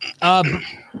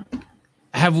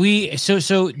 Have we? So is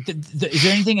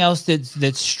there anything else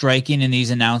that's striking in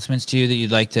these announcements to you that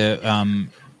you'd like to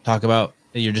talk about?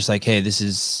 That you're just like, hey, this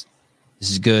is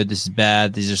good, this is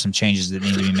bad. These are some changes that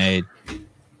need to be made.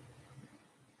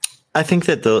 I think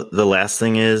that the last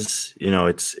thing is,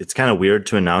 it's kind of weird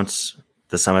to announce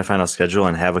the semifinal schedule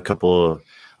and have a couple of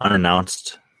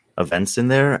unannounced events in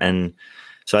there. And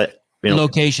so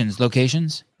locations.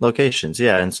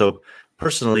 Yeah. And so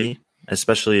personally,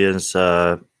 especially as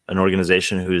an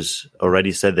organization who's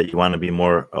already said that you want to be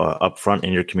more upfront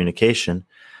in your communication,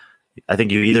 I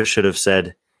think you either should have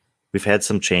said, we've had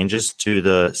some changes to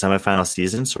the semifinal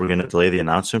season, so we're going to delay the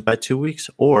announcement by 2 weeks,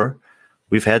 or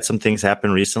we've had some things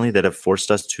happen recently that have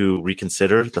forced us to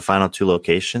reconsider the final 2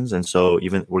 locations. And so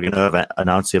even we're going to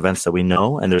announce the events that we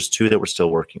know, and there's 2 that we're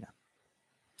still working on.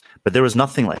 But there was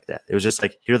nothing like that. It was just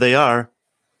like, here they are,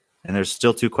 and there's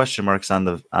still 2 question marks on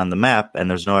the map, and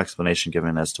there's no explanation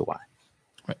given as to why.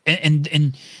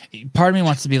 And part of me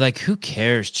wants to be like, who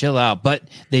cares? Chill out. But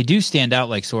they do stand out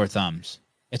like sore thumbs.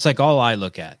 It's like all I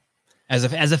look at as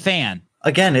a fan.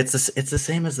 Again, it's the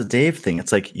same as the Dave thing.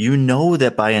 It's like,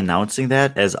 that by announcing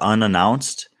that as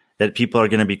unannounced, that people are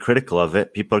going to be critical of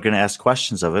it. People are going to ask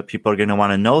questions of it. People are going to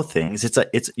want to know things.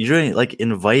 You're like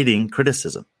inviting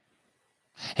criticism.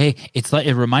 Hey,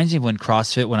 it reminds me of when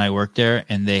CrossFit, when I worked there,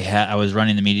 and I was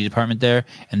running the media department there,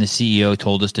 and the CEO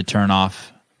told us to turn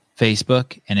off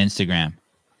Facebook and Instagram.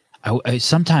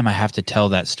 Sometime I have to tell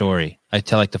that story. I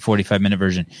tell like the 45-minute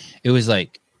version. It was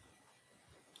like,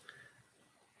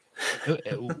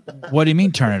 what do you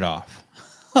mean turn it off?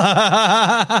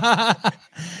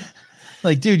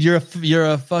 Like, dude, you're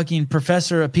a fucking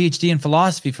professor, a PhD in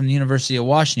philosophy from the University of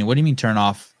Washington. What do you mean turn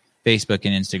off Facebook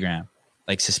and Instagram?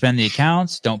 Like suspend the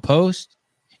accounts, don't post?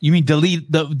 You mean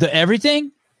delete the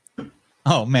everything?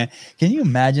 Oh man, can you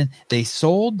imagine? They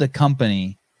sold the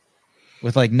company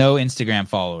with like no Instagram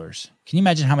followers. Can you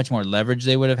imagine how much more leverage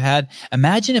they would have had?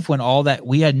 Imagine if when all that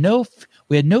we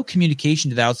we had no communication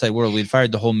to the outside world. We had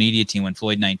fired the whole media team when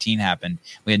Floyd 19 happened.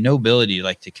 We had no ability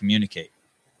to communicate.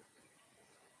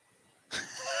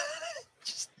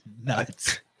 Just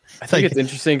nuts. I think it's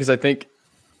interesting because I think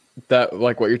that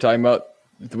what you're talking about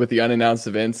with the unannounced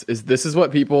events this is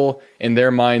what people in their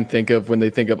mind think of when they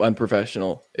think of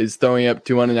unprofessional, is throwing up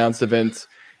 2 unannounced events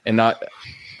and not.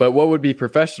 But what would be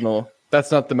professional?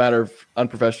 That's not the matter of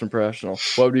unprofessional, professional.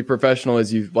 What would be professional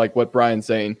is you, like what Brian's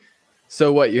saying.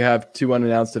 So what, you have 2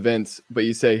 unannounced events, but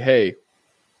you say, hey,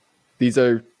 these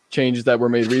are changes that were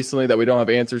made recently that we don't have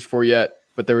answers for yet,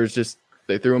 but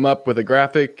they threw them up with a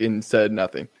graphic and said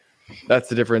nothing. That's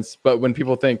the difference. But when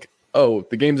people think, oh,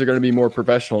 the games are going to be more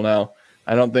professional now,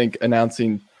 I don't think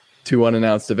announcing 2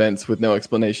 unannounced events with no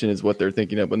explanation is what they're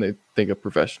thinking of when they think of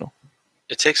professional.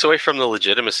 It takes away from the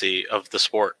legitimacy of the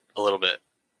sport a little bit.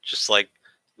 Just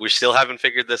we still haven't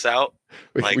figured this out.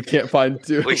 We can't find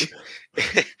 2.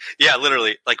 Yeah,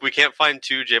 literally. We can't find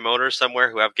 2 gym owners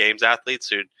somewhere who have games athletes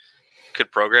who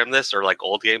could program this, or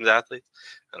old games athletes.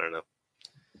 I don't know.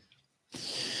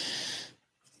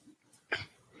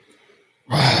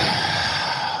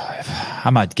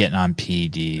 I'm not getting on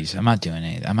PEDs. I'm not doing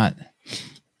anything. I've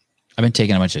been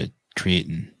taking a bunch of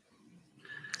creatine.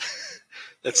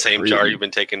 That same jar you've been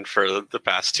taking for the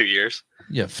past 2 years?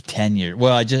 Yeah, for 10 years.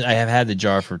 Well, I have had the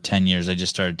jar for 10 years. I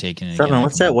just started taking it. Seven,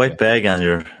 what's that white bag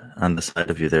on the side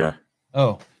of you there?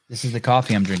 Oh, this is the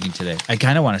coffee I'm drinking today. I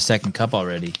kind of want a second cup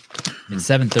already. It's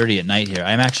 7:30 at night here.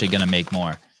 I'm actually going to make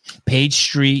more. Page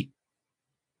Street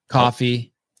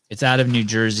coffee. It's out of New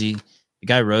Jersey. The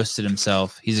guy roasted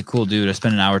himself. He's a cool dude. I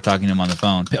spent an hour talking to him on the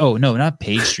phone. Oh, no, not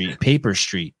Page Street. Paper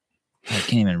Street. I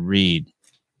can't even read.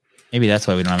 Maybe that's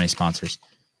why we don't have any sponsors.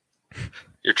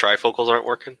 Your trifocals aren't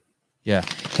working? Yeah.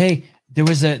 Hey, there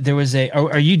was a.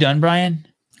 Are you done, Brian?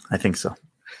 I think so.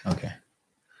 Okay.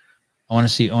 I want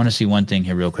to see one thing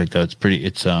here real quick though. It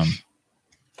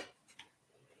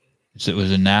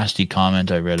was a nasty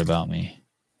comment I read about me.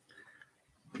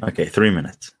 Okay, 3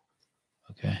 minutes.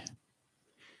 Okay.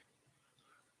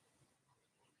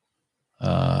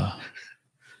 We're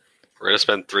gonna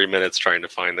spend 3 minutes trying to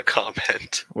find the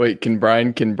comment. Wait, can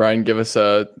Brian give us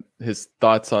his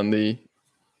thoughts on the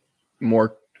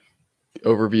more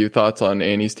overview thoughts on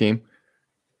Annie's team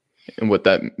and what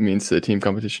that means to the team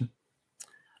competition?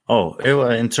 Oh,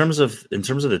 in terms of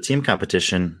the team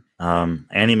competition,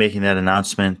 Annie making that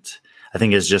announcement, I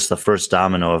think, is just the first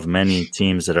domino of many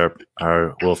teams that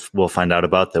we'll find out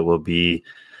about that will be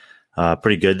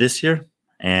pretty good this year.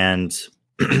 And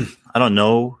I don't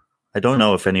know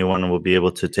if anyone will be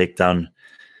able to take down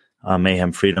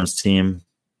Mayhem Freedom's team,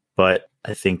 but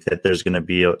I think that there's going to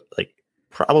be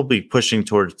probably pushing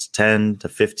towards 10 to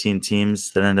 15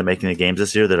 teams that end up making the games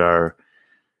this year that are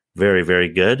very, very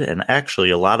good. And actually,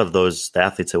 a lot of the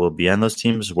athletes that will be on those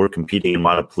teams were competing in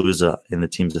Wadapalooza in the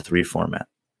teams of 3 format.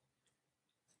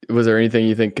 Was there anything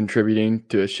you think contributing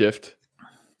to a shift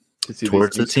to see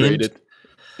towards the team?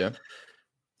 Yeah.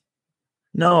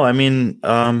 No, I mean,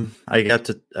 I got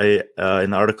to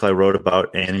in the article I wrote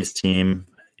about Annie's team.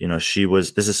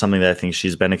 This is something that I think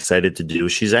she's been excited to do.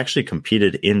 She's actually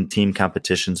competed in team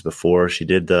competitions before. She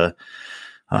did the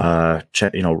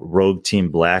Rogue Team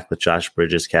Black with Josh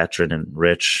Bridges, Katrin, and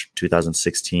Rich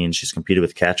 2016. She's competed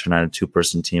with Katrin on a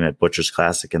 2-person team at Butcher's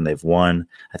Classic, and they've won.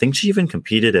 I think she even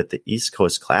competed at the East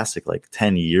Coast Classic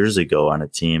 10 years ago on a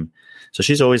team. So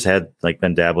she's always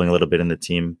been dabbling a little bit in the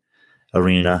team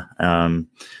arena.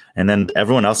 And then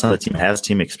everyone else on the team has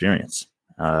team experience.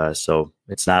 So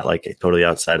it's not totally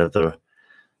outside of the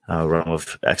realm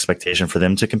of expectation for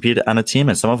them to compete on a team.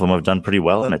 And some of them have done pretty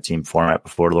well in a team format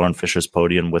before. Lauren Fisher's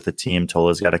podium with a team.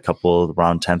 Tola's got a couple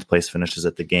around 10th place finishes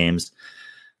at the games.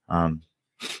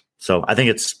 So I think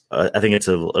it's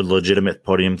a legitimate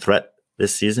podium threat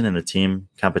this season in the team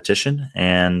competition.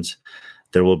 And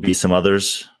there will be some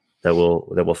others that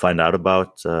we'll find out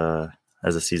about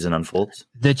as the season unfolds.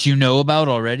 That you know about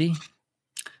already?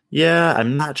 Yeah,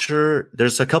 I'm not sure.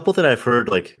 There's a couple that I've heard,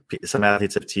 some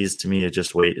athletes have teased to me to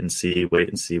just wait and see,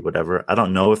 whatever. I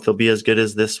don't know if they'll be as good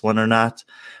as this one or not,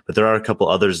 but there are a couple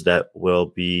others that will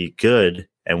be good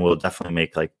and will definitely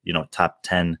make top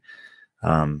 10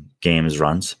 games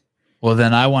runs. Well,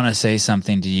 then I want to say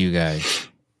something to you guys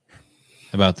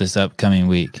about this upcoming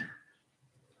week.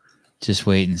 Just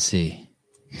wait and see.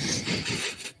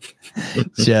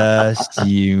 Just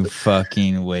you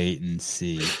fucking wait and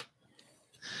see.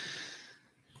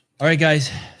 All right,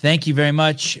 guys. Thank you very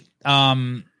much.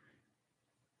 I'm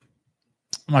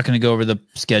not going to go over the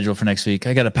schedule for next week.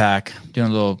 I got to pack.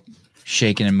 Doing a little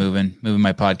shaking and moving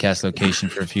my podcast location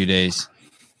for a few days.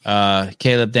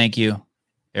 Caleb, thank you.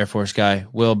 Air Force guy.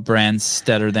 Will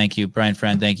Brandstetter, thank you. Brian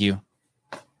Friend, thank you.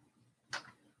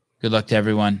 Good luck to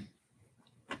everyone.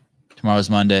 Tomorrow's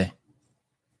Monday.